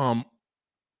 New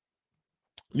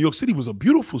York City was a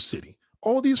beautiful city.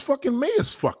 All these fucking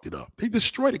mayors fucked it up. They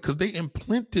destroyed it because they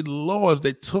implemented laws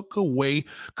that took away,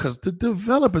 because the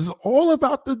developers, all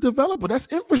about the developer. That's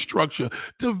infrastructure.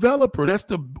 Developer, that's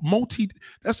a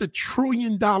 $1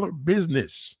 trillion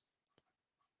business.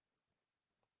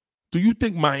 Do you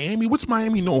think Miami, what's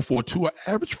Miami known for? To an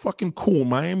average fucking cool,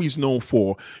 Miami's known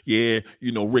for, yeah,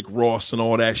 Rick Ross and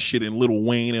all that shit and Lil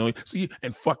Wayne and see,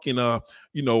 and fucking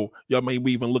y'all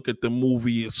maybe even look at the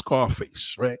movie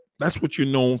Scarface, right? That's what you're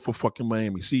known for, fucking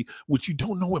Miami. See, what you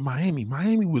don't know in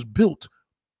Miami was built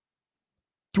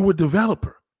through a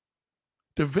developer.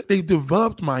 They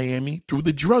developed Miami through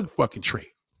the drug fucking trade.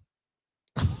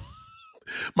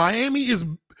 Miami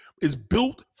is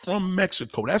built from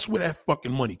Mexico. That's where that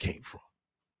fucking money came from.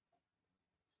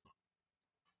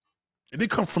 It didn't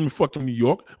come from fucking New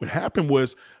York. What happened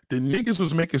was the niggas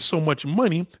was making so much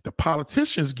money, the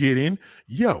politicians get in.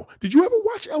 Yo, did you ever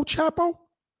watch El Chapo?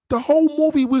 The whole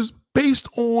movie was based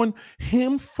on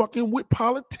him fucking with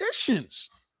politicians.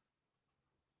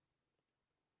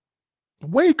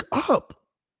 Wake up.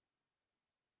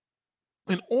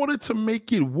 In order to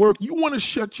make it work, you want to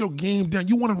shut your game down.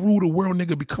 You want to rule the world,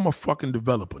 nigga, become a fucking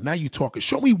developer. Now you talking.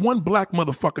 Show me one black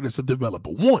motherfucker that's a developer.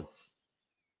 One.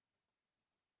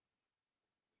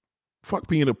 Fuck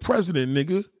being a president,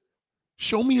 nigga.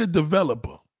 Show me a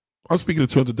developer. I'm speaking in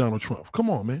terms of Donald Trump. Come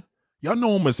on, man. Y'all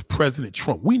know him as President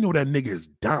Trump. We know that nigga is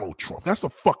Donald Trump. That's a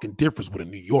fucking difference with a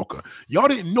New Yorker. Y'all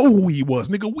didn't know who he was,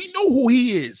 nigga. We know who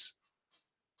he is.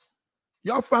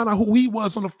 Y'all found out who he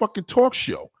was on a fucking talk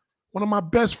show. One of my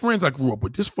best friends I grew up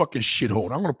with, this fucking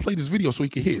shithole. I'm going to play this video so he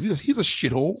can hear it. He's a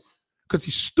shithole because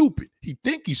he's stupid. He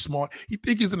think he's smart. He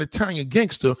think he's an Italian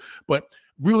gangster, but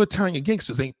real Italian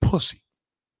gangsters ain't pussy.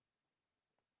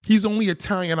 He's the only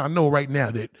Italian I know right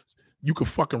now that you can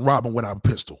fucking rob him without a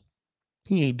pistol.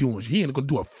 He ain't going to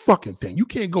do a fucking thing. You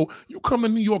can't go, you come to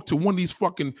New York to one of these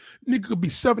fucking, nigga could be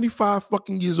 75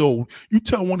 fucking years old. You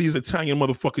tell one of these Italian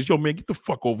motherfuckers, yo, man, get the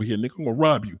fuck over here, nigga. I'm going to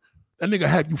rob you. That nigga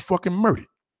have you fucking murdered.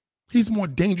 He's more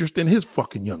dangerous than his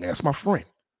fucking young ass, my friend.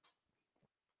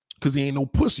 Because he ain't no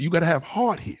pussy. You got to have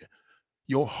heart here.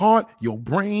 Your heart, your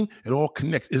brain, it all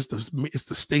connects. It's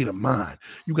the state of mind.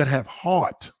 You got to have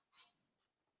heart.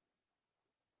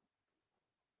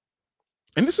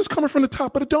 And this is coming from the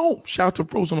top of the dome. Shout out to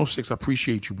Frozen 06. I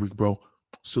appreciate you, bro.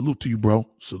 Salute to you, bro.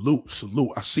 Salute.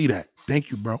 I see that.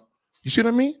 Thank you, bro. You see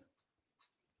what I mean?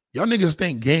 Y'all niggas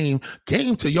think game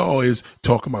to y'all is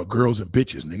talking about girls and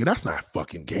bitches, nigga. That's not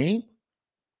fucking game.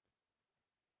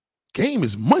 Game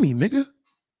is money, nigga.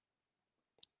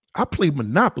 I play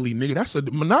Monopoly,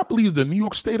 nigga. Monopoly is the New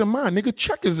York state of mind, nigga.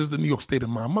 Checkers is the New York state of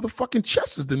mind. Motherfucking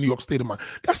chess is the New York state of mind.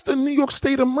 That's the New York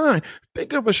state of mind.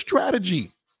 Think of a strategy.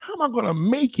 How am I going to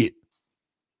make it?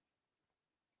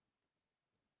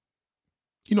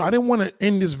 I didn't want to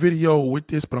end this video with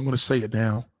this, but I'm going to say it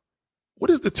now. What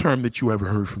is the term that you ever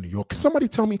heard from New York? Can somebody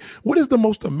tell me what is the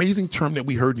most amazing term that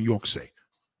we heard New York say?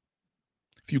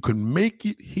 If you can make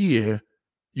it here,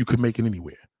 you can make it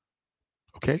anywhere.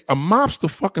 Okay? A mobster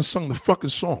fucking sung the fucking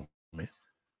song, man.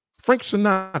 Frank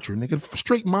Sinatra, nigga,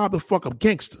 straight motherfucker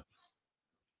gangster.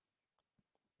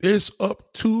 It's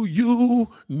up to you,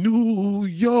 New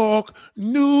York,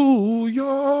 New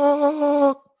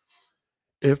York.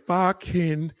 If I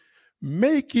can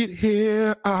make it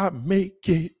here, I make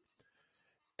it.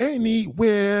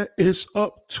 Anywhere, it's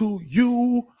up to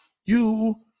you,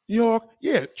 New York.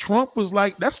 Yeah, Trump was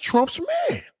like, that's Trump's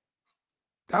man.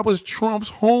 That was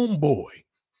Trump's homeboy.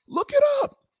 Look it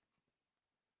up.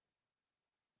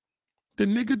 The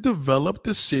nigga developed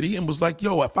the city and was like,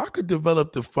 yo, if I could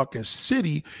develop the fucking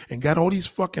city and got all these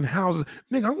fucking houses,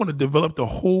 nigga, I want to develop the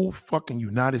whole fucking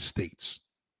United States.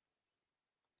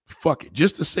 Fuck it.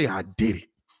 Just to say I did it.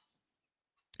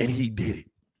 And he did it.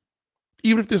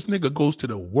 Even if this nigga goes to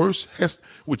the worst,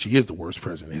 which he is the worst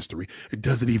president in history, it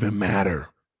doesn't even matter.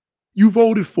 You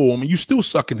voted for him and you still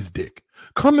sucking his dick.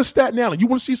 Come to Staten Island. You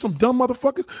want to see some dumb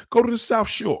motherfuckers? Go to the South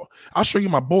Shore. I'll show you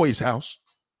my boy's house.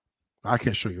 I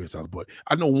can't show you his house, but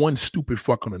I know one stupid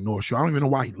fuck on the North Shore. I don't even know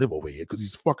why he live over here because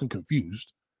he's fucking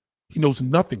confused. He knows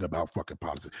nothing about fucking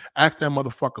politics. Ask that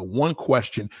motherfucker one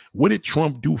question. What did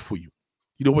Trump do for you?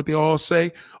 You know what they all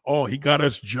say? Oh, he got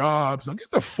us jobs. Now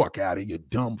get the fuck out of here,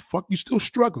 dumb fuck. You still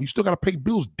struggling. You still got to pay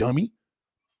bills, dummy.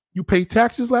 You paid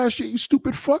taxes last year, you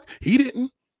stupid fuck. He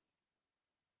didn't.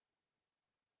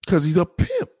 Because he's a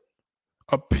pimp.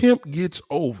 A pimp gets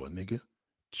over, nigga.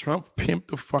 Trump pimped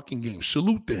the fucking game.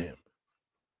 Salute to him.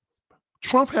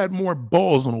 Trump had more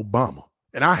balls than Obama.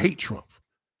 And I hate Trump.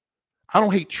 I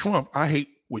don't hate Trump. I hate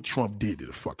what Trump did to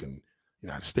the fucking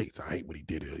United States. I hate what he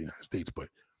did to the United States. But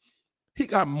he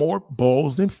got more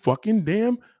balls than fucking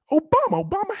damn Obama.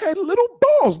 Obama had little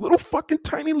balls. Little fucking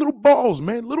tiny little balls,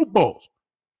 man. Little balls.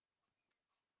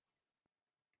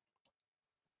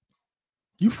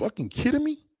 You fucking kidding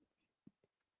me?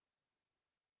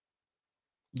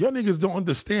 Y'all niggas don't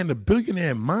understand the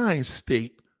billionaire mind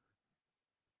state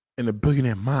and the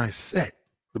billionaire mindset.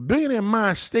 The billionaire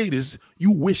mind state is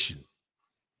you wishing.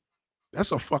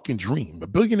 That's a fucking dream. The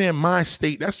billionaire mind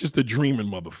state, that's just a dreaming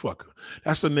motherfucker.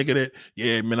 That's a nigga that,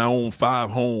 yeah, man, I own 5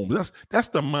 homes. That's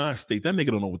the mind state. That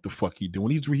nigga don't know what the fuck he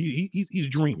doing. He's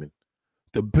dreaming.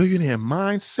 The billionaire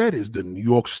mindset is the New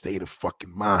York state of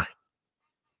fucking mind.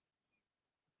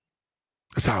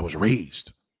 That's how I was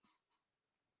raised.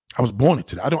 I was born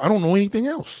into that. I don't know anything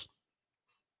else.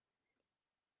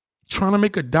 Trying to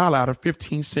make $1 out of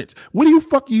 15 cents. Where do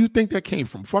you think that came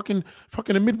from? Fucking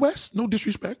the Midwest? No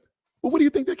disrespect. But where do you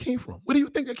think that came from? Where do you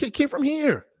think that came from?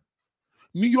 Here?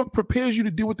 New York prepares you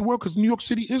to deal with the world because New York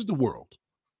City is the world.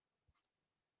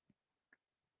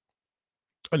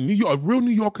 A real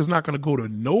New Yorker is not going to go to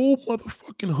no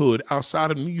motherfucking hood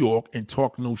outside of New York and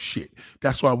talk no shit.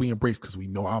 That's why we embrace, because we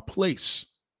know our place.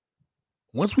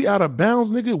 Once we out of bounds,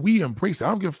 nigga, we embrace it. I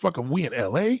don't give a fuck if we in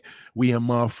LA, we in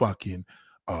motherfucking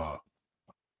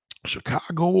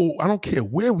Chicago. I don't care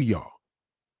where we are.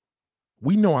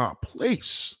 We know our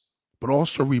place. But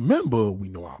also remember, we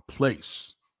know our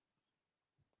place.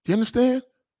 Do you understand?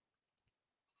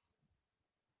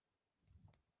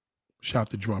 Shout out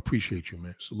to Drew. I appreciate you,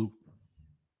 man. Salute.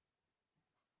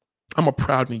 I'm a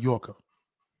proud New Yorker.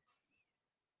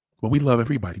 But we love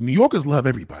everybody. New Yorkers love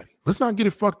everybody. Let's not get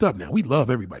it fucked up now. We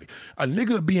love everybody. A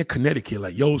nigga be in Connecticut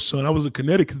like, yo, son, I was in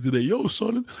Connecticut today. Yo,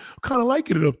 son, I'm kind of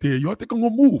liking it up there. Yo, I think I'm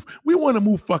going to move. We want to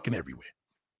move fucking everywhere.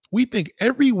 We think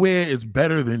everywhere is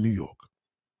better than New York.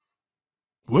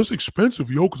 Well, it's expensive,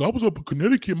 yo, because I was up in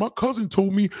Connecticut. My cousin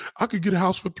told me I could get a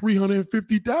house for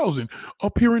 $350,000.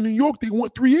 Up here in New York, they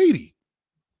want $380,000.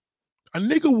 A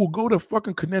nigga will go to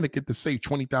fucking Connecticut to save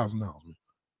 $20,000.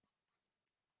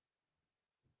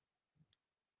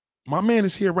 My man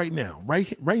is here right now.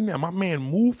 Right now, my man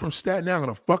moved from Staten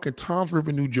Island to fucking Toms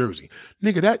River, New Jersey.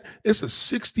 Nigga, it's a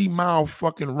 60-mile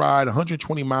fucking ride,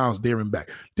 120 miles there and back.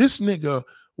 This nigga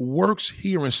works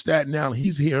here in Staten Island.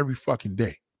 He's here every fucking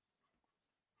day.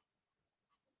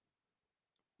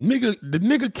 The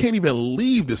nigga can't even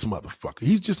leave this motherfucker.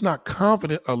 He's just not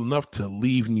confident enough to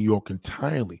leave New York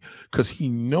entirely because he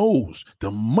knows the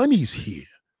money's here.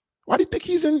 Why do you think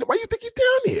he's down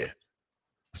here?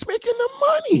 He's making the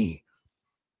money.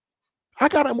 I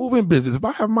got to move in business. If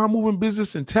I have my moving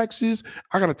business in Texas,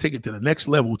 I got to take it to the next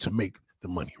level to make the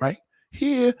money, right?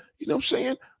 Here, you know what I'm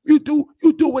saying? You do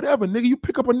whatever, nigga. You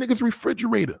pick up a nigga's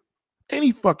refrigerator.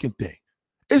 Any fucking thing.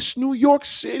 It's New York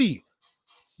City.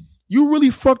 You really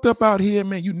fucked up out here,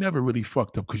 man. You never really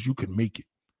fucked up because you could make it.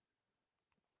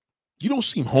 You don't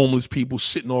see homeless people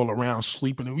sitting all around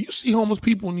sleeping. When you see homeless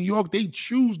people in New York, they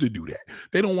choose to do that.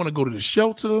 They don't want to go to the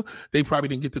shelter. They probably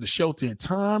didn't get to the shelter in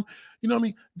time. You know what I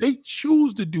mean? They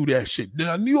choose to do that shit.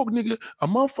 A New York nigga, a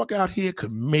motherfucker out here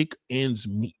could make ends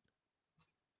meet.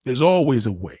 There's always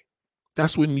a way.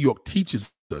 That's what New York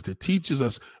teaches us. It teaches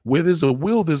us where there's a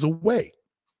will, there's a way.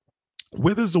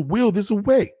 Where there's a will, there's a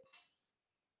way.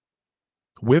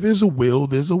 Where there's a will,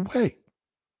 there's a way.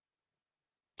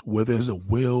 Where there's a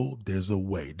will, there's a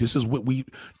way. This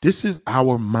is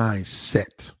our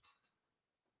mindset.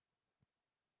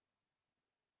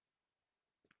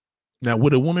 Now,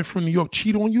 would a woman from New York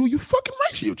cheat on you? You fucking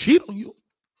right, she'll cheat on you.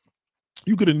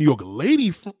 You get a New York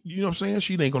lady, you know what I'm saying?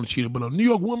 She ain't gonna cheat, but a New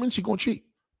York woman, she gonna cheat.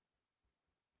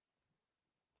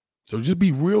 So just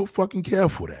be real fucking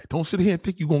careful with that. Don't sit here and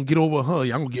think you're gonna get over her. I'm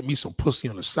gonna get me some pussy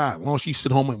on the side. As long as she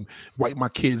sit home and wipe my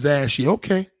kid's ass, she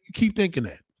okay. You keep thinking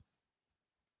that.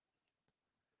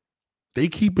 They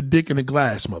keep a dick in a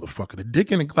glass, motherfucker. The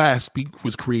dick in the glass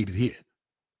was created here.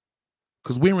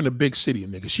 Because we're in a big city,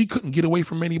 nigga. She couldn't get away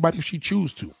from anybody if she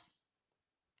choose to.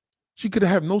 She could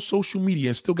have no social media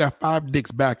and still got 5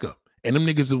 dicks back up. And them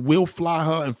niggas will fly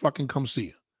her and fucking come see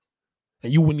her.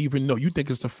 And you wouldn't even know. You think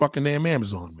it's the fucking damn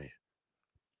Amazon man.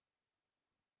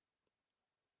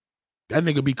 That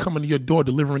nigga be coming to your door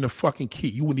delivering the fucking key.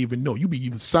 You wouldn't even know. You be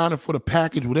even signing for the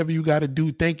package, whatever you got to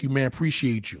do. Thank you, man.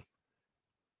 Appreciate you.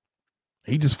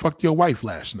 He just fucked your wife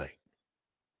last night.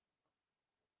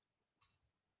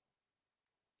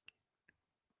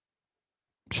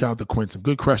 Shout out to Quentin.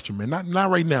 Good question, man. Not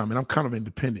right now, man. I'm kind of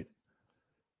independent.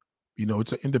 You know,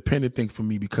 it's an independent thing for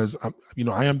me because I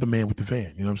am the man with the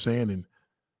van. You know what I'm saying? And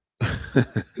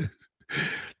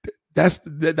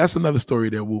that's another story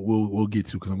that we'll get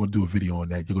to because I'm gonna do a video on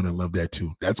that. You're gonna love that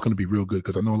too. That's gonna be real good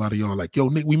because I know a lot of y'all are like, yo,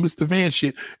 Nick, we missed the van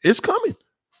shit. It's coming.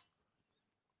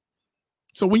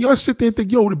 So when y'all sit there and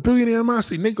think, yo, the billionaire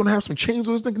mindset, Nick gonna have some change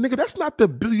on this nigga, that's not the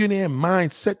billionaire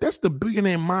mindset. That's the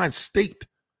billionaire mind state.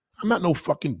 I'm not no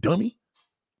fucking dummy.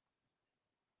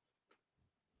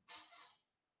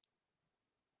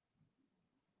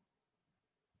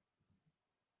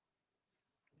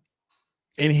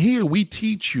 And here we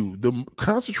teach you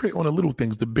concentrate on the little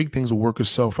things. The big things will work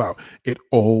itself out. It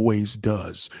always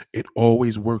does. It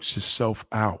always works itself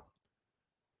out.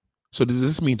 So does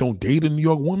this mean don't date a New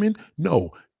York woman?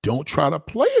 No, don't try to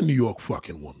play a New York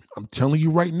fucking woman. I'm telling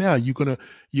you right now,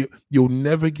 you'll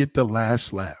never get the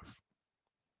last laugh.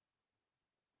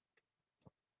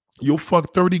 You'll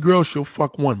fuck 30 girls, she'll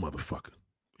fuck one motherfucker.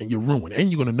 And you're ruined.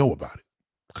 And you're gonna know about it.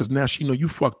 Because now she know you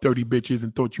fucked 30 bitches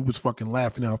and thought you was fucking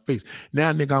laughing in her face.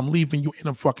 Now, nigga, I'm leaving you and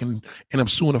I'm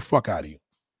suing the fuck out of you.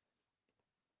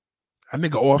 That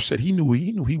nigga Offset, he knew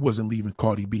he wasn't leaving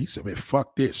Cardi B. He said, man,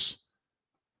 fuck this.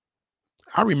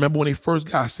 I remember when they first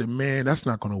got, I said, man, that's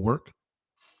not gonna work.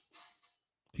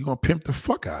 He gonna pimp the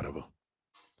fuck out of her.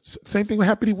 Same thing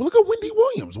happened. Look at Wendy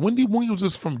Williams. Wendy Williams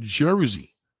is from Jersey.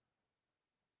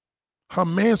 Her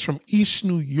man's from East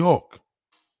New York.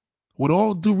 With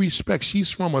all due respect, she's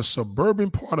from a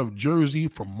suburban part of Jersey,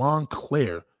 from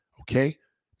Montclair, okay?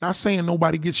 Not saying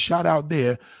nobody gets shot out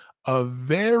there. A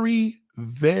very,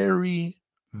 very,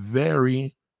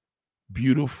 very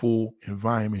beautiful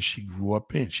environment she grew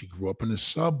up in. She grew up in the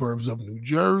suburbs of New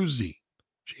Jersey.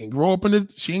 She didn't grow up in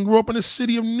the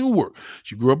city of Newark.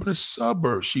 She grew up in the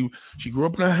suburbs. She grew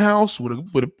up in a house with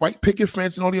a white picket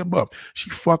fence and all the above. She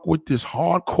fucked with this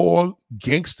hardcore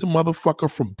gangster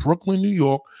motherfucker from Brooklyn, New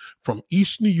York, from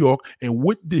East New York. And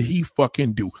what did he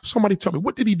fucking do? Somebody tell me,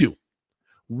 what did he do?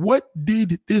 What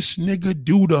did this nigga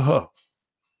do to her?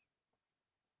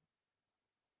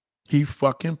 He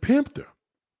fucking pimped her.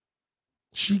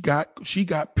 She got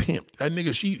pimped. That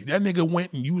nigga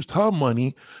went and used her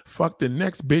money, fucked the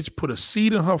next bitch, put a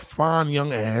seed in her fine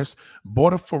young ass,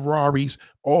 bought her Ferraris,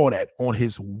 all that on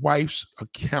his wife's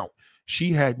account.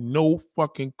 She had no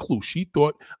fucking clue. She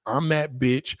thought, I'm that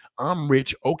bitch, I'm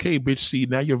rich. Okay, bitch, see,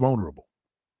 now you're vulnerable.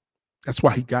 That's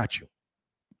why he got you.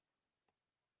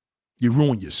 You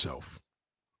ruined yourself.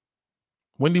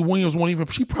 Wendy Williams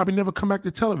she probably never come back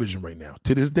to television right now.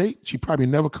 To this date, she probably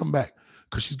never come back.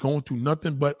 Because she's going through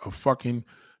nothing but a fucking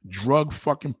drug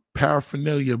fucking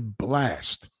paraphernalia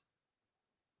blast.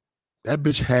 That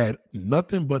bitch had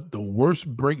nothing but the worst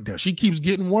breakdown. She keeps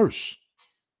getting worse.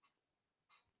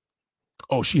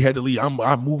 Oh, she had to leave.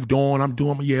 I moved on. I'm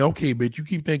doing, yeah, okay, bitch. You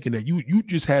keep thinking that you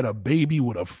just had a baby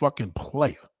with a fucking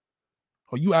player.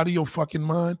 Are you out of your fucking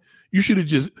mind? You should have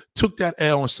just took that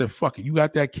L and said, fuck it. You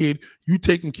got that kid. You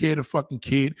taking care of the fucking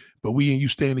kid, but we and you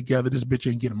staying together. This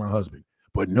bitch ain't getting my husband.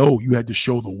 But no, you had to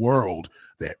show the world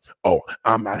that, oh,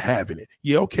 I'm not having it.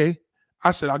 Yeah, okay.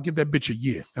 I said, I'll give that bitch a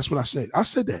year. That's what I said. I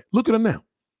said that. Look at her now.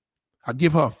 I'll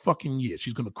give her a fucking year.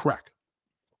 She's going to crack.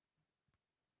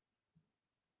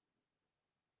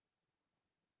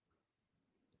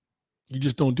 You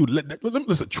just don't do it.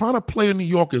 Listen, trying to play in New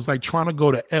York is like trying to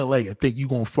go to LA and think you're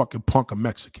going to fucking punk a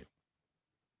Mexican.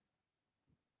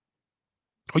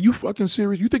 Are you fucking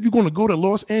serious? You think you're going to go to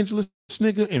Los Angeles,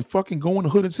 nigga, and fucking go in the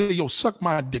hood and say, yo, suck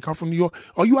my dick, I'm from New York?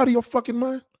 Are you out of your fucking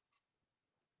mind?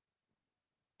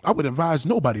 I would advise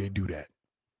nobody to do that.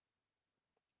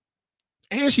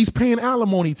 And she's paying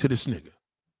alimony to this nigga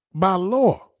by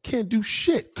law. Can't do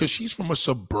shit because she's from a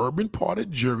suburban part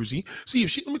of Jersey. See,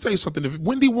 let me tell you something. If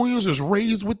Wendy Williams was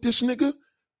raised with this nigga,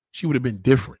 she would have been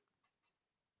different.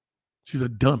 She's a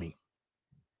dummy.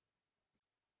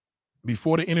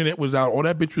 Before the internet was out, all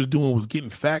that bitch was doing was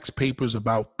getting fax papers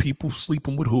about people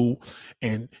sleeping with who,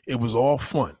 and it was all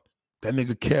fun. That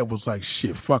nigga Kev was like,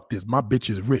 shit, fuck this. My bitch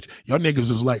is rich. Y'all niggas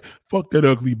was like, fuck that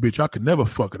ugly bitch. I could never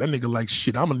fuck her. That nigga like,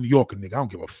 shit, I'm a New Yorker nigga. I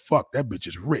don't give a fuck. That bitch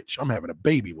is rich. I'm having a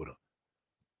baby with her.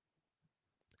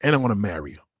 And I'm going to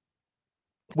marry her.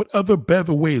 What other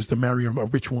better ways to marry a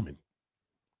rich woman?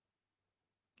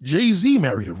 Jay-Z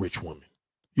married a rich woman.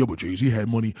 Yo, but Jay-Z had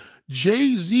money.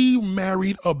 Jay-Z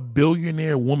married a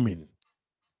billionaire woman.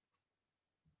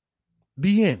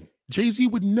 The end. Jay-Z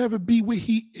would never be where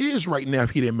he is right now if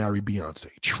he didn't marry Beyonce.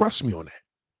 Trust me on that.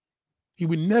 He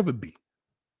would never be.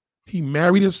 He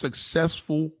married a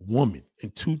successful woman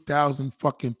in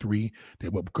 2003. They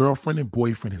were girlfriend and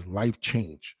boyfriend. His life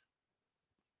changed.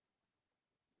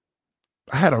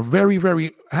 I had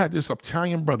this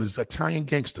Italian brother, this Italian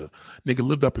gangster. Nigga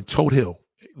lived up in Toad Hill.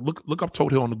 Look up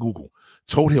Toad Hill on the Google.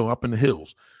 Toad Hill up in the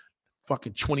hills.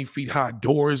 Fucking 20 feet high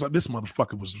doors. Like, this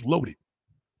motherfucker was loaded.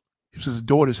 It was his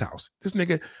daughter's house. This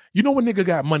nigga, you know when nigga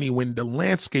got money when the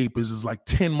landscapers is like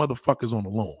 10 motherfuckers on the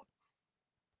lawn.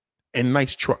 And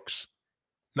nice trucks.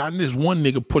 Not this one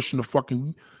nigga pushing the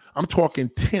fucking, I'm talking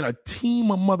 10, a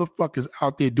team of motherfuckers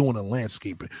out there doing a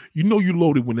landscaping. You know you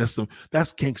loaded when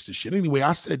that's gangster shit. Anyway,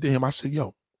 I said to him, I said,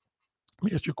 yo, let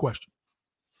me ask you a question.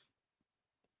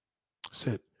 I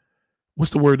said,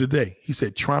 what's the word of the day? He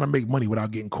said, trying to make money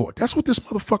without getting caught. That's what this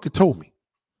motherfucker told me.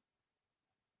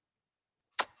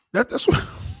 That's what,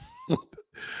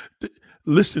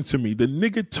 listen to me. The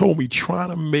nigga told me trying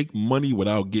to make money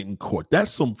without getting caught.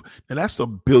 That's a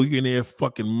billionaire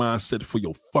fucking mindset for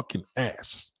your fucking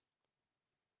ass.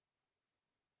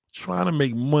 Trying to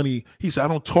make money. He said, I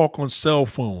don't talk on cell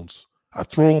phones. I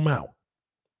throw them out.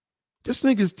 This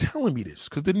nigga's telling me this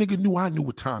because the nigga knew I knew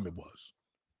what time it was.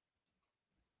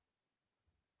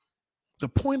 The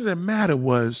point of the matter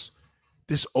was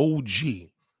this OG,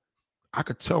 I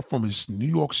could tell from his New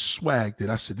York swag that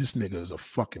I said, this nigga is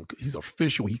he's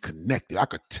official. He connected. I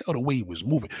could tell the way he was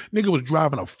moving. Nigga was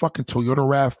driving a fucking Toyota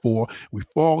RAV4. We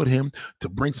followed him to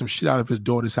bring some shit out of his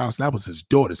daughter's house. And that was his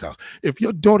daughter's house. If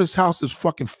your daughter's house is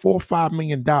fucking $4 or $5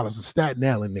 million in Staten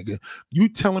Island, nigga, you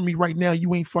telling me right now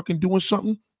you ain't fucking doing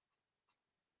something?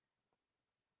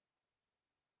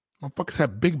 Motherfuckers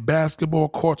have big basketball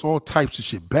courts, all types of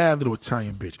shit. Bad little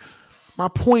Italian bitch. My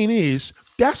point is,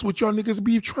 that's what y'all niggas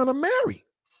be trying to marry.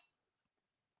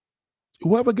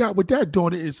 Whoever got with that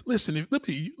daughter is, listen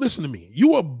to me.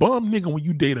 You a bum nigga when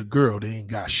you date a girl that ain't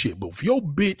got shit. But if your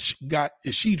bitch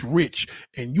if she's rich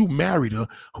and you married her,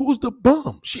 who's the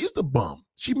bum? She's the bum.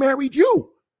 She married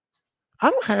you. I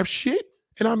don't have shit.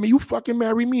 And I mean, you fucking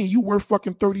marry me and you worth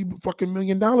fucking $30 fucking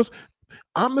million.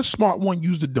 I'm the smart one,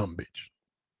 use the dumb bitch.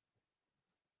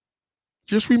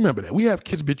 Just remember that. We have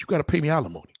kids, bitch. You got to pay me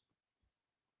alimony.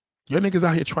 Your niggas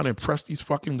out here trying to impress these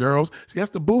fucking girls. See, that's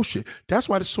the bullshit. That's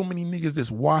why there's so many niggas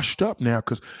that's washed up now,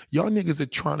 because y'all niggas are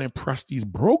trying to impress these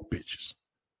broke bitches.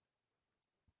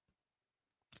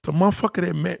 It's the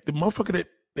motherfucker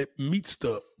that meets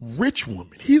the rich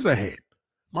woman. He's ahead.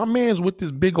 My man's with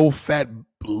this big old fat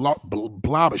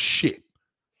blob of shit.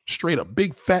 Straight up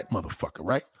big fat motherfucker,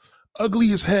 right?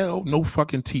 Ugly as hell, no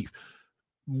fucking teeth.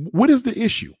 What is the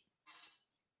issue?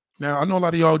 Now, I know a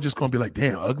lot of y'all just going to be like,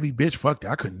 damn, ugly bitch, fuck that.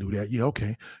 I couldn't do that. Yeah,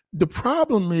 okay. The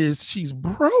problem is she's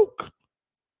broke.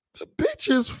 The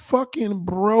bitch is fucking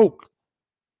broke.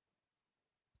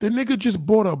 The nigga just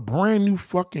bought a brand new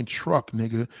fucking truck,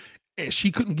 nigga, and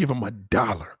she couldn't give him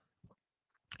 $1.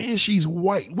 And she's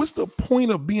white. What's the point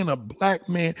of being a black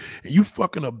man and you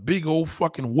fucking a big old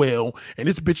fucking whale and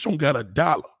this bitch don't got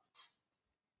 $1?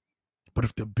 But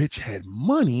if the bitch had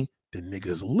money, the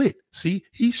nigga's lit. See,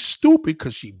 he's stupid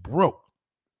because she broke.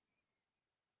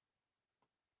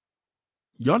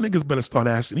 Y'all niggas better start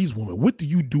asking these women, what do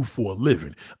you do for a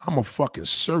living? I'm a fucking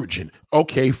surgeon.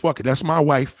 Okay, fuck it. That's my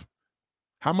wife.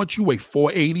 How much you weigh?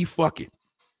 480? Fuck it.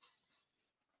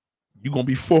 You gonna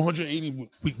be 480.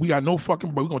 We got no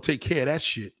fucking, but we're gonna take care of that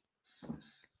shit.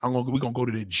 We're gonna go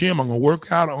to the gym. I'm gonna work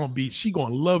out. She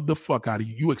gonna love the fuck out of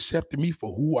you. You accepted me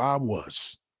for who I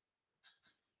was.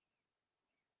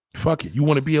 Fuck it. You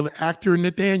want to be an actor in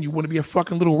the thing? You want to be a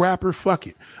fucking little rapper? Fuck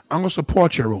it. I'm going to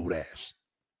support your old ass.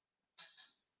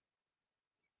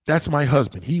 That's my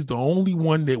husband. He's the only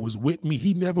one that was with me.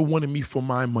 He never wanted me for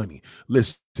my money.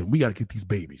 Listen, we got to get these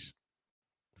babies.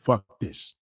 Fuck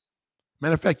this.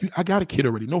 Matter of fact, I got a kid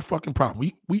already. No fucking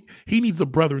problem. He needs a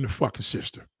brother and a fucking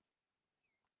sister.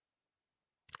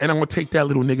 And I'm going to take that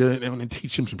little nigga and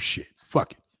teach him some shit.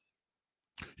 Fuck it.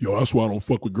 Yo, that's why I don't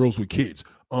fuck with girls with kids.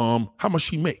 How much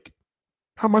she make?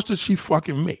 How much does she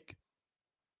fucking make?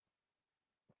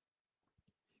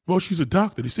 Well, she's a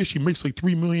doctor. They say she makes like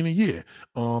 $3 million a year.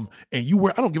 And I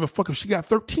don't give a fuck if she got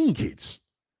 13 kids.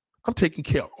 I'm taking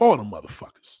care of all the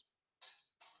motherfuckers.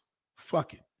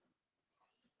 Fuck it.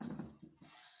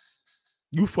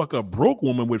 You fuck a broke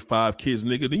woman with 5 kids,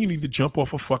 nigga, then you need to jump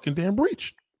off a fucking damn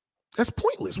bridge. That's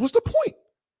pointless. What's the point?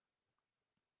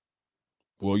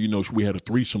 Well, we had a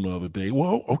threesome the other day.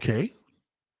 Well, okay.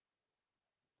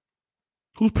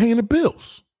 Who's paying the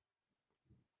bills?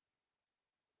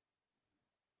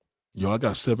 Yo, I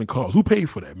got 7 cars. Who paid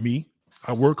for that? Me.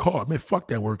 I work hard. Man, fuck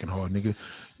that working hard, nigga.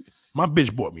 My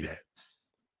bitch bought me that.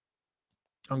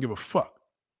 I don't give a fuck.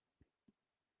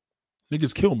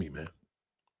 Niggas kill me, man.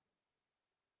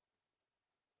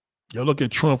 Y'all look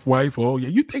at Trump's wife. Oh,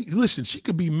 yeah. Listen, she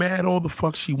could be mad all the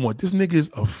fuck she wants. This nigga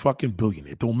is a fucking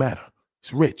billionaire. It don't matter.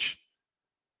 He's rich.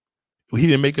 Well, he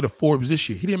didn't make it a Forbes this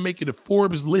year. He didn't make it a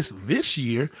Forbes list this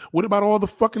year. What about all the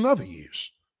fucking other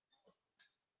years?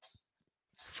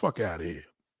 Fuck out of here.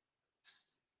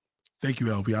 Thank you,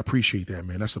 LV. I appreciate that,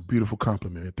 man. That's a beautiful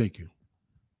compliment, man. Thank you.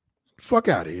 Fuck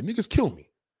out of here. Niggas kill me.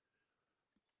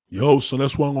 Yo, son,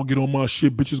 that's why I'm going to get on my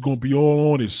shit. Bitches going to be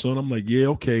all on it, son. I'm like, yeah,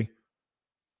 okay.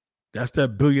 That's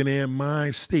that billionaire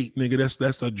mind state, nigga.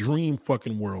 That's a dream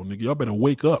fucking world, nigga. Y'all better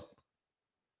wake up.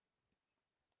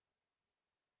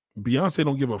 Beyonce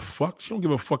don't give a fuck. She don't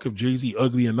give a fuck if Jay-Z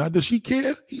ugly or not. Does she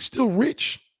care? He's still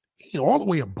rich. He ain't all the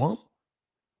way a bum.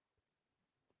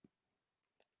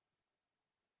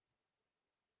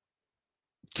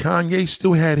 Kanye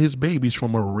still had his babies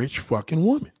from a rich fucking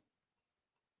woman.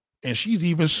 And she's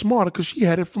even smarter because she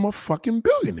had it from a fucking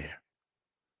billionaire.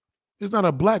 There's not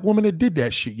a black woman that did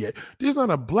that shit yet. There's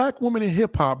not a black woman in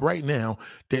hip hop right now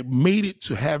that made it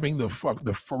to having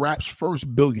the rap's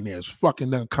first billionaires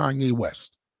fucking down Kanye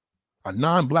West. A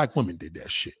non-black woman did that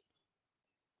shit.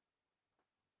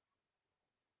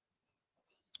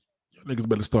 You niggas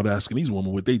better start asking these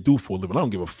women what they do for a living. I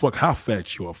don't give a fuck how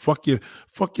fat you are. Fuck your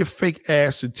fake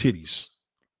ass and titties.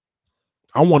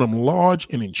 I want them large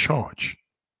and in charge.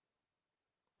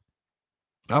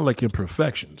 I like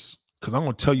imperfections. Because I'm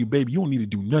going to tell you, baby, you don't need to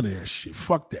do none of that shit.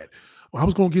 Fuck that. Well, I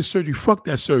was going to get surgery. Fuck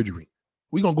that surgery.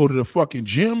 We're going to go to the fucking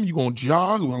gym. You're going to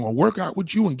jog. We're going to work out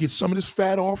with you and get some of this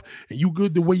fat off. And you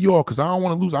good the way you are because I don't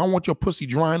want to lose. I don't want your pussy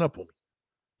drying up on me.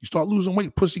 You start losing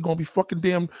weight, pussy going to be fucking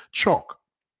damn chalk.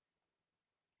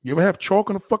 You ever have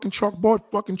chalk on a fucking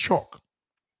chalkboard? Fucking chalk.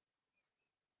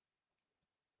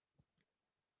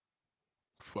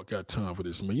 Fuck, got time for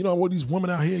this, man. You know what, these women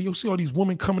out here, you'll see all these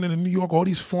women coming into New York, all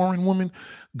these foreign women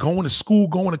going to school,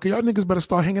 y'all niggas better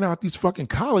start hanging out at these fucking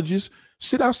colleges.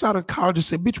 Sit outside of college and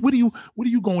say, bitch, what are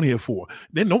you going here for?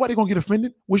 Then nobody gonna get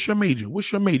offended. What's your major?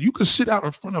 You can sit out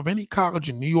in front of any college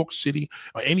in New York City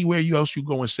or anywhere else you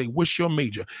go and say, what's your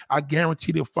major? I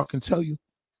guarantee they'll fucking tell you.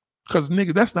 Because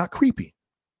nigga, that's not creepy.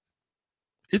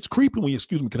 It's creepy when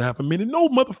excuse me, can I have a minute? No,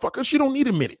 motherfucker, she don't need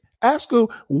a minute. Ask her,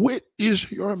 what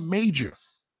is your major?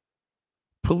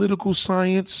 Political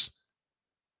science.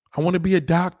 I want to be a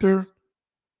doctor.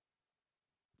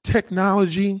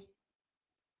 Technology.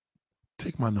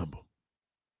 Take my number.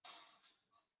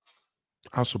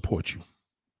 I'll support you.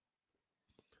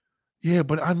 Yeah,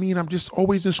 but I mean, I'm just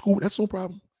always in school. That's no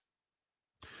problem.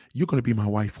 You're going to be my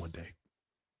wife one day.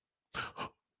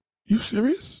 You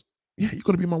serious? Yeah, you're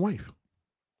going to be my wife.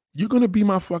 You're going to be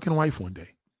my fucking wife one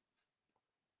day.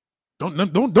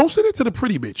 Don't send it to the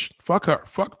pretty bitch. Fuck her.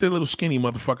 Fuck the little skinny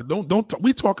motherfucker.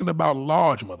 We talking about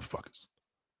large motherfuckers.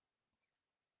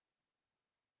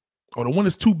 Or the one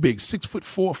that's too big,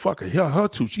 6'4", fuck her. Her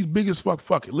too. She's big as fuck.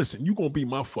 Fuck it. Listen, you gonna be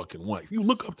my fucking wife. You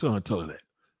look up to her and tell her that.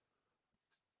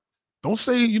 Don't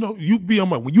say, you be on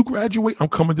my, when you graduate, I'm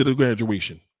coming to the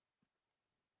graduation.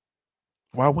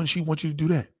 Why wouldn't she want you to do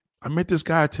that? I met this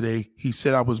guy today. He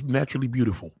said I was naturally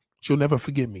beautiful. She'll never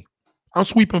forget me. I'm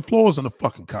sweeping floors in the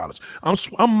fucking college.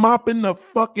 I'm mopping the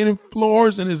fucking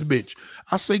floors in this bitch.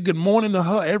 I say good morning to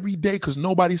her every day because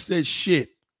nobody said shit.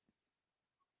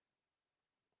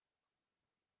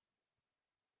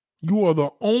 You are the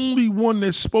only one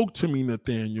that spoke to me,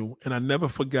 Nathaniel, and I never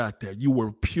forgot that. You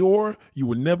were pure. You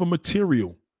were never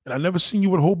material. And I never seen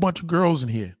you with a whole bunch of girls in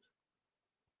here.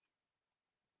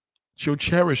 She'll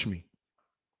cherish me.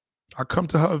 I come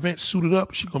to her event suited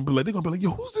up. They're gonna be like, yo,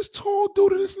 who's this tall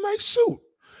dude in this nice suit?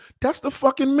 That's the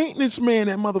fucking maintenance man,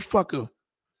 that motherfucker.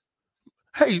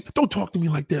 Hey, don't talk to me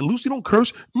like that, Lucy. Don't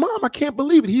curse. Mom, I can't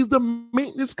believe it. He's the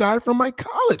maintenance guy from my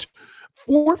college.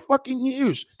 4 fucking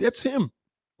years. That's him.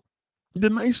 The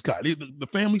nice guy. The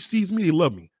family sees me. They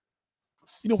love me.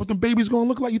 You know what the baby's going to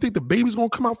look like? You think the baby's going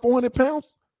to come out 400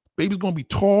 pounds? Baby's going to be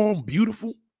tall,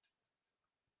 beautiful.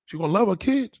 She's going to love her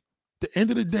kids. At the end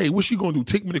of the day, what's she going to do?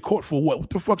 Take me to court for what? What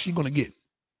the fuck she going to get?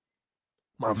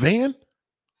 My van?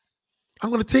 I'm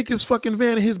going to take his fucking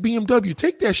van and his BMW.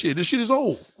 Take that shit. This shit is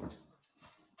old.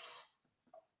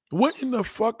 What in the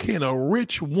fuck can a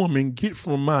rich woman get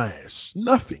from my ass?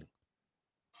 Nothing.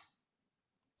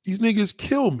 These niggas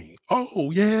kill me.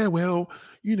 Oh, yeah, well,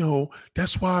 you know,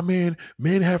 that's why, men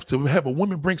have to have a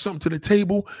woman bring something to the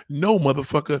table. No,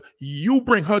 motherfucker, you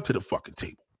bring her to the fucking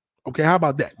table. Okay, how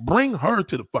about that? Bring her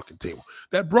to the fucking table.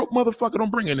 That broke motherfucker,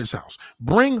 don't bring her in this house.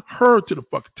 Bring her to the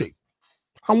fucking table.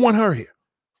 I want her here.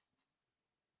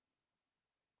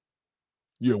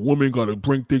 Yeah, woman gotta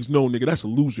bring things. No, nigga, that's a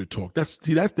loser talk. That's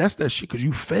that shit because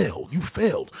you failed. You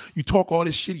failed. You talk all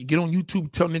this shit. You get on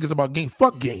YouTube, tell niggas about game.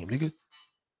 Fuck game, nigga.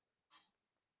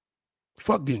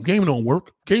 Fuck game. Game don't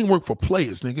work. Game work for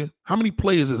players, nigga. How many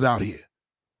players is out here?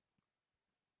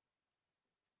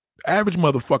 Average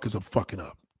motherfuckers are fucking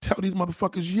up. Tell these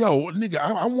motherfuckers, yo, nigga,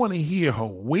 I want to hear her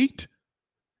weight.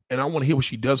 And I want to hear what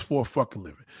she does for a fucking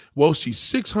living. Well, she's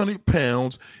 600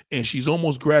 pounds and she's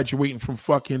almost graduating from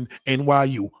fucking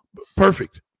NYU.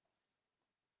 Perfect.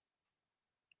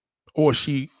 Or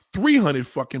she 300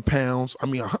 fucking pounds. I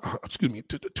mean,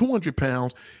 200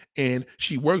 pounds and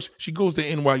she works. She goes to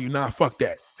NYU. Nah, fuck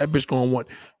that. That bitch gonna want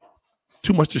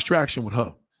too much distraction with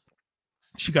her.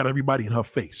 She got everybody in her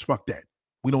face. Fuck that.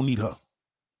 We don't need her.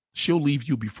 She'll leave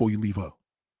you before you leave her.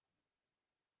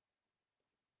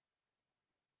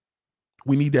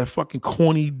 We need that fucking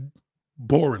corny,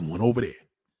 boring one over there.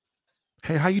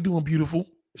 Hey, how you doing, beautiful?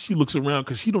 She looks around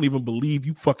because she don't even believe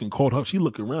you fucking called her. She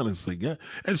look around and say, yeah.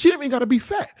 And she didn't even got to be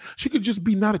fat. She could just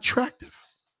be not attractive.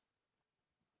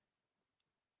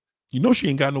 You know she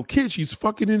ain't got no kids. She's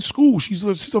fucking in school. She's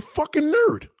a fucking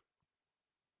nerd.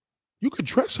 You could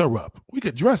dress her up. We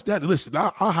could dress that. Listen,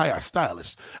 I'll hire a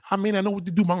stylist. I mean, I know what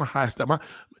to do, but I'm going to hire a stylist.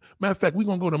 Matter of fact, we're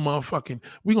going to go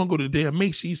to the damn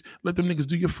Macy's, let them niggas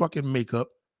do your fucking makeup,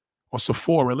 or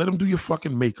Sephora, let them do your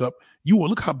fucking makeup. You will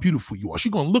look how beautiful you are.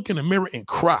 She's going to look in the mirror and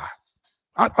cry.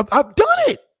 I've done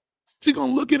it. She's going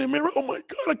to look in the mirror. Oh my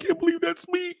God, I can't believe that's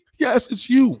me. Yes, it's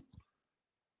you.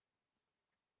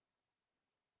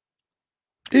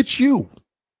 It's you.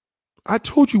 I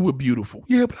told you we're beautiful.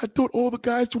 Yeah, but I thought all the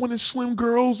guys wanted slim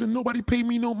girls and nobody paid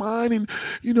me no mind. And,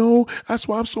 you know, that's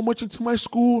why I'm so much into my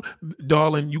school.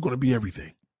 Darling, you're going to be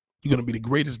everything. You're going to be the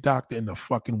greatest doctor in the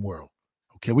fucking world.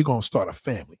 Okay, we're going to start a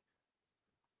family.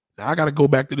 Now, I got to go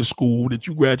back to the school that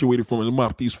you graduated from and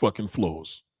mop these fucking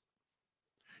floors.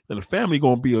 And the family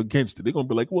going to be against it. They're going to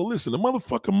be like, well, listen, the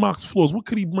motherfucker mops floors. What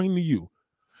could he bring to you?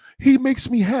 He makes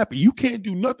me happy. You can't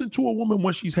do nothing to a woman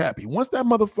when she's happy. Once that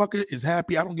motherfucker is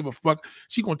happy, I don't give a fuck.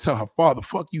 She gonna tell her father,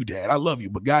 fuck you, dad. I love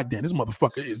you, but goddamn, this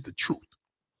motherfucker is the truth.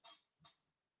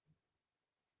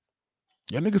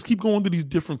 Y'all niggas keep going to these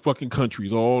different fucking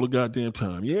countries all the goddamn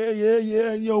time. Yeah.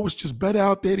 Yo, it's just better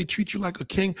out there. They treat you like a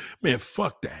king. Man,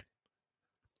 fuck that.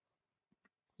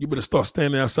 You better start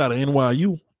standing outside of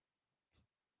NYU.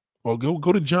 Or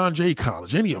go to John Jay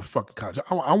College, any of fucking college.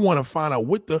 I want to find out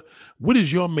what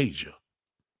is your major?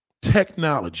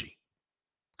 Technology,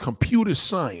 computer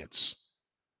science.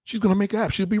 She's gonna make an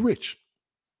app. She'll be rich.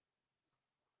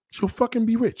 She'll fucking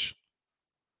be rich.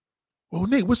 Well,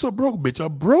 Nate, what's a broke bitch? A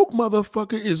broke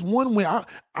motherfucker is one way. I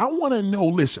want to know.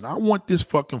 Listen, I want this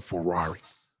fucking Ferrari.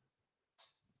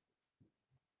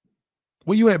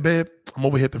 Where you at, babe? I'm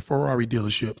over here at the Ferrari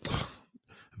dealership.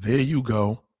 There you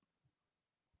go.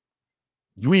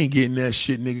 You ain't getting that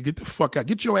shit, nigga. Get the fuck out.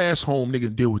 Get your ass home, nigga,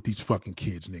 and deal with these fucking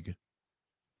kids, nigga.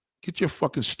 Get your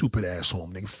fucking stupid ass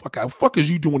home, nigga. Fuck out. Fuck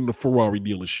is you doing in the Ferrari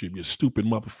dealership, you stupid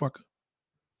motherfucker?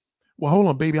 Well, hold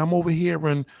on, baby. I'm over here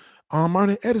in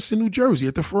Edison, New Jersey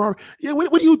at the Ferrari. Yeah,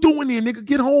 what are you doing there, nigga?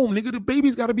 Get home, nigga. The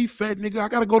baby's got to be fed, nigga. I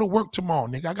got to go to work tomorrow,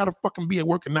 nigga. I got to fucking be at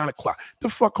work at 9 o'clock. The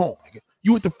fuck home, nigga.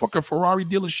 You at the fucking Ferrari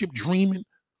dealership dreaming?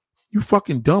 You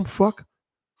fucking dumb fuck.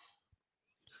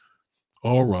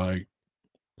 All right.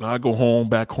 I go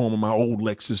back home in my old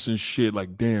Lexus and shit.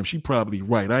 Like, damn, she probably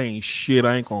right. I ain't shit.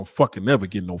 I ain't gonna fucking never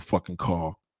get no fucking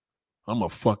car. I'm a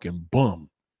fucking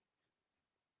bum.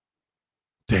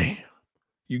 Damn.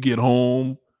 You get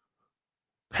home,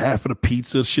 half of the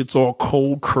pizza, shit's all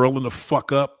cold, curling the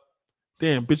fuck up.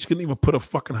 Damn, bitch couldn't even put a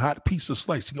fucking hot pizza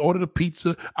slice. She ordered a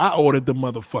pizza. I ordered the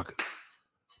motherfucker.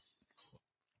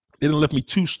 They done left me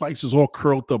 2 slices all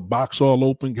curled up, box all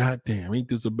open. God damn, ain't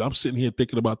this I'm sitting here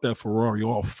thinking about that Ferrari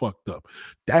all fucked up.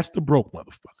 That's the broke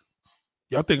motherfucker.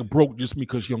 Y'all think broke just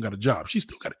because she don't got a job. She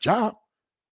still got a job.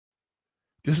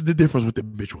 This is the difference with the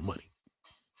bitch with money.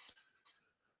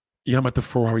 Yeah, I'm at the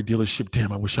Ferrari dealership.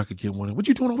 Damn, I wish I could get one. What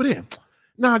you doing over there?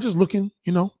 Nah, just looking,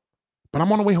 but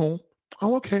I'm on the way home.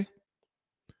 Oh, okay.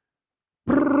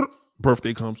 Brrr.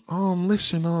 Birthday comes.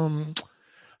 Listen,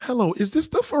 hello, is this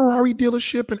the Ferrari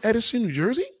dealership in Edison, New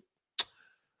Jersey?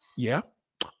 Yeah.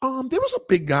 There was a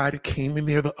big guy that came in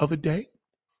there the other day.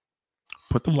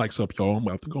 Put them lights up, y'all. I'm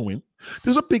about to go in.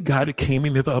 There's a big guy that came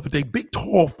in there the other day. Big,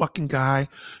 tall fucking guy.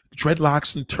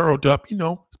 Dreadlocks and turtled up,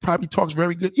 Probably talks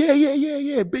very good.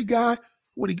 Yeah. Big guy.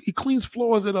 What he cleans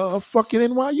floors at a fucking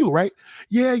NYU, right?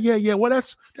 Yeah. Well,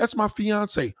 that's my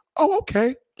fiance. Oh,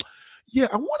 okay. Yeah,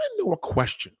 I want to know a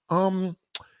question. I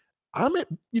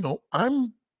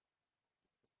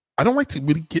don't like to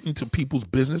really get into people's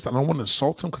business. I don't want to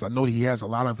insult him because I know he has a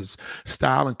lot of his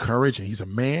style and courage and he's a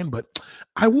man, but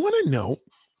I want to know,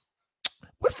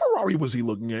 what Ferrari was he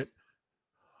looking at?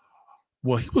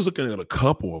 Well, he was looking at a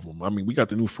couple of them. I mean, we got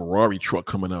the new Ferrari truck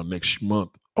coming out next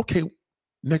month. Okay,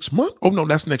 next month? Oh, no,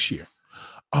 that's next year.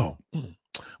 Oh,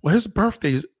 well, his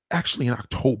birthday is actually in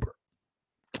October.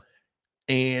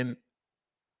 And,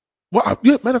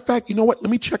 matter of fact, you know what?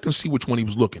 Let me check and see which one he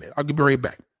was looking at. I'll be right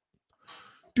back.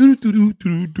 You're on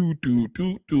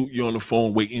the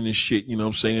phone waiting and shit, you know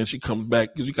what I'm saying? She comes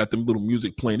back because you got them little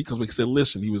music playing. He comes back and said,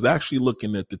 listen, he was actually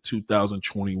looking at the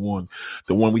 2021,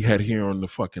 the one we had here on the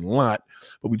fucking lot,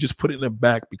 but we just put it in the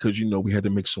back because, we had to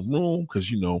make some room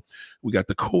because, we got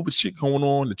the COVID shit going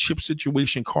on, the chip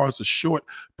situation, cars are short,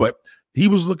 but he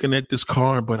was looking at this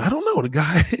car, but I don't know, the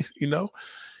guy,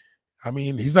 I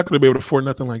mean, he's not going to be able to afford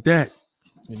nothing like that,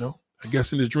 I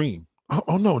guess in his dream.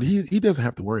 Oh no, he doesn't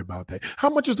have to worry about that. How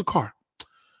much is the car?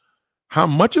 How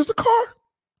much is the car?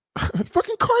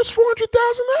 Fucking car is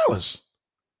 $400,000.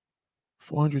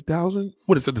 400,000?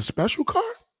 What is it? The special car?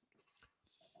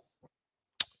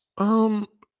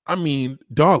 I mean,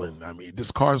 darling.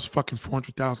 This car is fucking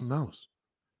 $400,000.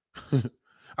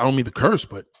 I don't mean to curse,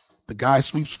 but the guy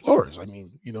sweeps floors.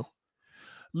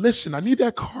 Listen, I need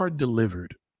that car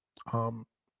delivered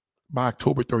by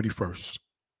October 31st.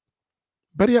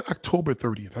 Better yet, October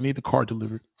 30th. I need the car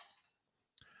delivered.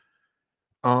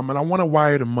 And I want to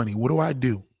wire the money. What do I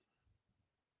do?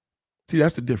 See,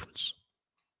 that's the difference.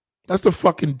 That's the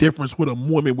fucking difference with a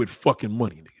woman with fucking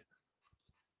money, nigga.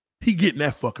 He getting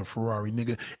that fucking Ferrari,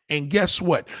 nigga. And guess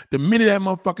what? The minute that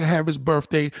motherfucker have his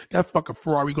birthday, that fucking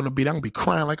Ferrari gonna be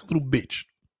crying like a little bitch.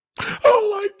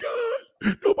 Oh my God.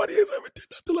 Nobody has ever did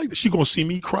nothing like this. She gonna see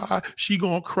me cry. She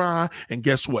gonna cry. And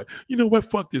guess what? You know what?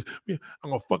 Fuck this. I'm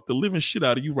gonna fuck the living shit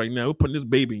out of you right now. We're putting this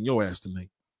baby in your ass tonight.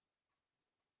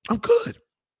 I'm good.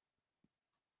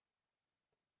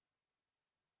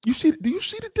 Do you see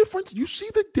the difference? You see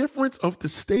the difference of the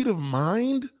state of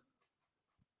mind?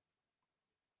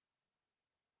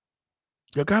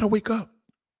 You gotta wake up.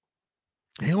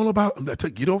 Ain't all about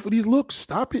to get off of these looks.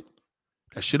 Stop it.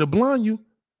 That shit'll blind you.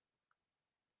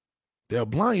 They'll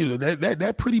blind you.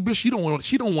 That pretty bitch, she don't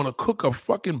want to cook a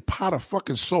fucking pot of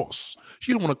fucking sauce.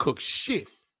 She don't want to cook shit.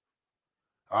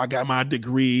 I got my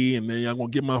degree and then I'm gonna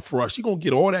get my Ferrari. She gonna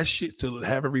get all that shit to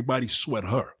have everybody sweat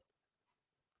her.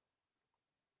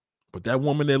 But that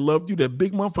woman that loved you, that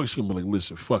big motherfucker, she gonna be like,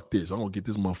 listen, fuck this. I'm gonna get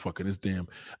this motherfucker this damn.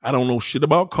 I don't know shit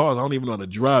about cars. I don't even know how to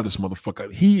drive this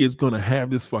motherfucker. He is gonna have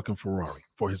this fucking Ferrari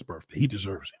for his birthday. He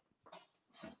deserves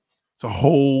it. It's a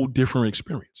whole different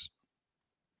experience.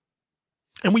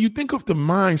 And when you think of the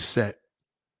mindset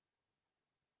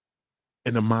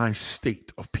and the mind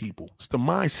state of people, it's the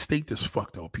mind state that's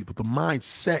fucked up people. The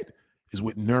mindset is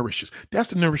what nourishes. That's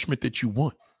the nourishment that you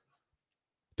want.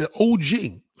 The OG,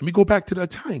 let me go back to the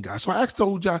Italian guy. So I asked the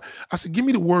OG, I said, give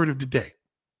me the word of the day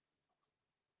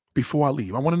before I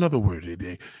leave. I want another word of the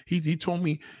day. He told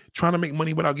me trying to make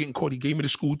money without getting caught. He gave me the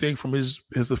school thing from his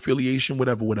affiliation,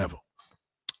 whatever.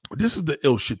 But this is the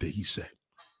ill shit that he said.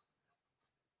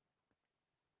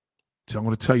 So I'm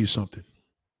going to tell you something.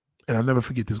 And I'll never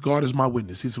forget this. God is my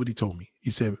witness. This is what he told me. He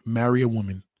said, marry a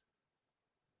woman.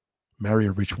 Marry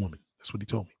a rich woman. That's what he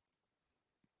told me.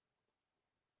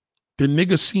 The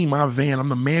nigga see my van. I'm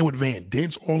the man with van.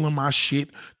 Dents all in my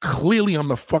shit. Clearly, I'm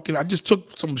the fucking. I just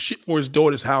took some shit for his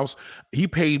daughter's house. He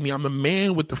paid me. I'm the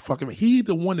man with the fucking. He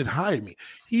the one that hired me.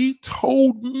 He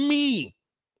told me.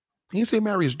 He didn't say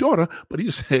marry his daughter, but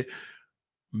he said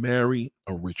marry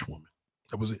a rich woman.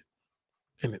 That was it.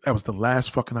 And that was the last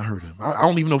fucking I heard of him. I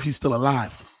don't even know if he's still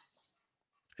alive.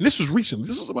 And this was recent.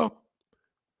 This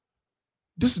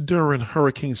is during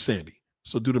Hurricane Sandy.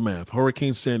 So do the math.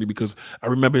 Hurricane Sandy, because I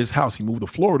remember his house. He moved to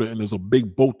Florida, and there's a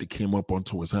big boat that came up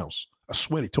onto his house. I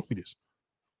swear they told me this.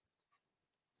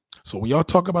 So when y'all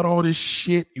talk about all this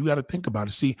shit, you got to think about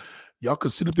it. See, y'all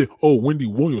could sit up there, oh, Wendy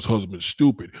Williams' husband's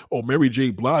stupid. Oh, Mary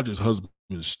J. Blige's husband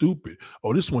is stupid.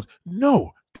 Oh, this one.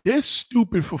 No, they're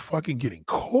stupid for fucking getting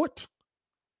caught.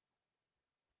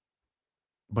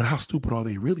 But how stupid are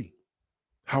they really?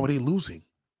 How are they losing?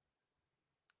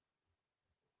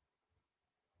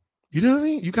 You know what I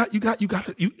mean?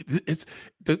 It's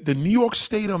the New York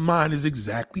state of mind is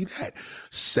exactly that.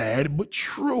 Sad but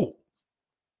true.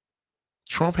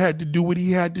 Trump had to do what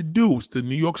he had to do. It's the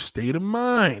New York state of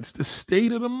mind. It's the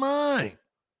state of the mind.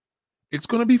 It's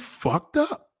going to be fucked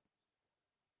up.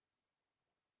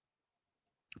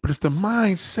 But it's the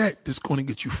mindset that's going to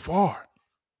get you far.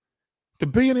 The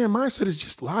billionaire mindset is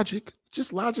just logic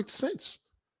sense.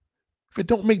 If it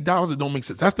don't make dollars, it don't make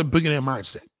sense. That's the billionaire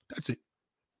mindset. That's it.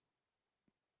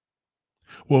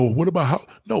 Well, what about how?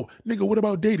 No, nigga, what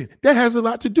about dating? That has a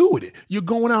lot to do with it. You're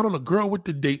going out on a girl with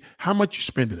the date. How much you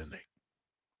spending a night?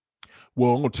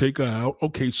 Well, I'm going to take her out.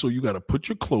 Okay, so you got to put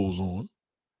your clothes on.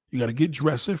 You got to get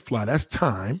dressed and fly. That's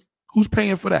time. Who's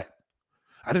paying for that?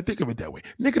 I didn't think of it that way.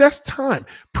 Nigga, that's time.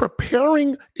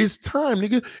 Preparing is time,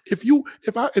 nigga. If you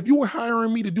were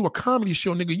hiring me to do a comedy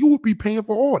show, nigga, you would be paying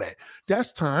for all that.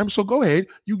 That's time. So go ahead.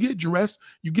 You get dressed.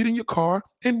 You get in your car.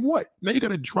 And what? Now you got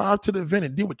to drive to the event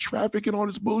and deal with traffic and all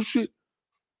this bullshit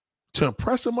to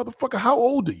impress a motherfucker. How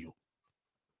old are you?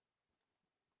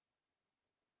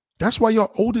 That's why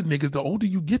y'all older niggas, the older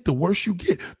you get, the worse you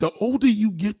get. The older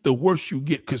you get, the worse you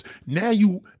get. Because now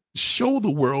you show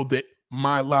the world that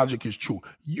my logic is true.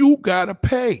 You gotta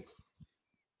pay.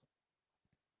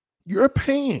 You're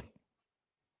paying.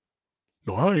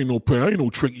 No, I ain't no pay. I ain't no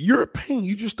trick. You're paying.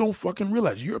 You just don't fucking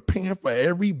realize you're paying for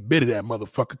every bit of that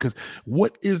motherfucker. Because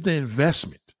what is the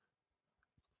investment?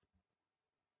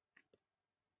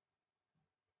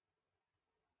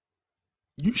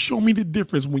 You show me the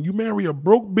difference when you marry a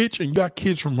broke bitch and got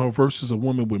kids from her versus a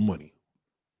woman with money.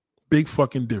 Big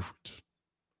fucking difference.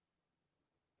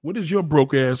 What is your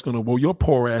broke ass gonna owe your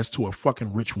poor ass to a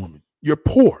fucking rich woman? You're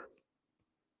poor.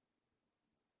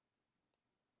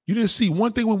 You didn't see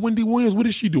one thing with Wendy Williams. What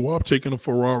did she do? Oh, I'm taking a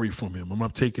Ferrari from him.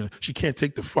 She can't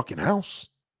take the fucking house.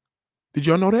 Did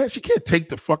y'all know that? She can't take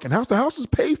the fucking house. The house is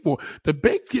paid for. The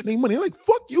bank's getting their money. They're like,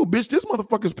 fuck you, bitch. This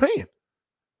motherfucker's paying.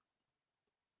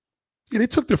 Yeah, they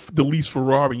took the lease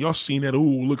Ferrari. Y'all seen that? Oh,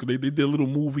 look, they did a little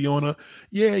movie on her.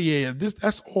 Yeah.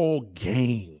 That's all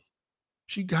game.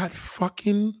 She got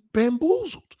fucking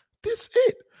bamboozled. That's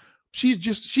it.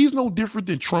 She's no different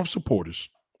than Trump supporters.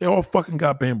 They all fucking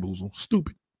got bamboozled.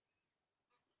 Stupid.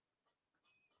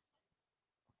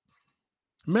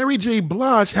 Mary J.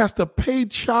 Blige has to pay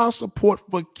child support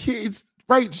for kids.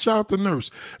 Right, shout out to nurse.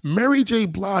 Mary J.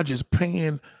 Blige is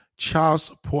paying child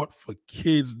support for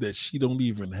kids that she don't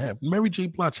even have. Mary J.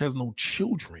 Blige has no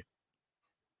children.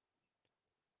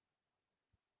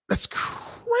 That's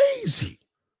crazy.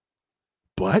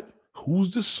 But who's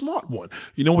the smart one?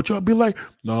 You know what y'all be like?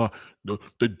 Nah,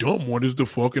 the dumb one is the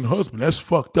fucking husband. That's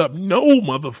fucked up. No,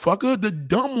 motherfucker. The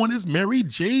dumb one is Mary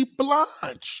J.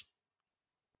 Blige.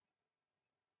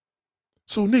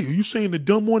 So, nigga, you saying the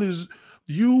dumb one is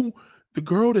you, the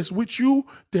girl that's with you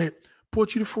that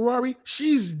bought you the Ferrari?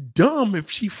 She's dumb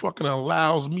if she fucking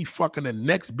allows me fucking the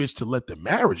next bitch to let the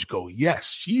marriage go.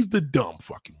 Yes, she's the dumb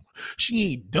fucking one.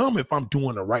 She ain't dumb if I'm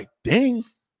doing the right thing.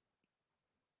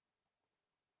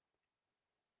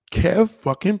 Kev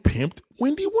fucking pimped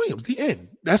Wendy Williams. The end.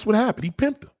 That's what happened. He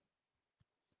pimped her.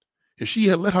 If she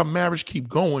had let her marriage keep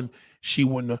going, she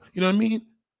wouldn't have, you know what I mean?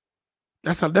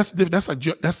 That's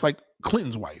like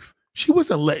Clinton's wife. She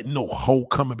wasn't letting no hoe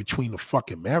come in between the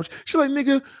fucking marriage. She's like,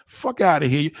 nigga, fuck out of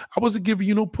here. I wasn't giving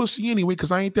you no pussy anyway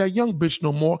because I ain't that young bitch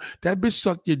no more. That bitch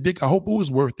sucked your dick. I hope it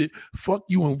was worth it. Fuck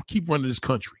you and keep running this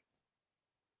country.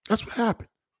 That's what happened.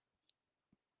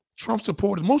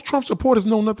 Most Trump supporters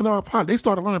know nothing about politics. They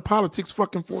started learning politics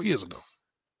fucking 4 years ago.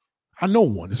 I know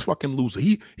one. This fucking loser.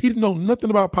 He didn't know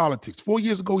nothing about politics. 4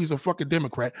 years ago, he's a fucking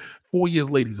Democrat. 4 years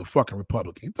later, he's a fucking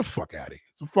Republican. Get the fuck out of here.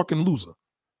 He's a fucking loser.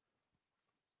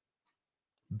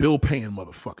 Bill paying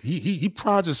motherfucker. He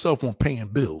prides himself on paying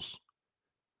bills.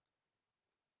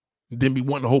 And then be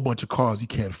wanting a whole bunch of cars he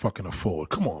can't fucking afford.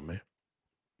 Come on, man.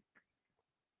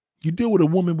 You deal with a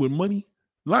woman with money.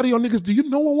 A lot of y'all niggas, do you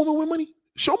know a woman with money?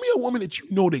 Show me a woman that you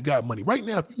know they got money. Right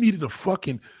now, if you needed a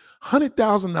fucking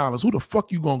 $100,000, who the fuck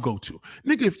you gonna go to?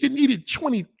 Nigga, if you needed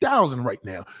 $20,000 right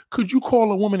now, could you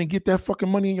call a woman and get that fucking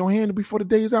money in your hand before the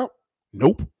day is out?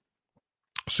 Nope.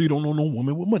 So you don't know no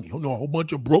woman with money. You don't know a whole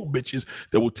bunch of broke bitches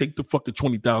that will take the fucking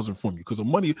 20,000 from you. Because of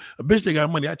money, a bitch that got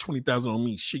money, that 20,000 don't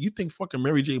mean shit. You think fucking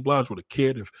Mary J. Blige would have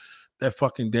cared if that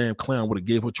fucking damn clown would have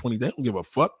gave her 20? They don't give a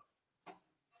fuck.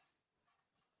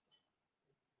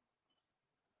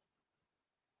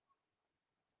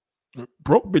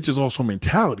 Broke bitch is also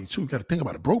mentality too. You got to think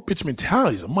about it. Broke bitch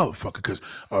mentality is a motherfucker, because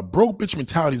a broke bitch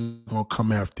mentality is gonna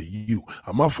come after you.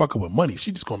 A motherfucker with money,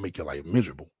 she just gonna make your life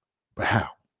miserable. But how?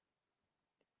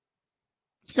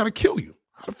 She gotta kill you.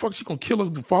 How the fuck she gonna kill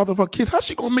the father of her kids? How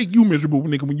she gonna make you miserable,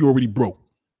 nigga, when you already broke?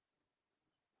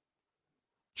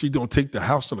 She don't take the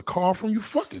house and the car from you.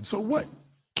 Fuck it. So what?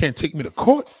 Can't take me to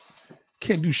court.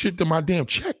 Can't do shit to my damn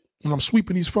check when I'm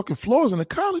sweeping these fucking floors in the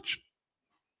college.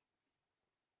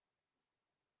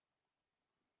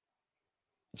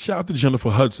 Shout out to Jennifer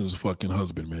Hudson's fucking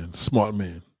husband, man. Smart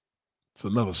man. It's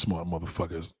another smart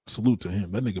motherfucker. Salute to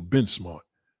him. That nigga been smart.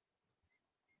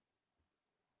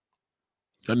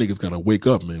 That nigga's gotta wake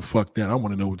up, man. Fuck that. I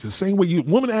want to know. It's the same way you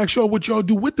women ask y'all what y'all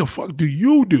do. What the fuck do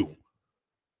you do?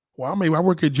 Well, I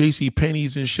work at JC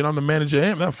Penney's and shit. I'm the manager.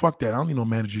 Hey, man, fuck that. I don't need no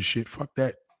manager shit. Fuck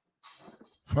that.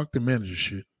 Fuck the manager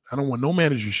shit. I don't want no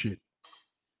manager shit.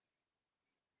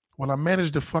 Well, I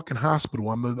manage the fucking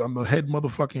hospital. I'm the head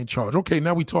motherfucker in charge. Okay,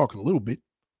 now we talking a little bit.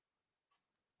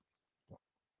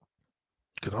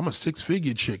 Because I'm a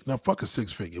six-figure chick. Now, fuck a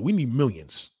six-figure. We need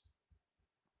millions.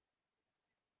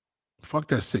 Fuck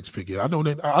that six-figure. I know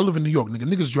that. I live in New York, nigga.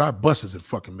 Niggas drive buses and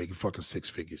fucking make fucking six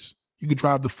figures. You could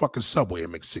drive the fucking subway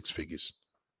and make six figures.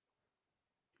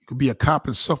 You could be a cop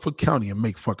in Suffolk County and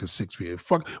make fucking six figures.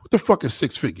 Fuck, what the fuck is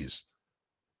six figures?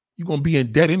 You gonna be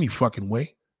in debt any fucking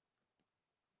way.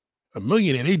 A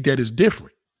million in a debt is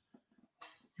different.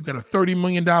 You got a $30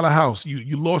 million house.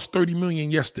 You lost $30 million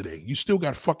yesterday. You still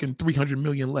got fucking $300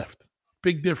 million left.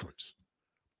 Big difference.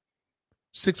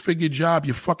 Six-figure job,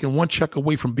 you're fucking one check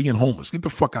away from being homeless. Get the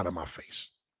fuck out of my face.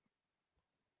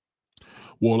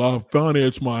 Well, I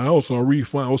financed my house. I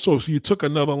refinanced. So you took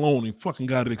another loan and fucking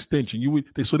got an extension.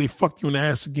 So they fucked you in the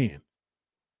ass again.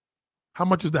 How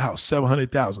much is the house?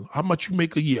 $700,000. How much you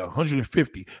make a year?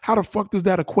 $150,000. How the fuck does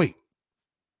that equate?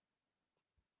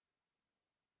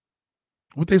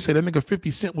 What they say, that nigga 50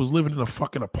 Cent was living in a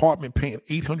fucking apartment paying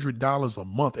 $800 a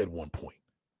month at one point.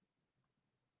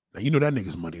 Now, you know that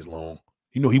nigga's money's long.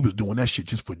 You know he was doing that shit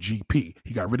just for GP.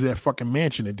 He got rid of that fucking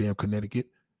mansion in damn Connecticut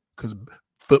because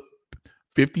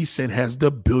 50 Cent has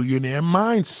the billionaire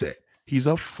mindset. He's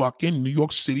a fucking New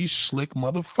York City slick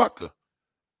motherfucker.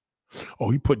 Oh,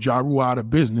 he put Ja Rule out of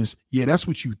business. Yeah, that's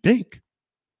what you think.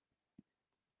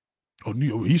 Oh,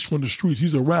 he's from the streets.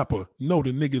 He's a rapper. No,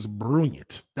 the nigga's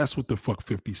brilliant. That's what the fuck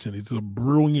 50 Cent is. He's a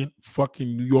brilliant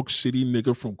fucking New York City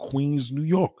nigga from Queens, New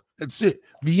York. That's it.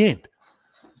 The end.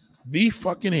 The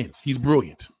fucking end. He's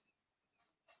brilliant.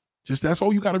 Just that's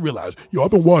all you got to realize. Yo, I've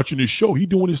been watching this show. He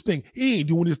doing his thing. He ain't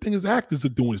doing his thing. His actors are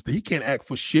doing his thing. He can't act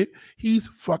for shit. He's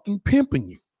fucking pimping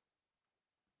you.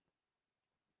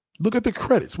 Look at the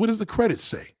credits. What does the credits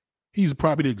say? He's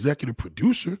probably the executive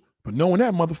producer, but knowing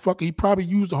that motherfucker, he probably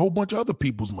used a whole bunch of other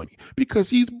people's money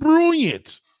because he's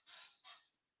brilliant.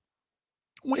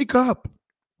 Wake up.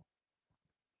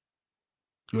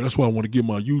 Yo, that's why I want to get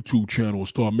my YouTube channel and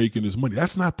start making this money.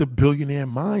 That's not the billionaire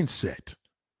mindset.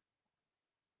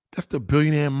 That's the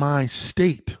billionaire mind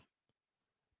state.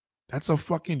 That's a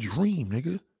fucking dream,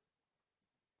 nigga.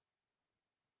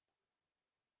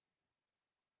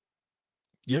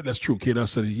 Yeah, that's true, kid. I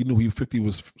said it. He knew 50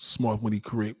 was smart when he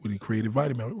created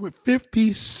Vitamin.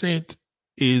 50 Cent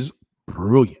is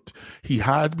brilliant. He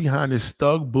hides behind this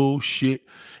thug bullshit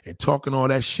and talking all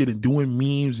that shit and doing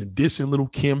memes and dissing Little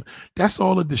Kim. That's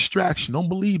all a distraction. Don't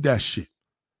believe that shit.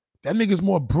 That nigga's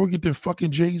more brilliant than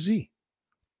fucking Jay-Z.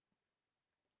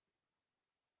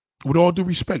 With all due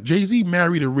respect, Jay-Z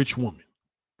married a rich woman.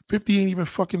 50 ain't even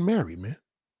fucking married, man.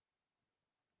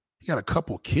 He got a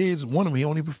couple kids. One of them he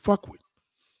don't even fuck with.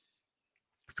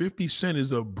 50 Cent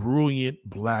is a brilliant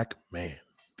black man.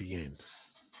 The end.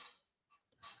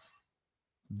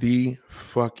 The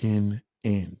fucking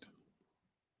end.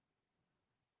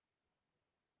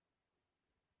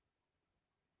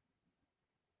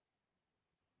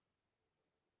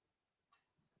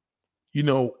 You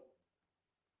know,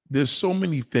 there's so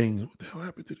many things. What the hell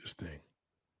happened to this thing?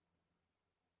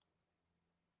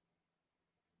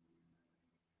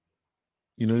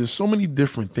 You know, there's so many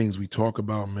different things we talk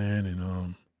about, man,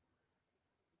 and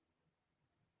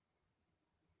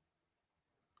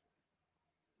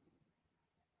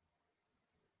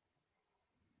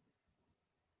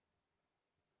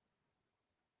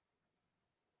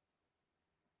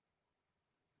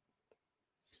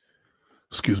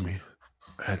excuse me.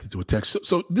 I had to do a text.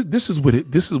 So this is what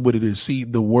it. This is what it is. See,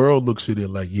 the world looks at it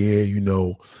like, yeah,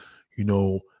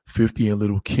 50 and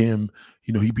Little Kim,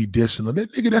 he be dissing.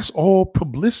 That nigga, that's all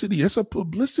publicity. That's a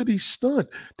publicity stunt.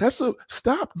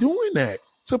 Stop doing that.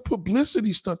 It's a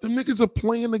publicity stunt. Them niggas are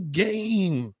playing a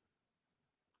game.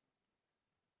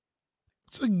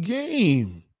 It's a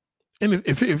game. And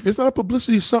if it's not a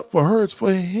publicity stunt for her, it's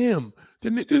for him. The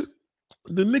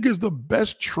nigga is the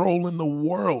best troll in the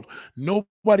world.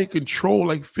 Nobody can troll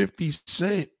like 50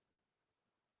 Cent.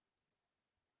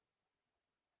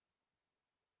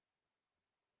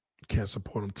 Can't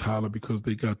support them, Tyler, because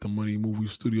they got the money movie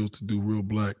studios to do Real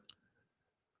Black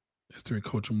history and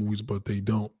culture movies, but they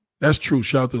don't. That's true.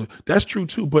 That's true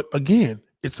too. But again,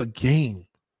 it's a game.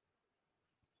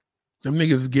 Them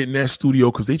niggas is getting that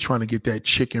studio because they trying to get that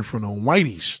chick in front of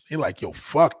whiteys. They like, yo,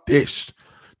 fuck this.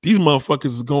 These motherfuckers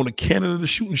is going to Canada to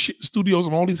shooting shit in studios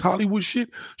and all these Hollywood shit.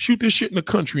 Shoot this shit in the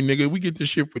country, nigga. We get this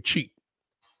shit for cheap.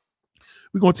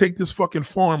 We're going to take this fucking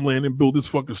farmland and build this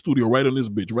fucking studio right on this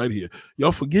bitch right here.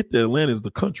 Y'all forget that Atlanta is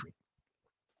the country.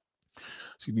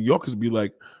 See, New Yorkers be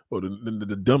like, or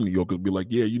the dumb New Yorkers be like,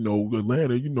 yeah,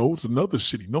 Atlanta, it's another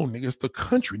city. No, nigga, it's the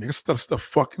country. Nigga, it's the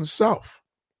fucking South.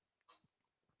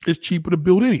 It's cheaper to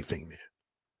build anything there.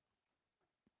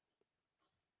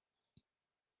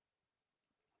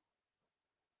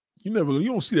 You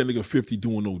don't see that nigga 50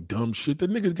 doing no dumb shit. That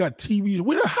nigga got TV.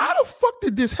 How the fuck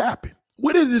did this happen?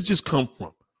 Where did this just come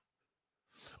from?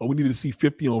 Oh, we need to see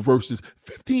 50 on verses.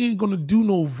 50 ain't gonna do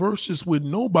no verses with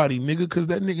nobody, nigga, because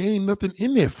that nigga ain't nothing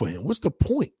in there for him. What's the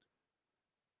point?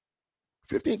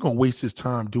 50 ain't gonna waste his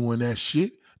time doing that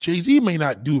shit. Jay-Z may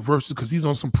not do verses because he's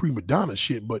on some prima donna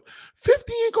shit, but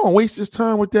 50 ain't gonna waste his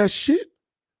time with that shit.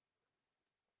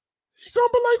 He gonna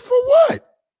be like, for what?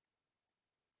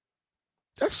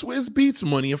 That's Swizz Beatz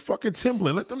money and fucking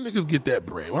Timbaland. Let them niggas get that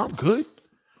bread. Well, I'm good.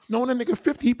 Knowing that nigga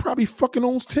 50, he probably fucking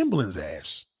owns Timbaland's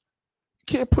ass.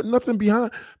 You can't put nothing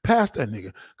past that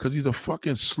nigga because he's a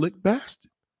fucking slick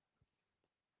bastard.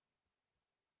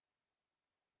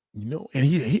 And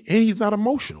he's not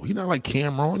emotional. He's not like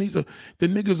Cameron. The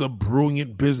nigga's a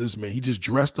brilliant businessman. He just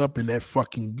dressed up in that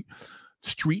fucking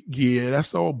street gear.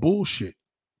 That's all bullshit.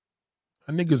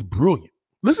 That nigga's brilliant.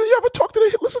 Listen, you ever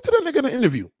listen to that nigga in an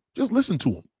interview? Just listen to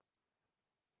him.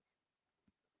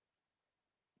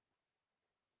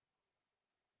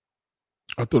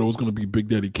 I thought it was going to be Big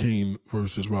Daddy Kane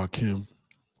versus Rakim.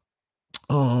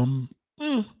 I'm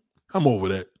over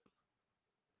that.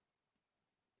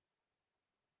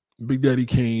 Big Daddy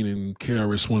Kane and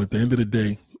KRS One, at the end of the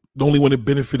day, the only one that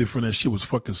benefited from that shit was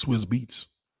fucking Swizz Beatz.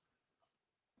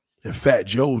 And Fat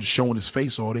Joe's showing his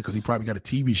face all day because he probably got a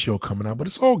TV show coming out, but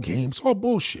it's all games. It's all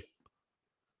bullshit.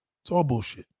 It's all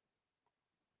bullshit.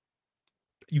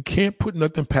 You can't put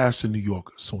nothing past a New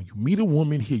Yorker. So when you meet a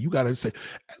woman here, you got to say,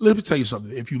 let me tell you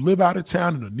something. If you live out of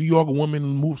town and a New York woman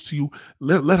moves to you,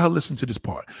 let her listen to this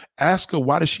part. Ask her,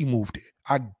 why does she move there?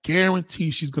 I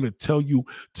guarantee she's going to tell you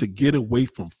to get away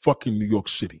from fucking New York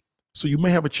City. So you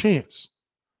may have a chance.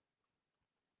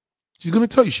 She's going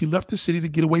to tell you she left the city to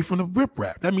get away from the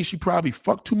riprap. That means she probably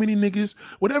fucked too many niggas,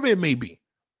 whatever it may be.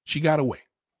 She got away.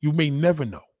 You may never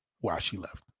know why she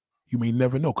left. You may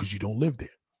never know because you don't live there.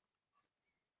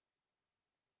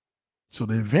 So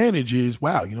the advantage is,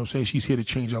 wow, you know what I'm saying? She's here to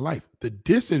change her life. The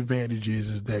disadvantage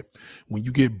is that when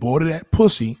you get bored of that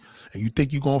pussy and you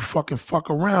think you're going to fucking fuck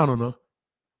around on her,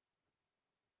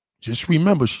 just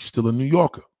remember she's still a New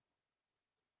Yorker.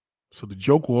 So the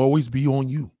joke will always be on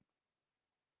you.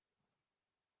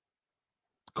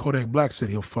 Kodak Black said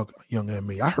he'll fuck Young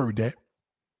M.A. I heard that.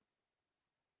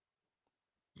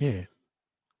 Yeah.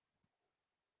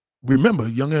 Remember,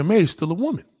 Young M.A. is still a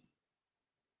woman.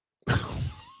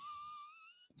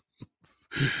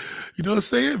 You know what I'm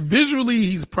saying? Visually,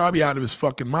 he's probably out of his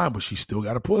fucking mind, but she still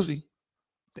got a pussy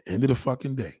at the end of the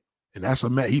fucking day. And that's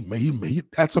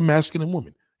that's a masculine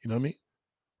woman. You know what I mean?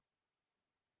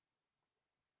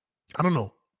 I don't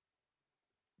know.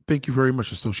 Thank you very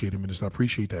much, Associated Minister. I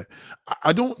appreciate that.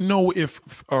 I don't know if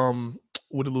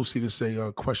what did Lucy to say?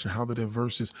 Question: how did the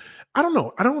verses? I don't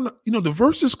know. The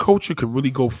verses culture could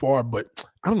really go far, but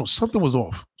I don't know. Something was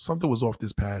off. Something was off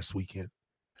this past weekend.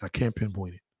 I can't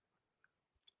pinpoint it.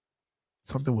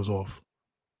 Something was off.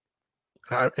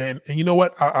 And you know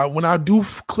what? When I do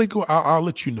click, I'll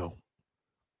let you know.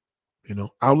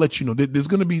 I'll let you know.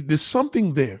 There's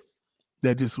something there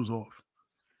that just was off.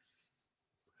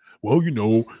 Well,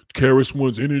 KRS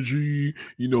One's energy,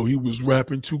 he was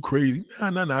rapping too crazy.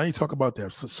 Nah, I ain't talking about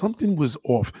that. So something was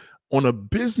off. On a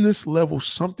business level,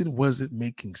 something wasn't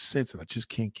making sense, and I just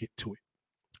can't get to it.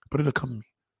 But it'll come to me.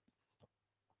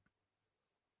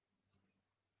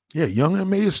 Yeah, Young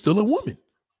M.A. is still a woman.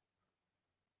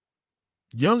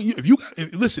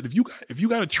 Listen, if you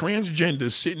got a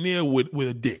transgender sitting there with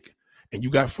a dick, and you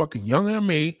got fucking Young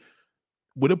M.A.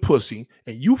 with a pussy,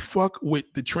 and you fuck with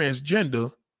the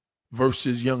transgender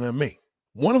versus Young M.A.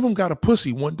 One of them got a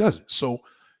pussy, one doesn't. So,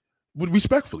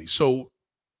 respectfully, so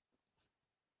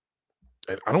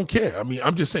I don't care. I mean,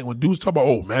 I'm just saying when dudes talk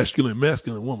about masculine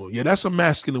woman, yeah, that's a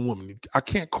masculine woman. I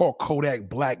can't call Kodak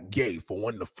Black gay for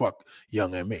wanting to fuck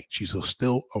Young M.A. She's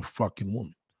still a fucking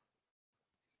woman.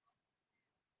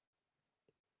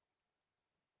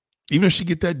 Even if she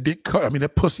get that dick cut, I mean,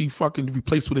 that pussy fucking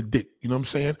replaced with a dick, you know what I'm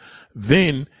saying?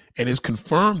 Then, and it's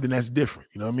confirmed, then that's different,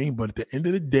 you know what I mean? But at the end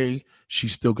of the day, she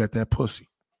still got that pussy.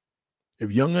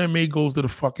 If Young M.A. goes to the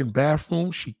fucking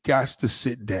bathroom, she got to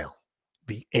sit down.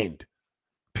 The end.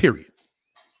 Period.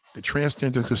 The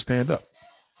transgender can stand up.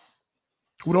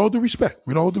 With all due respect.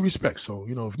 So,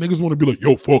 you know, if niggas want to be like,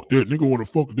 yo, fuck that, nigga want to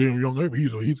fuck a damn Young M.A.,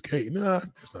 he's gay. Nah,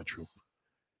 that's not true.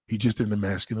 He just in the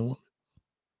masculine woman.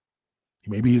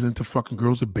 Maybe he's into fucking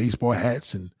girls with baseball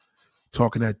hats and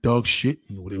talking that dog shit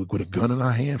and with a gun in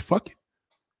her hand. Fuck it.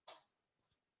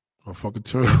 Motherfucker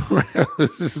turn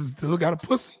around. Still got a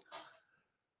pussy.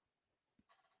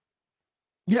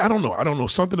 Yeah, I don't know.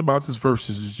 Something about this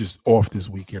versus is just off this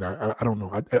weekend. I don't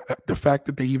know. The fact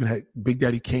that they even had Big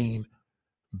Daddy Kane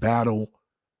battle.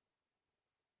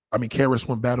 I mean,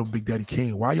 KRS-One battle Big Daddy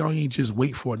Kane. Why y'all ain't just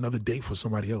wait for another date for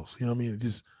somebody else? You know what I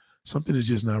mean? Something is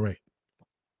just not right.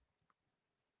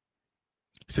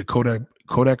 He said Kodak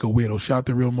a weirdo. Shout out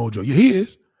to Real Mojo. Yeah, he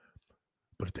is.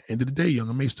 But at the end of the day, Young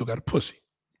M.A. still got a pussy.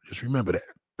 Just remember that.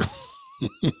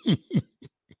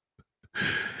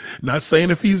 Not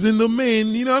saying if he's in the men,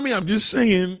 you know what I mean? I'm just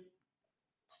saying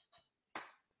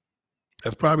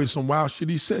that's probably some wild shit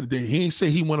he said. He ain't say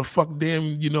he want to fuck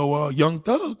damn, Young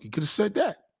Thug. He could have said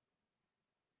that.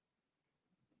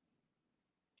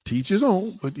 Teach his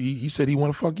own, but he said he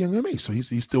want to fuck Young M.A., so he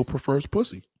still prefers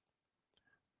pussy.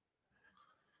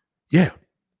 Yeah.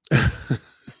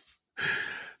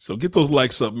 So get those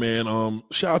likes up, man.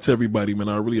 Shout out to everybody, man.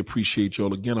 I really appreciate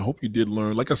y'all. Again, I hope you did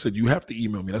learn. Like I said, you have to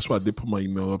email me. That's why I did put my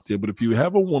email up there. But if you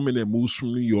have a woman that moves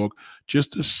from New York,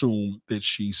 just assume that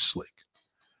she's slick.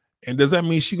 And does that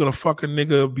mean she's going to fuck a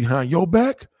nigga behind your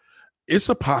back? It's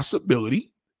a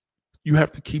possibility. You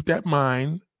have to keep that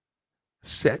mind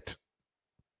set.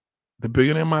 The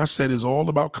billionaire mindset is all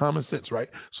about common sense, right?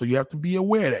 So you have to be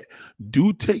aware that.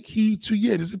 Do take heed to,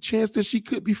 there's a chance that she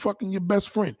could be fucking your best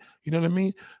friend. You know what I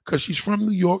mean? Because she's from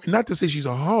New York. And not to say she's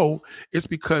a hoe, it's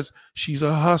because she's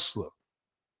a hustler.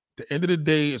 At the end of the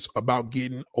day, it's about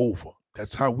getting over.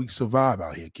 That's how we survive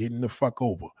out here, getting the fuck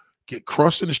over. Get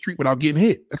crossed in the street without getting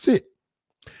hit. That's it.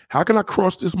 How can I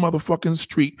cross this motherfucking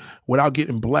street without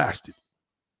getting blasted?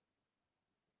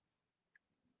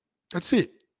 That's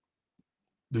it.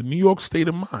 The New York state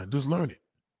of mind. Just learn it.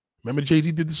 Remember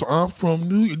Jay-Z did this? I'm from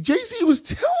New York. Jay-Z was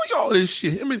telling y'all this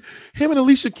shit. Him and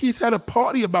Alicia Keys had a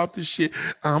party about this shit.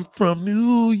 I'm from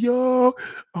New York,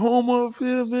 home of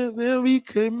him, and then we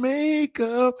can make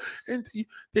up. And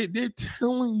they're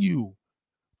telling you.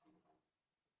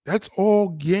 That's all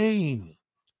game.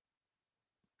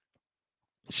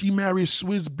 She married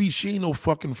Swizz Beatz. She ain't no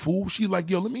fucking fool. She like,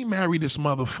 yo, let me marry this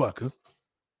motherfucker.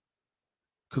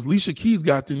 Because Alicia Keys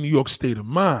got the New York state of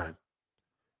mind.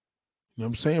 You know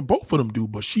what I'm saying? Both of them do,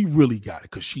 but she really got it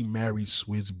because she married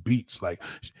Swizz Beatz. Like,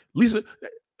 Lisa,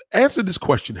 answer this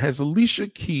question. Has Alicia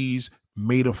Keys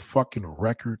made a fucking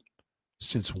record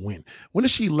since when? When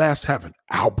did she last have an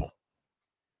album?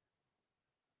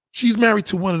 She's married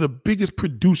to one of the biggest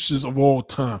producers of all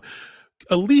time.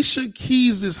 Alicia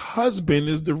Keys' husband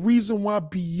is the reason why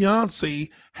Beyonce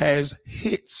has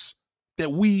hits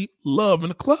that we love in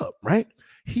the club, right?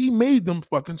 He made them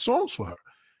fucking songs for her.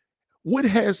 What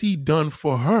has he done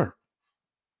for her?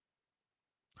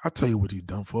 I'll tell you what he's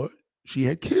done for her. She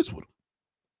had kids with him.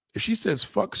 If she says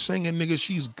fuck singing, nigga,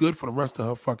 she's good for the rest of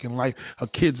her fucking life. Her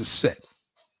kids are set.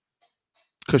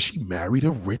 Because she married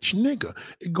a rich nigga.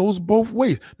 It goes both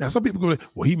ways. Now, some people go like,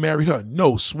 well, he married her.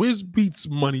 No, Swizz Beatz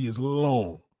money is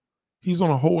long. He's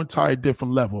on a whole entire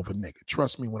different level of a nigga.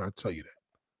 Trust me when I tell you that.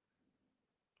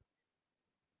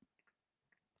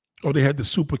 Oh, they had the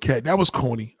Super Cat. That was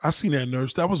corny. I seen that,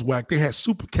 Nurse. That was whack. They had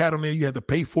Super Cat on there. You had to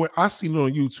pay for it. I seen it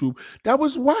on YouTube. That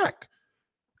was whack.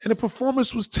 And the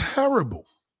performance was terrible.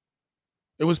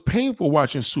 It was painful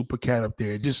watching Super Cat up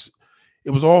there. It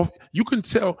was all, you can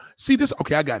tell. See this?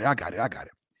 Okay, I got it.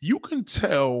 You can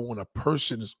tell when a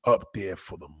person is up there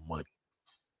for the money.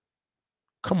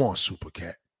 Come on, Super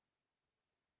Cat.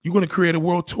 You're going to create a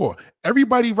world tour.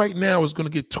 Everybody right now is going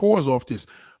to get tours off this.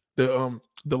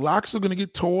 The Locks are going to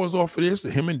get tours off of this.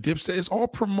 Him and Dipset, it's all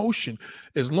promotion.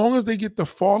 As long as they get the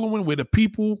following where the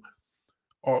people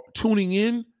are tuning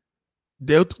in,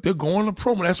 they're going to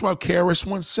promo. That's why KRS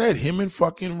once said him and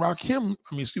fucking Rakim,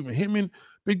 him and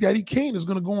Big Daddy Kane is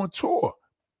going to go on tour.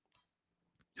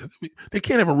 They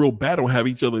can't have a real battle and have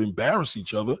each other embarrass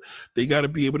each other. They got to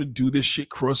be able to do this shit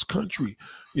cross country.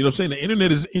 You know what I'm saying? The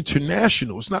internet is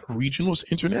international. It's not regional,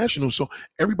 it's international. So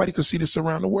everybody can see this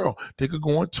around the world. They could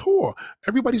go on tour.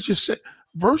 Everybody's just set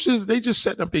versus, they just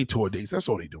setting up their tour dates. That's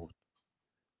all they doing.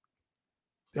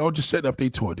 They all just setting up their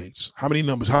tour dates. How many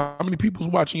numbers? How many people's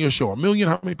watching your show? 1 million?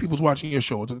 How many people's watching your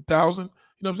show? 1,000? You know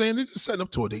what I'm saying? They're just setting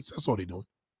up tour dates. That's all they're doing.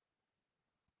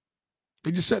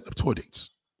 They just setting up tour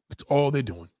dates. That's all they're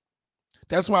doing.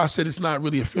 That's why I said it's not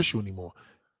really official anymore.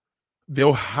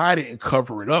 They'll hide it and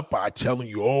cover it up by telling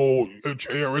you, oh,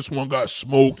 KRS-One got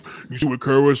smoked. You see what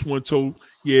KRS-One told?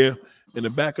 Yeah, in the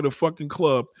back of the fucking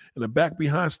club, in the back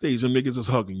behind stage, them niggas is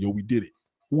hugging. Yo, we did it.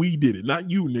 We did it. Not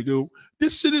you, nigga.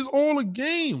 This shit is all a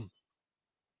game.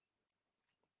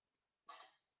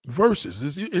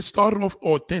 Versus, it started off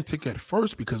authentic at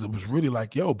first because it was really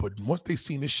like, yo, but once they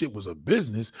seen this shit was a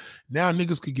business, now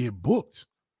niggas could get booked.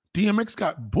 DMX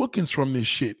got bookings from this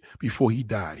shit before he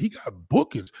died. He got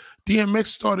bookings. DMX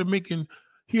started making,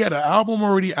 he had an album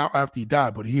already out after he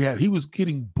died, but he was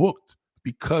getting booked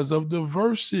because of the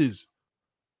verses.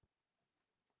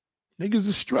 Niggas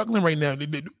is struggling right now.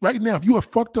 Right now, if you a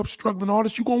fucked up struggling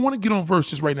artist, you're gonna want to get on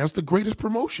verses right now. It's the greatest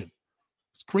promotion.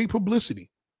 It's great publicity.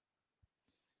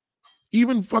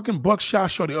 Even fucking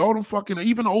Buckshot Shorty, all them fucking,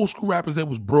 even the old school rappers that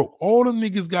was broke, all them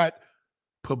niggas got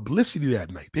publicity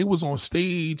that night. They was on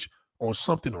stage on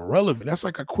something irrelevant. That's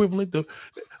like equivalent to,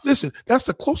 listen, that's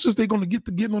the closest they're going to get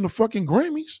to getting on the fucking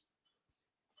Grammys.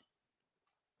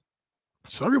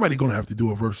 So everybody going to have to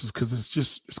do a versus because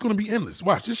it's going to be endless.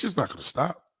 Watch, it's just not going to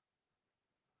stop.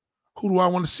 Who do I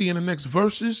want to see in the next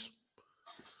verses?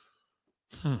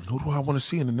 Who do I want to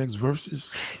see in the next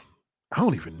verses? I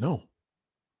don't even know.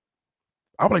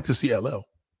 I would like to see LL.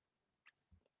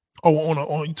 Oh,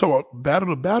 on you talk about battle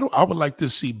to battle, I would like to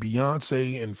see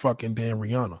Beyonce and fucking Dan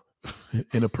Rihanna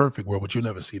in a perfect world, but you'll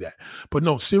never see that. But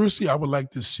no, seriously, I would like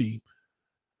to see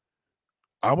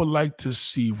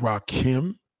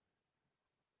Rakim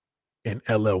and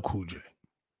LL Cool J.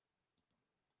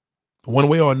 One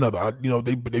way or another.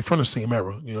 They from the same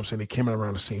era. You know what I'm saying? They came out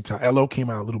around the same time. LL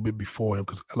came out a little bit before him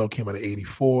because LL came out in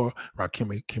 84.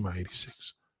 Rakim came out in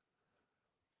 86.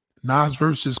 Nas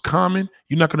versus Common.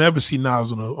 You're not gonna ever see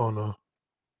Nas on a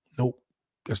nope.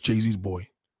 That's Jay-Z's boy.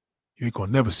 You ain't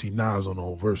gonna never see Nas on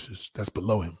the verses. That's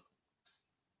below him.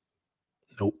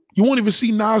 Nope. You won't even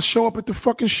see Nas show up at the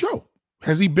fucking show.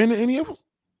 Has he been to any of them?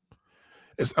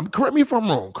 Correct me if I'm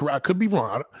wrong. I could be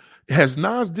wrong. Has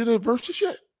Nas did a versus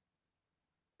yet?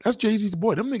 That's Jay-Z's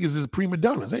boy. Them niggas is prima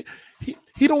donnas.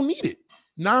 He don't need it.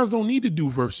 Nas don't need to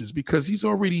do verses because he's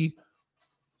already.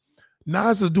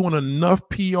 Nas is doing enough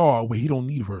PR where he don't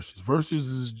need verses. Verses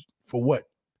is for what?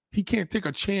 He can't take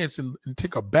a chance and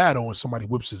take a battle and somebody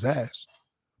whips his ass.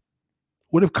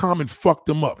 What if Common fucked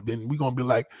him up? Then we're gonna be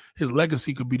like, his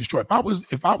legacy could be destroyed.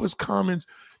 If I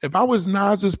was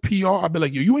Nas's PR, I'd be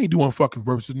like, yo, you ain't doing fucking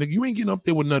verses, nigga. You ain't getting up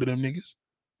there with none of them niggas.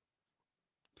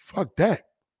 Fuck that.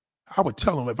 I would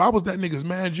tell him, if I was that nigga's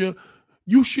manager,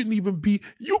 you can't even be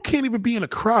in a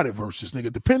crowded versus,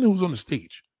 nigga, depending who's on the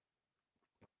stage.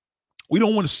 We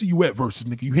don't want to see you at versus,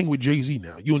 nigga. You hang with Jay-Z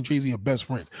now. You and Jay-Z are best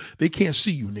friends. They can't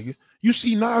see you, nigga. You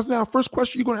see Nas now, first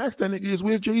question you're going to ask that nigga is,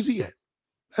 where's Jay-Z at?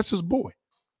 That's his boy.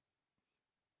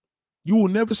 You will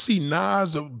never see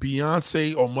Nas or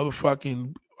Beyonce or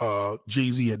motherfucking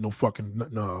Jay-Z at no fucking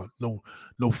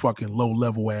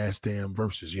low-level ass damn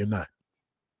versus. You're not.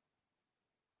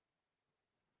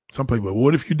 Some people, well,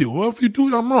 what if you do? Well, if you do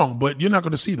it, I'm wrong, but you're not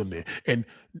going to see them there. And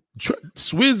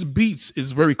Swizz Beatz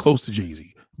is very close to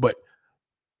Jay-Z, but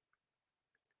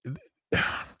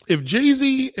if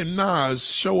Jay-Z and Nas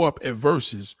show up at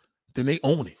versus, then they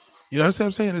own it. You know what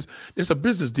I'm saying? It's a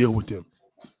business deal with them.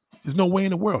 There's no way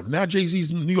in the world. Now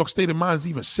Jay-Z's New York state of mind is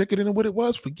even sicker than what it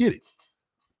was. Forget it.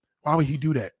 Why would he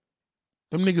do that?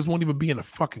 Them niggas won't even be in a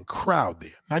fucking crowd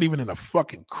there. Not even in a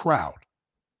fucking crowd.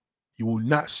 You will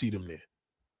not see them there.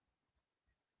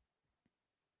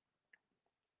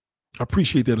 I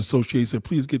appreciate that, association.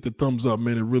 Please get the thumbs up,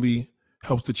 man. It really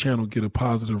helps the channel get a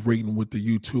positive rating with the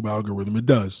YouTube algorithm. It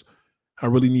does. I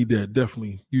really need that.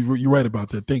 Definitely. You're right about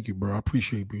that. Thank you, bro. I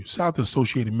appreciate you. South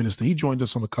Associated Minister. He joined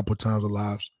us on a couple of times of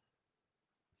lives.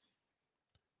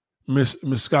 Miss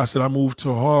Scott said, I moved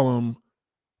to Harlem.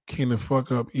 Came the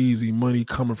fuck up easy. Money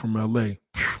coming from LA.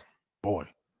 Boy.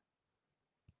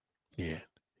 Yeah.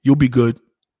 You'll be good.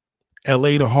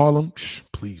 LA to Harlem.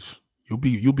 Please. You'll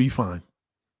be fine.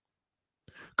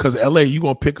 Because LA, you're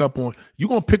gonna pick up on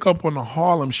the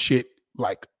Harlem shit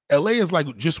Like LA is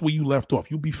like just where you left off.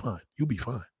 You'll be fine. You'll be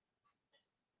fine.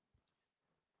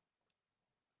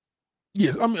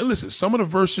 Yes, I mean, listen, some of the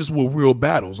verses were real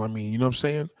battles. I mean, you know what I'm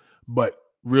saying? But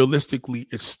realistically,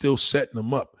 it's still setting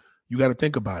them up. You got to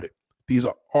think about it. These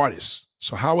are artists.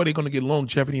 So how are they going to get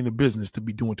longevity in the business to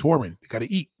be doing touring? They got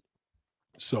to eat.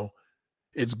 So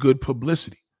it's good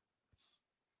publicity.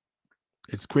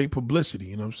 It's great publicity,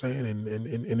 you know what I'm saying?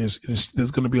 And there's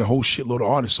going to be a whole shitload of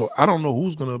artists. So I don't know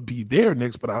who's going to be there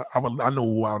next, but I know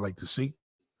who I would like to see.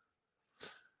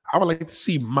 I would like to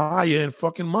see Maya and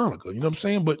fucking Monica, you know what I'm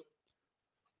saying? But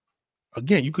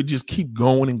again, you could just keep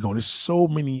going and going. There's so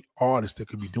many artists that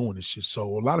could be doing this shit.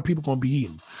 So a lot of people going to be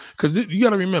eating. Because you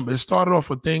got to remember, it started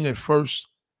off a thing at first.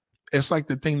 It's like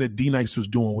the thing that D-Nice was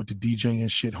doing with the DJing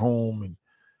shit home and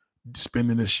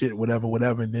spending the shit, whatever.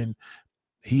 And then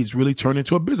he's really turned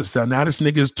into a business. Now this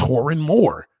nigga is touring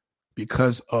more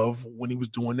because of when he was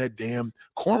doing that damn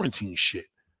quarantine shit.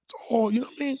 It's all, you know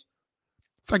what I mean?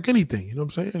 It's like anything, you know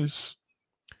what I'm saying? It's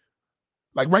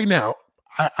like right now,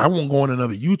 I won't go on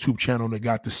another YouTube channel that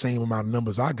got the same amount of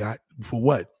numbers I got. For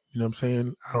what? You know what I'm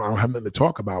saying? I don't have nothing to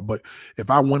talk about. But if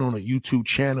I went on a YouTube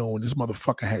channel and this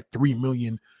motherfucker had 3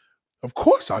 million, of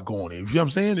course I go on it. You know what I'm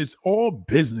saying? It's all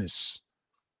business.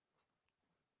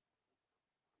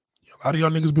 A lot of y'all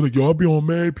niggas be like, y'all be on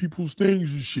mad people's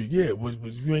things and shit. Yeah, but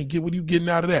you ain't get what you getting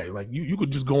out of that. Like you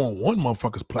could just go on one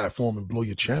motherfucker's platform and blow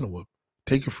your channel up.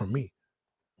 Take it from me.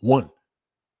 One.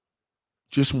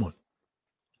 Just one.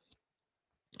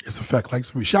 It's a fact. Like,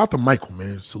 shout out to Michael,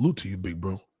 man. Salute to you, big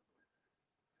bro.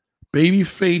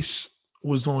 Babyface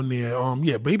was on there.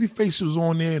 Yeah, Babyface was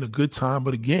on there in a good time,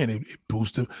 but again, it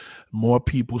boosted. More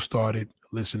people started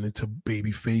listening to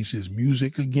Babyface's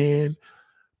music again.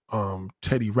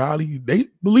 Teddy Riley, they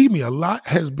believe me, a lot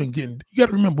has been getting. You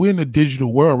got to remember, we're in a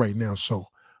digital world right now. So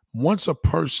once a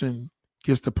person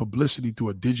gets the publicity through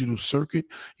a digital circuit,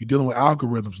 you're dealing with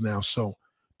algorithms now. So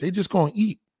they just gonna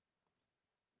eat.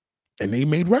 And they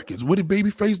made records. What did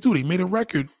Babyface do? They made a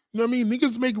record. You know what I mean?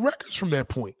 Niggas make records from that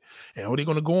point. And are they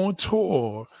going to go on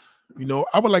tour? You know,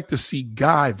 I would like to see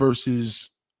Guy versus,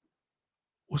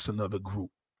 what's another group?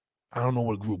 I don't know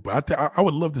what group, but I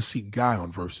would love to see Guy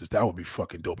on Versus. That would be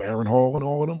fucking dope. Aaron Hall and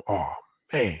all of them. Oh,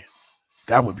 man.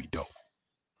 That would be dope.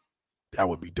 That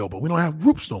would be dope. But we don't have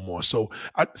groups no more. So,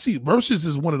 I see, Versus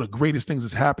is one of the greatest things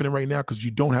that's happening right now because you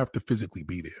don't have to physically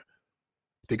be there.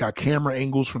 They got camera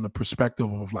angles from the perspective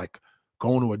of like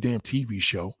going to a damn TV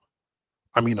show.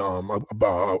 I mean, a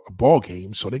ball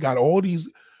game. So they got all these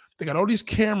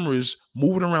cameras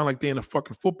moving around like they're in a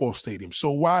fucking football stadium.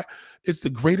 So why? It's the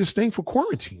greatest thing for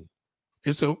quarantine.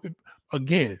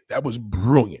 Again, that was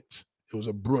brilliant. That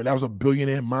was a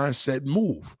billionaire mindset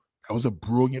move. That was a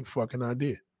brilliant fucking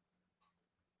idea.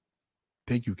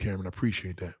 Thank you, Cameron. I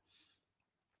appreciate that.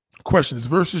 Question: is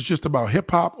Versus just about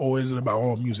hip hop or is it about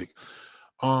all music?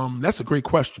 That's a great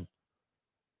question.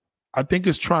 I think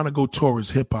it's trying to go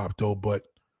towards hip hop though, but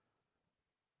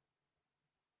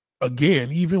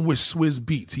again, even with Swizz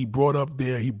Beatz, he brought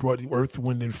Earth,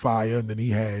 Wind, and Fire, and then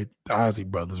he had the Ozzy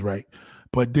Brothers, right?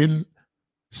 But then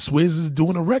Swizz is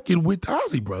doing a record with the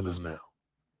Ozzy Brothers now.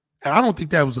 And I don't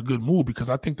think that was a good move because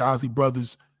I think the Ozzy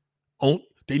Brothers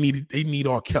they need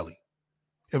R. Kelly.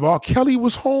 If R. Kelly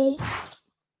was home,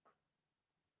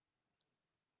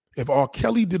 if R.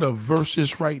 Kelly did a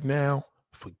Versus right now,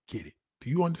 forget it. Do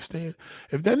you understand?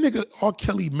 If that nigga R.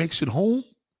 Kelly makes it home,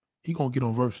 he gonna get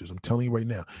on Versus. I'm telling you right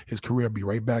now, his career will be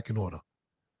right back in order.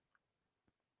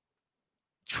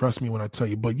 Trust me when I tell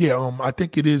you. But yeah, I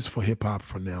think it is for hip hop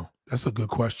for now. That's a good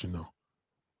question though.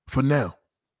 For now.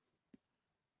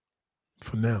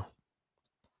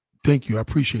 Thank you. I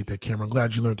appreciate that, Cameron. I'm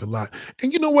glad you learned a lot.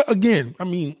 And you know what? Again, I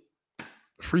mean,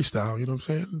 freestyle, you know what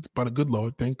I'm saying? It's by the good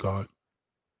Lord. Thank God.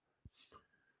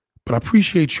 But I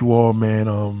appreciate you all,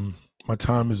 man. My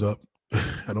time is up.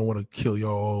 I don't want to kill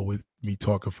y'all with me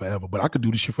talking forever, but I could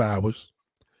do this shit for hours.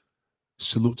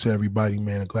 Salute to everybody,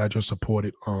 man. I'm glad you're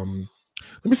supported. Let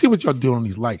me see what y'all doing on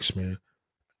these likes, man.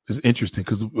 It's interesting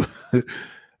because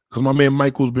my man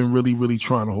Michael's been really, really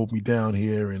trying to hold me down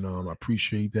here, and I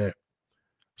appreciate that.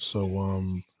 So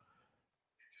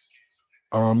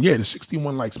yeah, the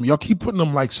 61 likes, man. Y'all keep putting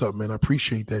them likes up, man. I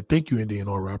appreciate that. Thank you, Indian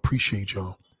Aura. I appreciate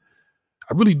y'all.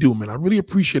 I really do, man. I really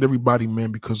appreciate everybody,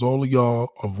 man, because all of y'all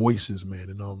are voices, man.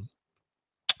 And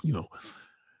you know,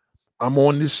 I'm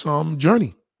on this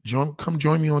journey. Come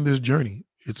join me on this journey.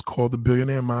 It's called the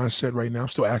Billionaire Mindset right now. I'm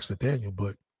still asking Nathaniel,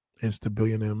 but it's the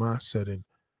Billionaire Mindset. And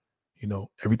you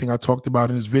know, everything I talked about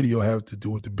in this video have to do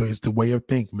with it's the way of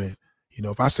think, man. You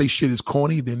know, if I say shit is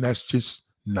corny, then that's just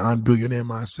non-billionaire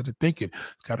mindset of thinking.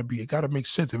 It got to make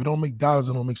sense. If it don't make dollars,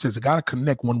 it don't make sense. It got to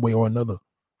connect one way or another.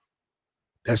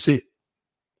 That's it.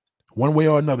 One way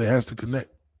or another, it has to connect.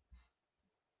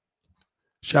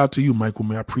 Shout out to you, Michael,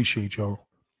 man. I appreciate y'all.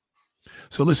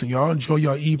 So listen, y'all enjoy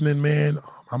your evening, man.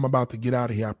 I'm about to get out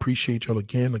of here. I appreciate y'all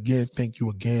again. Thank you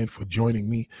again for joining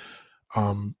me.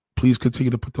 Please continue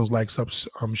to put those likes up,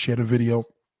 share the video.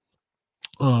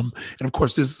 And of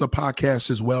course, this is a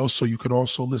podcast as well, so you could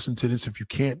also listen to this. If you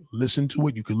can't listen to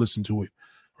it, you can listen to it,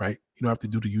 right? You don't have to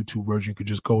do the YouTube version. You could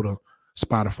just go to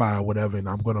Spotify or whatever, and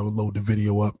I'm going to load the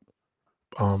video up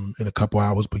in a couple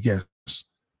hours. But yes,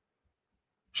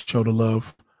 show the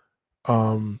love.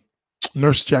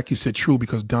 Nurse Jackie said true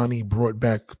because Donnie brought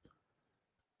back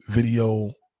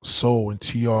Video Soul and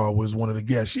TR was one of the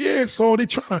guests. Yeah, so they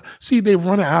trying to see they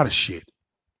running out of shit.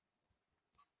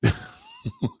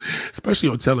 Especially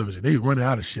on television. They running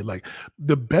out of shit. Like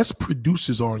the best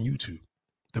producers are on YouTube.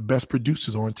 The best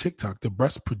producers are on TikTok. The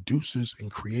best producers and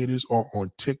creators are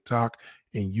on TikTok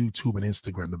and YouTube and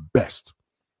Instagram. The best.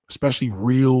 Especially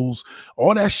Reels.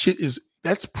 All that shit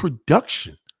that's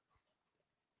production.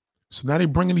 So now they're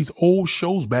bringing these old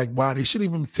shows back. Why they shouldn't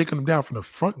even taking them down from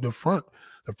the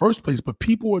first place. But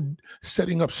people are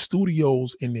setting up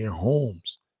studios in their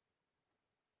homes.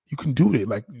 You can do it.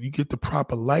 Like you get the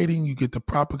proper lighting, you get the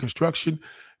proper construction.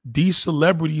 These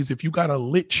celebrities, if you got a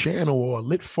lit channel or a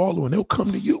lit following, they'll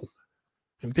come to you.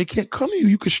 And if they can't come to you,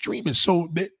 you can stream it. So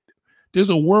there's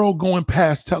a world going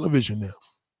past television now. You know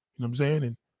what I'm saying?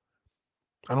 And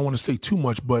I don't want to say too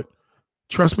much, but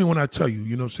trust me when I tell you,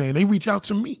 you know what I'm saying? They reach out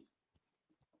to me.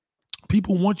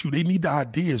 People want you. They need the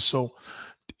ideas. So,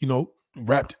 you know,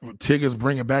 Tigger's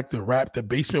bringing back the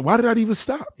basement. Why did that even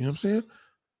stop? You know what I'm saying?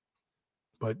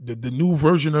 But the new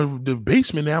version of the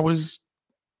basement now is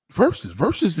Versus.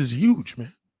 Versus is huge,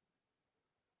 man.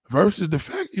 Versus, the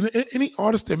fact, you know, any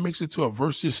artist that makes it to a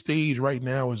Versus stage right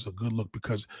now is a good look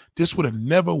because this would have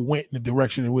never went in the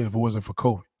direction it would if it wasn't for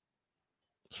COVID.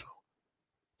 So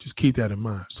just keep that in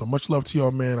mind. So much love to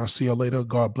y'all, man. I'll see y'all later.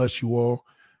 God bless you all.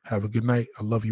 Have a good night. I love you.